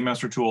just Game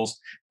Master tools.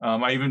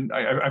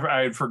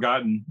 I had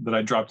forgotten that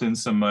I dropped in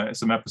some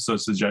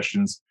episode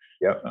suggestions.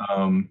 Yep.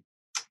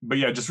 But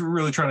yeah, just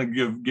really trying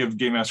to give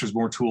Game Masters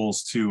more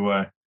tools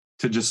to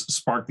just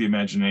spark the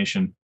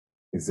imagination.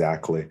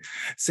 Exactly.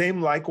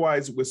 Same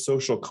likewise with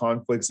social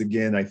conflicts.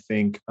 Again, I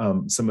think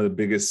some of the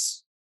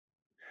biggest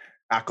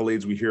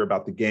accolades we hear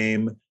about the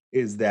game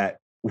is that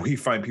we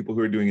find people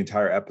who are doing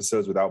entire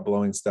episodes without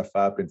blowing stuff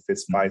up in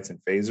fist fights and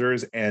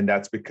phasers. And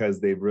that's because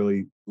they've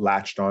really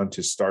latched on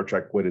to Star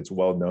Trek. What it's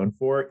well known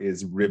for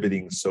is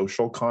riveting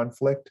social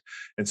conflict.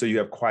 And so you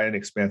have quite an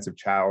expansive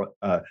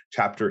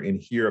chapter in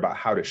here about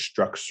how to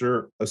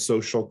structure a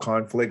social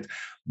conflict.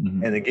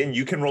 And again,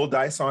 you can roll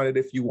dice on it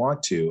if you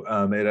want to.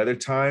 At other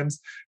times,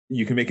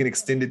 you can make an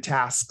extended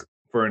task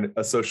for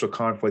a social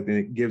conflict, and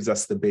it gives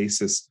us the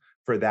basis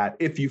for that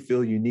if you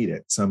feel you need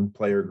it. Some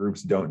player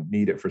groups don't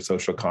need it for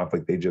social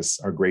conflict. They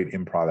just are great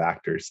improv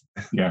actors.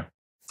 Yeah.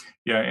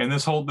 And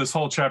this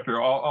whole chapter,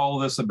 all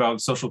of this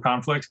about social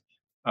conflict,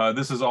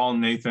 this is all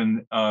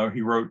Nathan.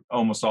 He wrote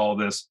almost all of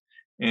this.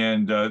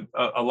 And a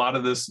lot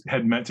of this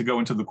had meant to go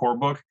into the core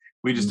book.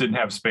 We just didn't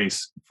have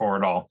space for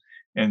it all.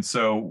 And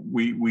so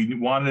we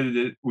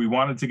wanted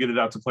to get it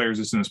out to players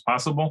as soon as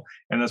possible.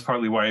 And that's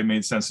partly why it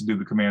made sense to do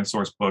the command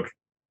source book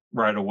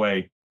right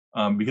away.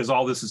 Because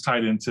all this is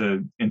tied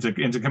into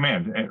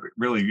command. It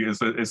really is.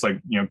 It's like,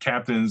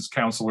 captains,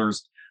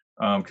 counselors,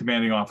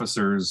 commanding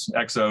officers,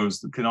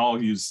 XOs can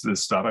all use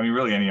this stuff. I mean,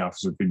 really any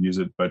officer could use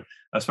it, but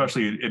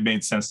especially it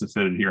made sense to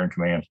fit it here in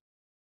command.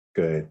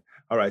 Good.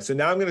 All right. So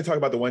now I'm going to talk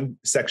about the one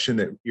section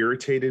that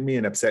irritated me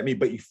and upset me,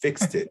 but you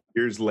fixed it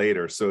years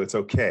later, so it's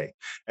okay.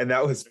 And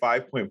that was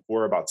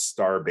 5.4 about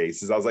star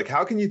bases. I was like,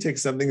 how can you take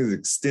something as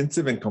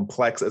extensive and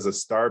complex as a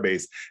star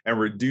base and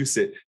reduce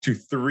it to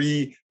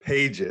 3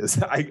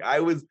 pages? I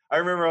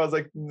remember I was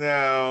like,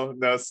 no,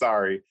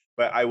 sorry.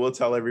 But I will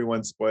tell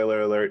everyone,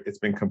 spoiler alert, it's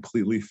been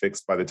completely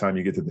fixed by the time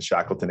you get to the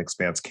Shackleton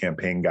Expanse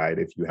campaign guide,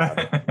 if you have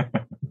it.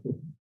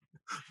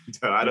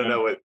 So I don't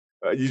know what,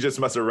 you just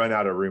must have run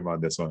out of room on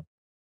this one.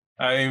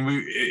 I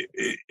mean,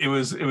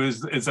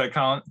 it's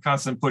that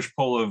constant push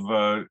pull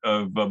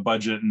of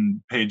budget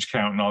and page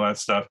count and all that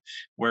stuff,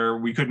 where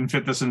we couldn't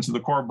fit this into the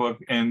core book,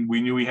 and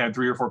we knew we had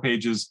 3 or 4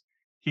 pages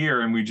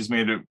here, and we just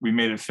made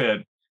it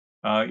fit.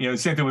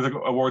 Same thing with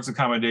awards and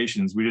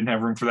commendations. We didn't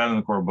have room for that in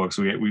the core book,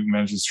 so we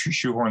managed to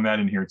shoehorn that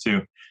in here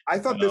too. I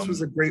thought this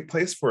was a great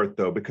place for it,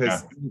 though,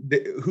 because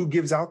who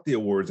gives out the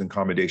awards and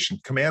commendation?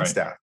 Command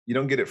staff. You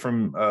don't get it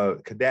from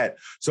cadet.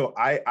 So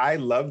I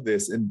love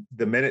this. And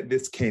the minute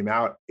this came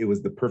out, it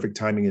was the perfect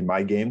timing in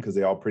my game, because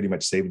they all pretty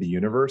much saved the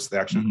universe. They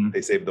actually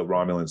they saved the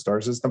Romulan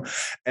star system.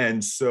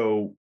 And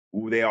so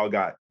they all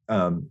got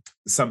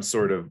some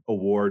sort of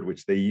award,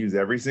 which they use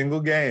every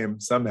single game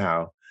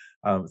somehow.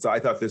 So I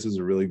thought this was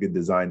a really good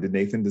design. Did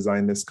Nathan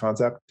design this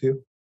concept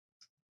too?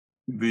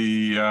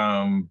 The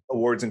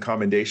awards and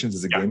commendations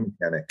is a game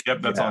mechanic.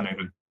 Yep, that's all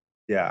Nathan.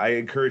 Yeah, I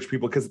encourage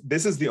people, because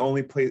this is the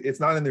only place, it's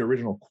not in the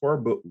original core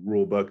book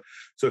rule book.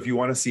 So if you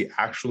want to see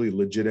actually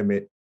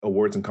legitimate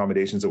awards and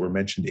commendations that were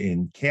mentioned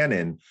in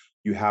canon,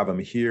 you have them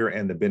here,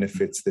 and the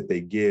benefits that they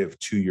give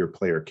to your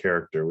player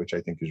character, which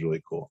I think is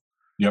really cool.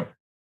 Yep.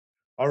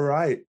 All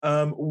right.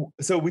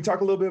 So we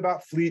talk a little bit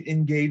about fleet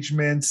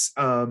engagements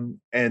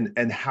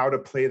and how to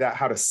play that,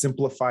 how to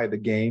simplify the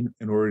game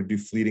in order to do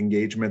fleet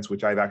engagements,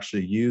 which I've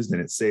actually used, and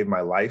it saved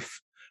my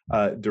life.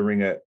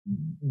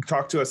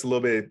 Talk to us a little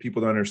bit.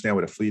 People don't understand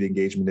what a fleet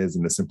engagement is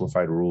and the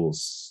simplified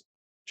rules,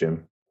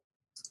 Jim.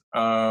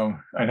 I'd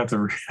have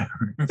to.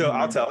 So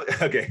I'll tell.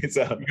 Okay,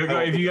 so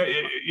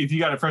if you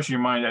got it fresh in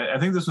your mind, I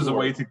think this was a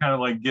way to kind of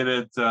like get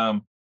it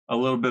a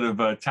little bit of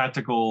a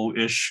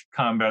tactical-ish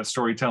combat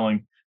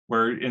storytelling,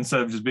 where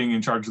instead of just being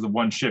in charge of the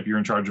one ship, you're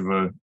in charge of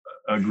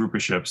a group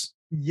of ships.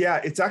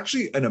 Yeah, it's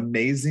actually an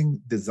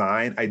amazing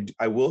design.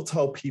 I will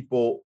tell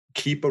people,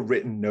 keep a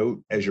written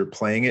note as you're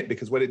playing it,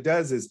 because what it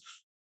does is,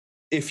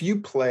 if you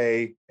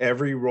play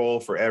every roll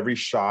for every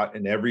shot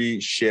and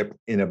every ship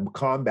in a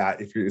combat,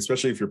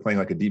 especially if you're playing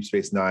like a Deep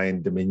Space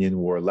Nine Dominion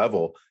War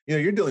level,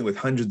 you're dealing with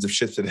hundreds of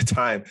ships at a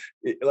time.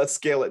 Let's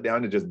scale it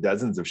down to just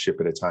dozens of ships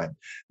at a time.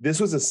 This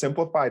was a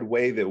simplified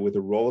way that with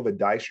a roll of a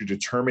dice, you're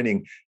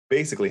determining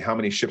basically how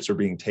many ships are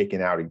being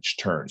taken out each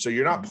turn. So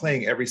you're not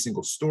playing every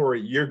single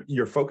story.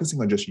 You're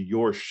focusing on just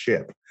your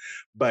ship.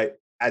 But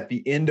at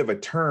the end of a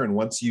turn,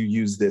 once you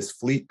use this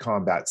fleet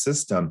combat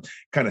system,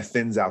 kind of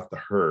thins out the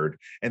herd.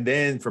 And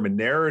then from a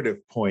narrative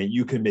point,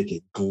 you can make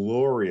it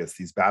glorious,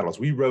 these battles.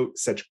 We wrote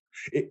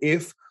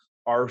if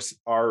our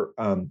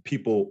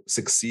people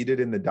succeeded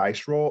in the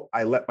dice roll,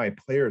 I let my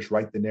players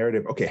write the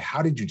narrative. Okay,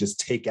 how did you just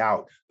take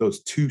out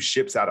those 2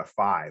 ships out of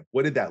 5?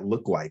 What did that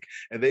look like?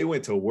 And they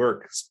went to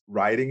work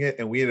writing it,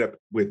 and we ended up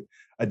with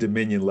a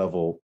Dominion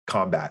level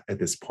combat at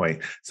this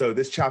point. So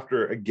this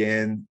chapter,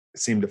 again,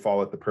 seem to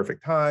fall at the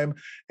perfect time.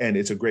 And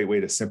it's a great way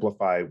to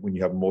simplify when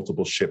you have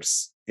multiple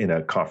ships in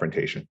a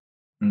confrontation.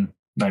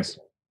 Nice.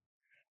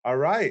 All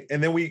right.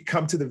 And then we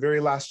come to the very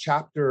last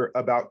chapter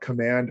about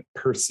command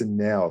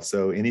personnel.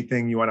 So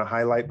anything you want to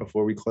highlight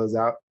before we close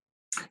out?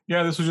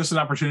 Yeah, this was just an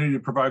opportunity to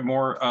provide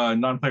more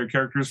non-player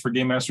characters for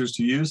game masters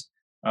to use.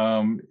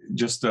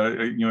 Just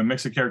a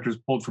mix of characters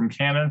pulled from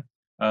canon,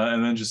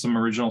 and then just some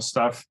original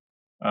stuff,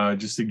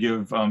 just to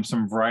give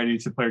some variety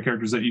to player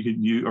characters that you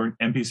could use, or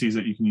NPCs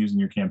that you can use in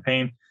your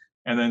campaign,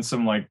 and then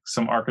some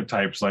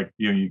archetypes, like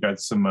you got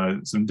some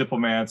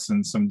diplomats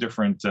and some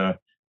different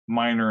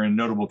minor and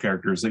notable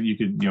characters that you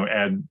could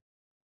add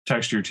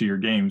texture to your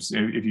games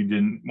if you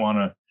didn't want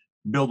to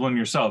build one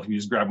yourself. You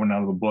just grab one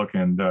out of the book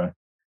and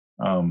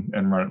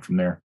run it from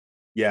there.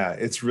 Yeah,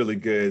 it's really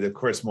good. Of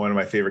course, one of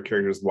my favorite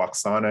characters,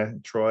 Lwaxana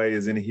Troi,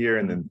 is in here.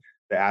 And then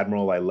the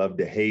Admiral I love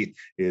to hate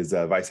is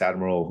Vice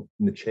Admiral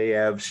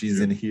Nechayev. She's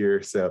in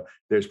here. So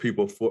there's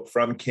people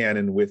from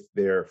canon with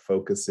their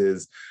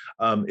focuses.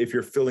 If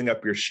you're filling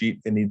up your sheet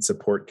and need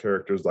support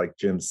characters, like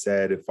Jim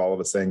said, if all of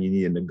a sudden you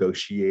need a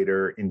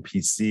negotiator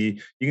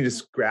NPC, you can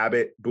just grab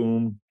it,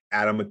 boom,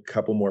 add them a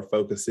couple more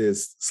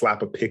focuses,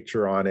 slap a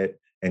picture on it,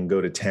 and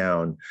go to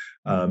town,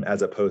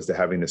 as opposed to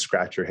having to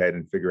scratch your head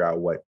and figure out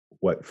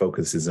what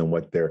focuses and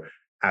what their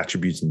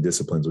attributes and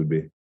disciplines would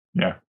be.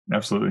 Yeah,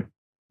 absolutely.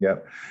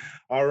 Yep.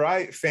 All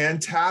right.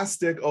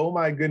 Fantastic. Oh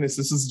my goodness.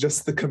 This is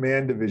just the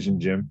command division,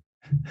 Jim.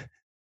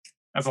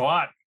 That's a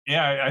lot.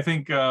 Yeah, I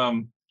think, I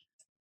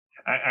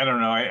don't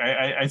know.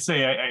 I'd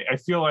say I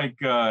feel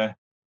like I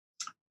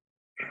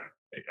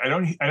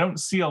don't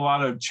see a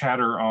lot of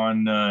chatter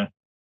on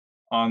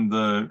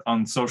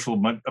social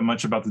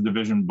much about the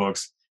division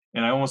books.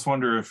 And I almost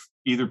wonder if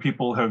either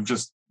people have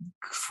just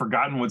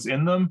forgotten what's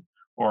in them,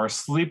 or are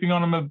sleeping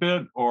on them a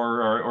bit,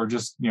 or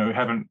just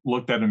haven't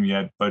looked at them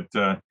yet. But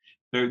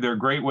they're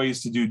great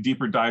ways to do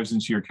deeper dives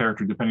into your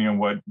character, depending on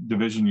what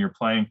division you're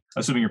playing.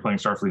 Assuming you're playing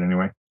Starfleet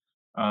anyway.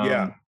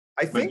 I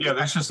think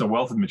there's just a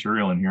wealth of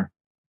material in here.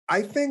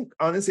 I think,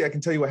 honestly, I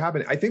can tell you what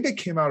happened. I think they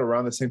came out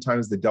around the same time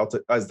as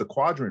the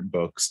Quadrant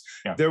books.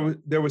 Yeah.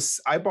 There was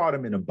I bought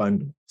them in a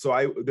bundle.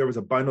 So there was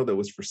a bundle that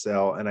was for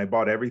sale, and I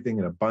bought everything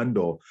in a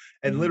bundle.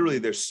 And literally,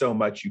 there's so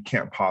much you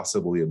can't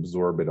possibly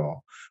absorb it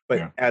all.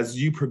 But as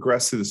you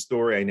progress through the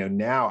story, I know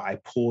now I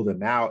pull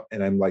them out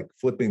and I'm like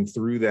flipping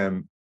through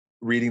them,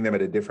 reading them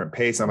at a different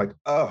pace. I'm like,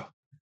 oh,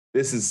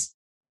 this is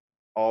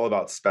all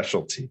about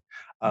specialty.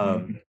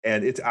 And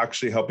it's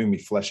actually helping me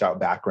flesh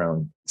out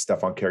background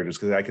stuff on characters,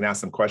 because I can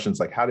ask them questions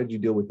like, how did you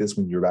deal with this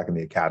when you were back in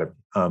the academy?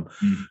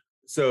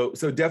 So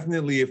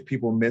definitely, if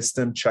people missed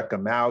them, check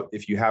them out.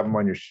 If you have them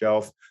on your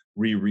shelf,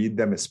 reread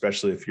them,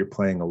 especially if you're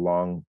playing a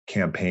long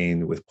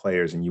campaign with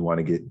players and you want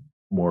to get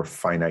more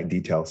finite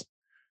details.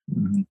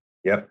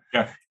 Yep.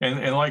 Yeah.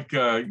 And like,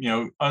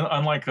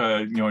 unlike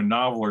a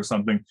novel or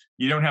something,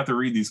 you don't have to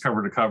read these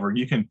cover to cover.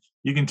 You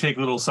can take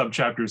little sub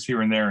chapters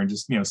here and there and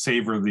just,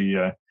 savor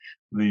the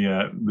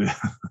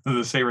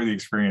savor of the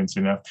experience.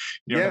 You don't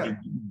have to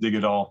dig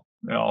it all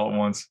at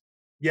once.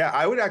 Yeah.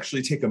 I would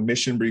actually take a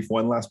mission brief.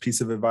 One last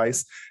piece of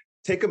advice: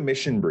 take a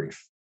mission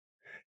brief,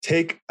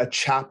 take a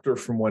chapter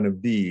from one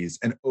of these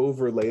and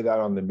overlay that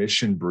on the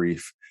mission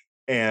brief.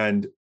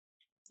 And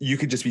you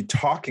could just be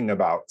talking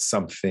about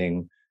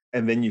something,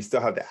 and then you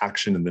still have the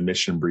action in the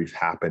mission brief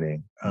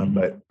happening.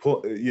 But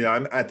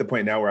I'm at the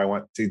point now where I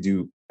want to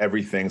do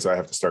everything, so I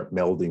have to start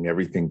melding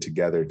everything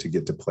together to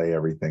get to play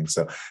everything.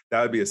 So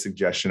that would be a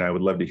suggestion. I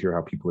would love to hear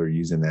how people are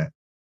using that.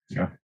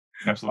 Yeah,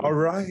 absolutely. All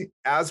right.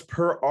 As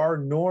per our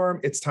norm,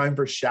 it's time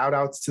for shout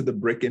outs to the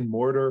Brick and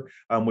Mortar,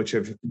 which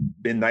have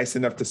been nice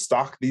enough to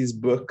stock these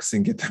books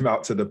and get them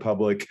out to the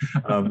public.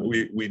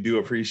 We do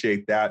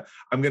appreciate that.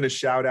 I'm going to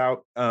shout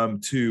out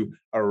to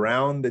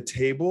Around the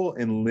Table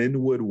in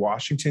Linwood,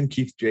 Washington.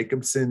 Keith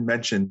Jacobson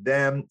mentioned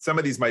them. Some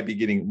of these might be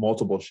getting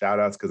multiple shout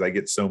outs because I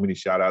get so many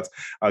shout outs.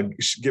 I'll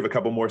give a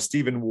couple more.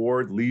 Stephen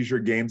Ward, Leisure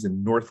Games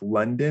in North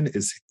London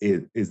is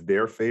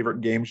their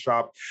favorite game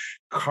shop.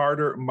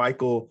 Carter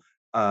Michael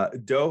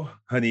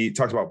Honey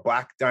talks about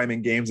Black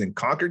Diamond Games in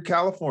Concord,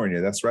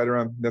 California.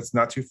 That's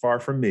not too far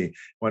from me.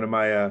 One of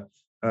my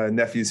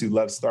nephews who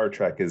loves Star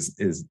Trek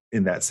is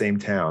in that same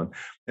town.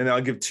 And I'll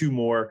give two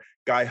more.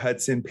 Guy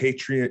Hudson,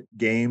 Patriot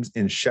Games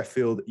in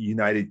Sheffield,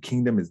 United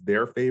Kingdom is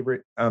their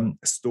favorite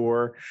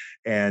store.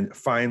 And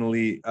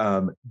finally,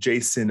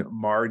 Jason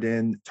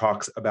Marden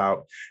talks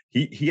about,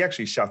 he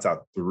actually shouts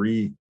out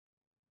 3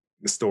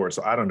 stores.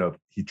 So I don't know if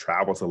he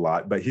travels a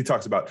lot, but he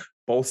talks about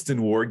Bolston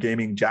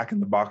Wargaming, Jack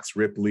in the Box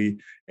Ripley,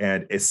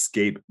 and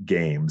Escape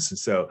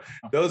Games. So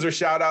those are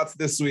shout outs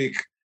this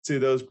week to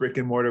those brick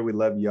and mortar. We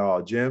love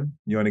y'all. Jim,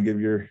 you want to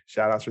give your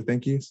shout outs or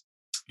thank yous?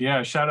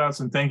 Yeah, shout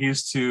outs and thank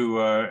yous to,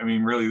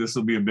 really, this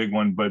will be a big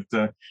one, but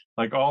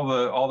like all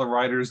the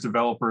writers,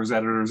 developers,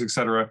 editors,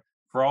 etc.,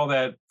 for all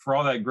that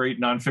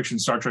great nonfiction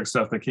Star Trek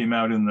stuff that came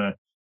out in the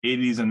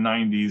 80s and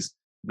 90s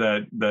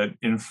that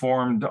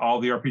informed all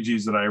the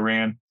RPGs that I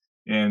ran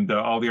and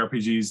all the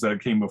RPGs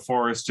that came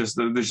before us.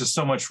 There's just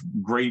so much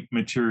great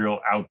material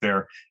out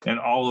there, and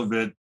all of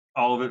it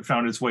all of it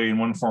found its way in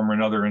one form or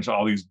another into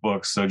all these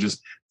books. So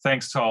just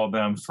thanks to all of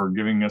them for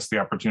giving us the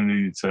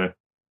opportunity to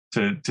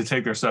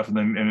take their stuff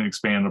and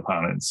expand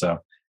upon it. So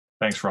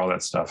thanks for all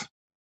that stuff.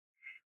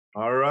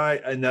 All right.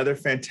 Another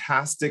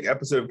fantastic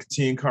episode of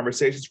Continuing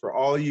Conversations. For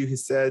all of you who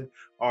said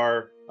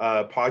our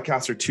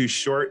podcasts are too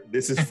short,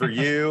 this is for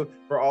you.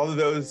 For all of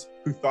those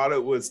who thought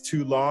it was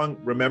too long,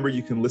 remember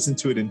you can listen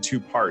to it in 2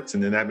 parts,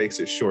 and then that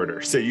makes it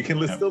shorter. So you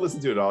can still listen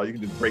to it all. You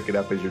can just break it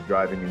up as you're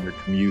driving in your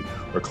commute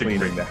or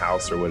cleaning the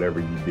house or whatever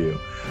you do.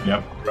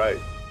 Yep. Right.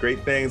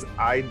 Great things.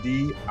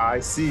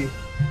 IDIC.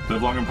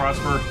 Live long and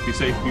prosper. Be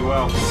safe. Be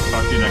well.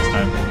 Talk to you next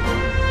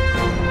time.